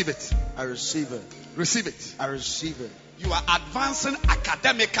 Lord. Receive it. I receive it. Receive it. I receive it. You are advancing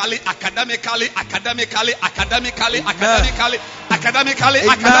academically. Amen.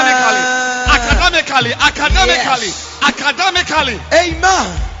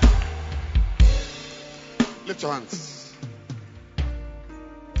 Amen. Lift your hands.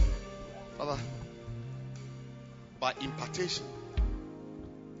 Father, by impartation,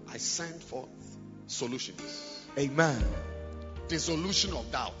 I send forth solutions. Amen. Dissolution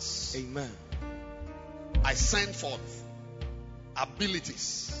of doubts. Amen. I send forth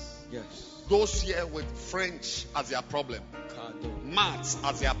abilities. Yes. Those here with French as their problem, maths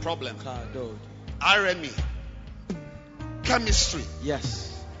as their problem, RME, chemistry,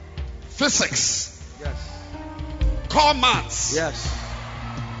 yes, physics, yes, core maths, yes.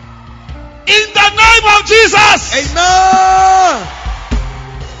 In the name of Jesus. Amen.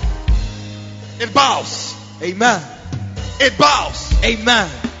 It bows. Amen. It bows. Amen.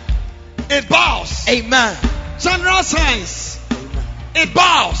 It bows. Amen. General science. Amen. It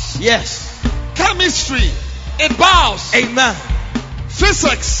bows. Yes. Chemistry. It bows. Amen.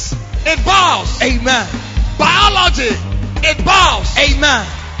 Physics. It bows. Amen. Biology. It bows. Amen.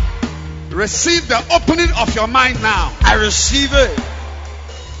 Receive the opening of your mind now. I receive it.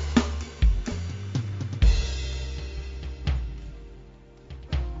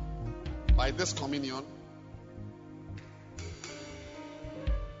 By this communion,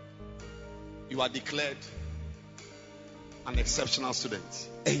 You are declared an exceptional student.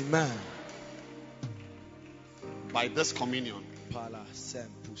 Amen. By this communion, Pala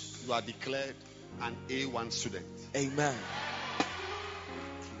sempus. you are declared an A1 student. Amen.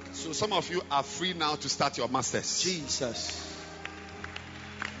 So some of you are free now to start your masters. Jesus.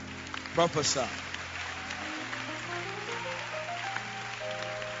 Prophesy.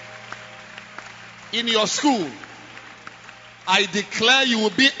 In your school, I declare you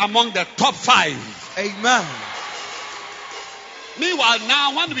will be among the top 5. Amen. Meanwhile,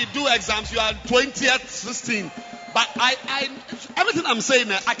 now when we do exams, you are 20th, 16th. But I everything I'm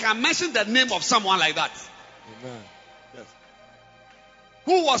saying, I can mention the name of someone like that. Amen. Yes.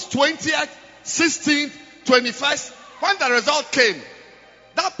 Who was 20th, 16th, 21st. When the result came,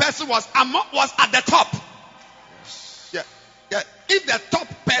 that person was at the top. Yes. Yeah. If the top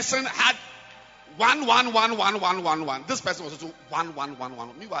person had 1, 1, 1, 1, 1, 1, 1, this person was also 1, 1, 1, 1.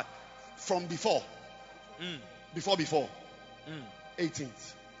 Meanwhile, from before, before,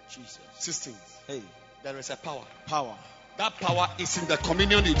 18th, Jesus. 16th, Hey, there is a power. power. That power is in the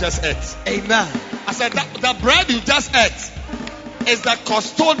communion you just ate. Amen. I said that the bread you just ate is the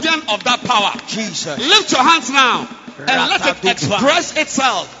custodian of that power. Jesus. Lift your hands now and let it express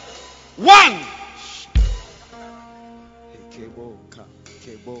itself. 1,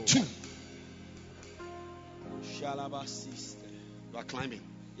 2. You are climbing.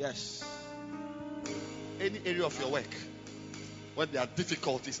 Yes. Any area of your work where there are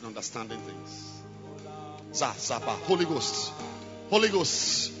difficulties in understanding things. Zaba, Holy Ghost, Holy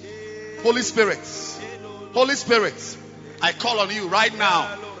Ghost, Holy Spirit, Holy Spirit. I call on you right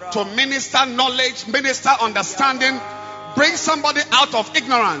now to minister knowledge, minister understanding. Bring somebody out of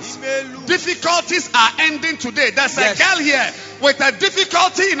ignorance. Difficulties are ending today. There's a girl here with a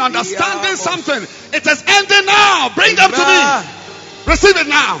difficulty in understanding something. It is ending now. Bring them to me. Receive it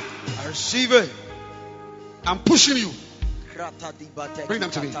now. I receive it. I'm pushing you. Bring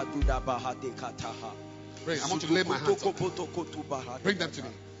them to me. Bring. I want to lay my hands on them. Bring them to me.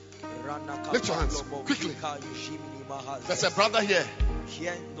 Lift your hands quickly. There's a brother here.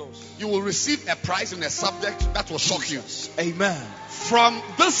 You will receive a prize in a subject that will shock you. Amen. From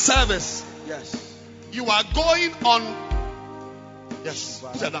this service, Yes. you are going on. Yes,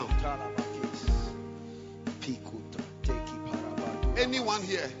 sit down. Anyone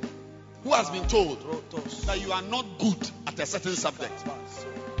here who has been told that you are not good at a certain subject,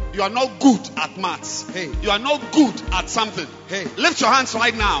 you are not good at maths, you are not good at something, lift your hands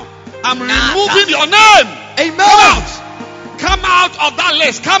right now. I'm removing your name. Amen. Come out of that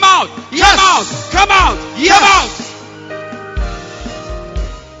list. Come out. Yes. Come out. Come out. Yes.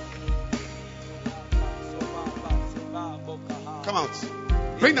 Come out. Come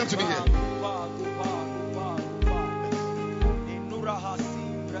out. Bring them to me here.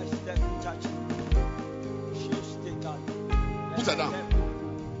 Put her down.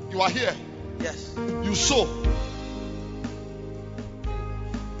 You are here. Yes. You saw.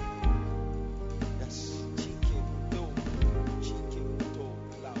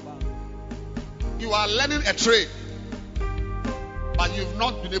 You are learning a trade, but you've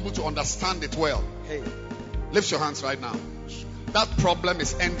not been able to understand it well. Hey. Lift your hands right now. That problem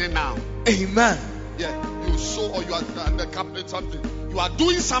is ending now. Amen. Yeah, you saw or you are the company something. You are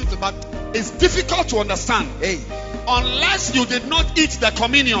doing something, but it's difficult to understand. Hey. Unless you did not eat the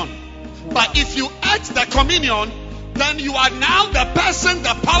communion. But if you ate the communion, then you are now the person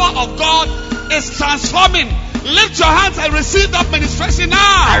the power of God is transforming. Lift your hands and receive that ministration now.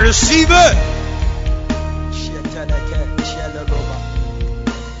 I receive it.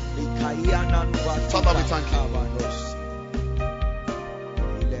 Father, we thank you.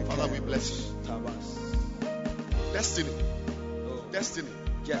 Father, we bless you. Destiny. Destiny.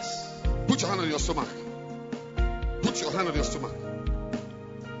 Yes. Put your hand on your stomach. Put your hand on your stomach.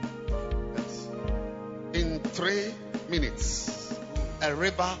 Yes. In 3 minutes, a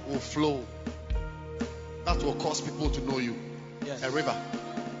river will flow that will cause people to know you. Yes. A river.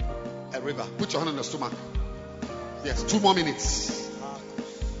 A river. Put your hand on your stomach. Yes. 2 more minutes.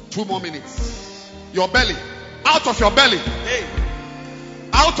 2 more minutes. Your belly. Out of your belly. Hey.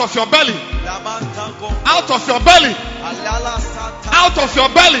 Out of your belly. Out of your belly. Out of your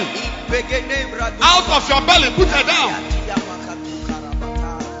belly. Out of your belly. Put her down.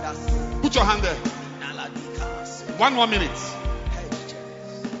 Put your hand there. 1 more minute.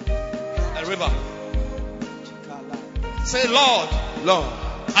 A river. Say, Lord, Lord,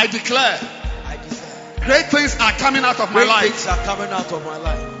 I declare, great things are coming out of my great life. things are coming out of my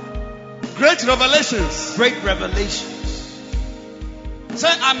life. Great revelations. Great revelations. Say,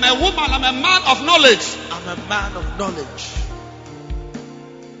 I'm a woman, I'm a man of knowledge. I'm a man of knowledge.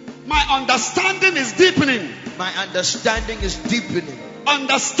 My understanding is deepening. My understanding is deepening.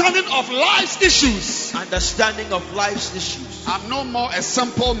 Understanding of life's issues. Understanding of life's issues. I'm no more a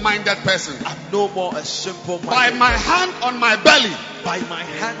simple-minded person. I'm no more a simple-minded By my person. hand on my belly, By my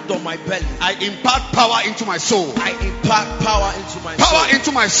hand on my belly, I impart power into my soul. I impart power into my Power soul.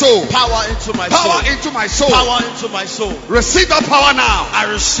 into my soul. Power into my Power soul. into my soul. Power into my soul. Receive that power now.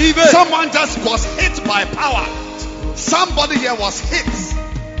 I receive it. Someone just was hit by power. Somebody here was hit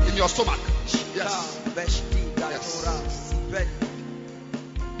in your stomach. Yes. Yes.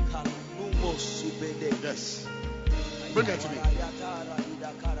 Yes. Bring it to me.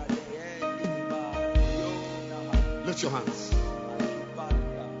 Lift your hands.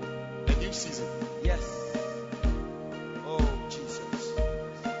 A new season. Yes. Oh, Jesus.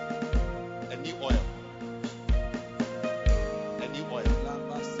 A new oil. A new oil.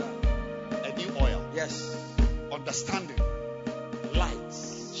 A new oil. Yes. Understanding.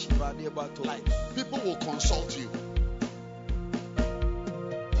 Lights. Light. People will consult you.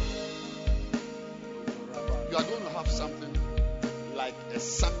 You are going to have something like a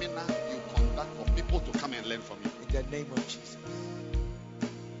seminar you conduct for people to come and learn from you. In the name of Jesus.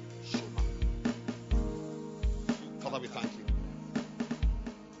 Shoma. Father, we thank you.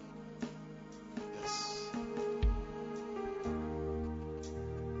 Yes.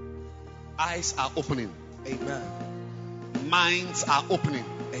 Eyes are opening. Amen. Minds are opening.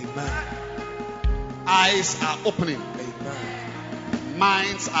 Amen. Eyes are opening. Amen.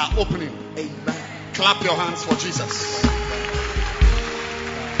 Minds are opening. Amen. Clap your hands for Jesus.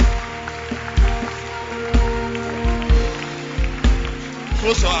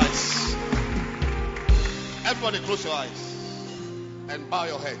 Close your eyes. Everybody close your eyes and bow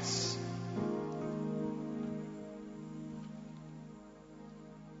your heads.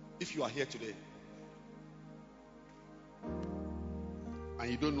 If you are here today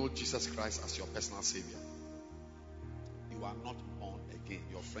and you don't know Jesus Christ as your personal Savior, you are not born again.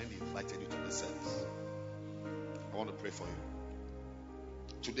 Your friend invited you to the service. I want to pray for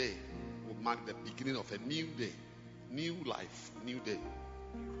you. Today will mark the beginning of a new day, new life, new day.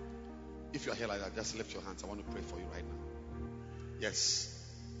 If you are here like that, just lift your hands. I want to pray for you right now. Yes,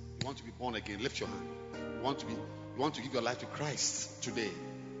 you want to be born again. Lift your hand. You want to give your life to Christ today.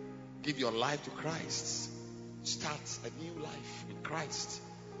 Give your life to Christ. Start a new life with Christ.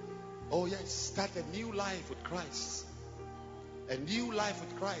 Oh yes, start a new life with Christ. A new life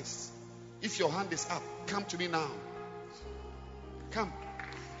with Christ. If your hand is up, come to me now. Come.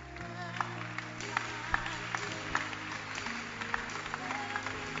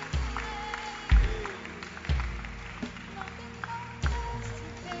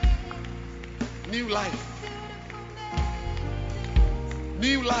 New life.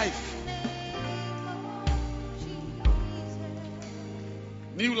 New life.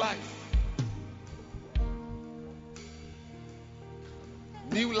 New life.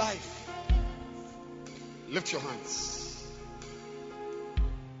 New life. Lift your hands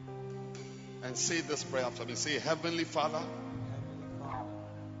and say this prayer after me. Say, Heavenly Father,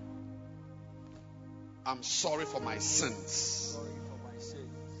 I'm sorry for my sins.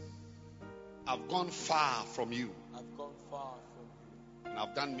 I've gone far from you. And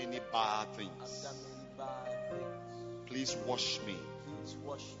I've done many bad things. Please wash me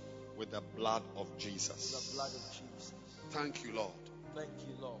with the blood of Jesus. Thank you, Lord. Thank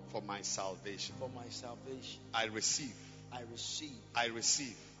you, Lord, for my salvation. For my salvation. I receive. I receive. I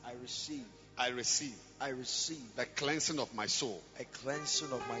receive. I receive. I receive. I receive the cleansing of my soul. A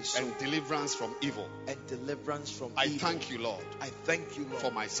cleansing of my soul. And deliverance from evil. And deliverance from I evil. thank you, Lord. I thank you, Lord,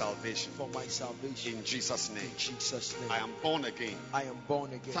 for my salvation. For my salvation. In Jesus' name. In Jesus' name. I am born again. I am born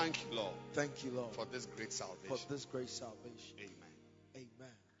again. Thank you, Lord. Thank you, Lord, for this great salvation. For this great salvation. Amen.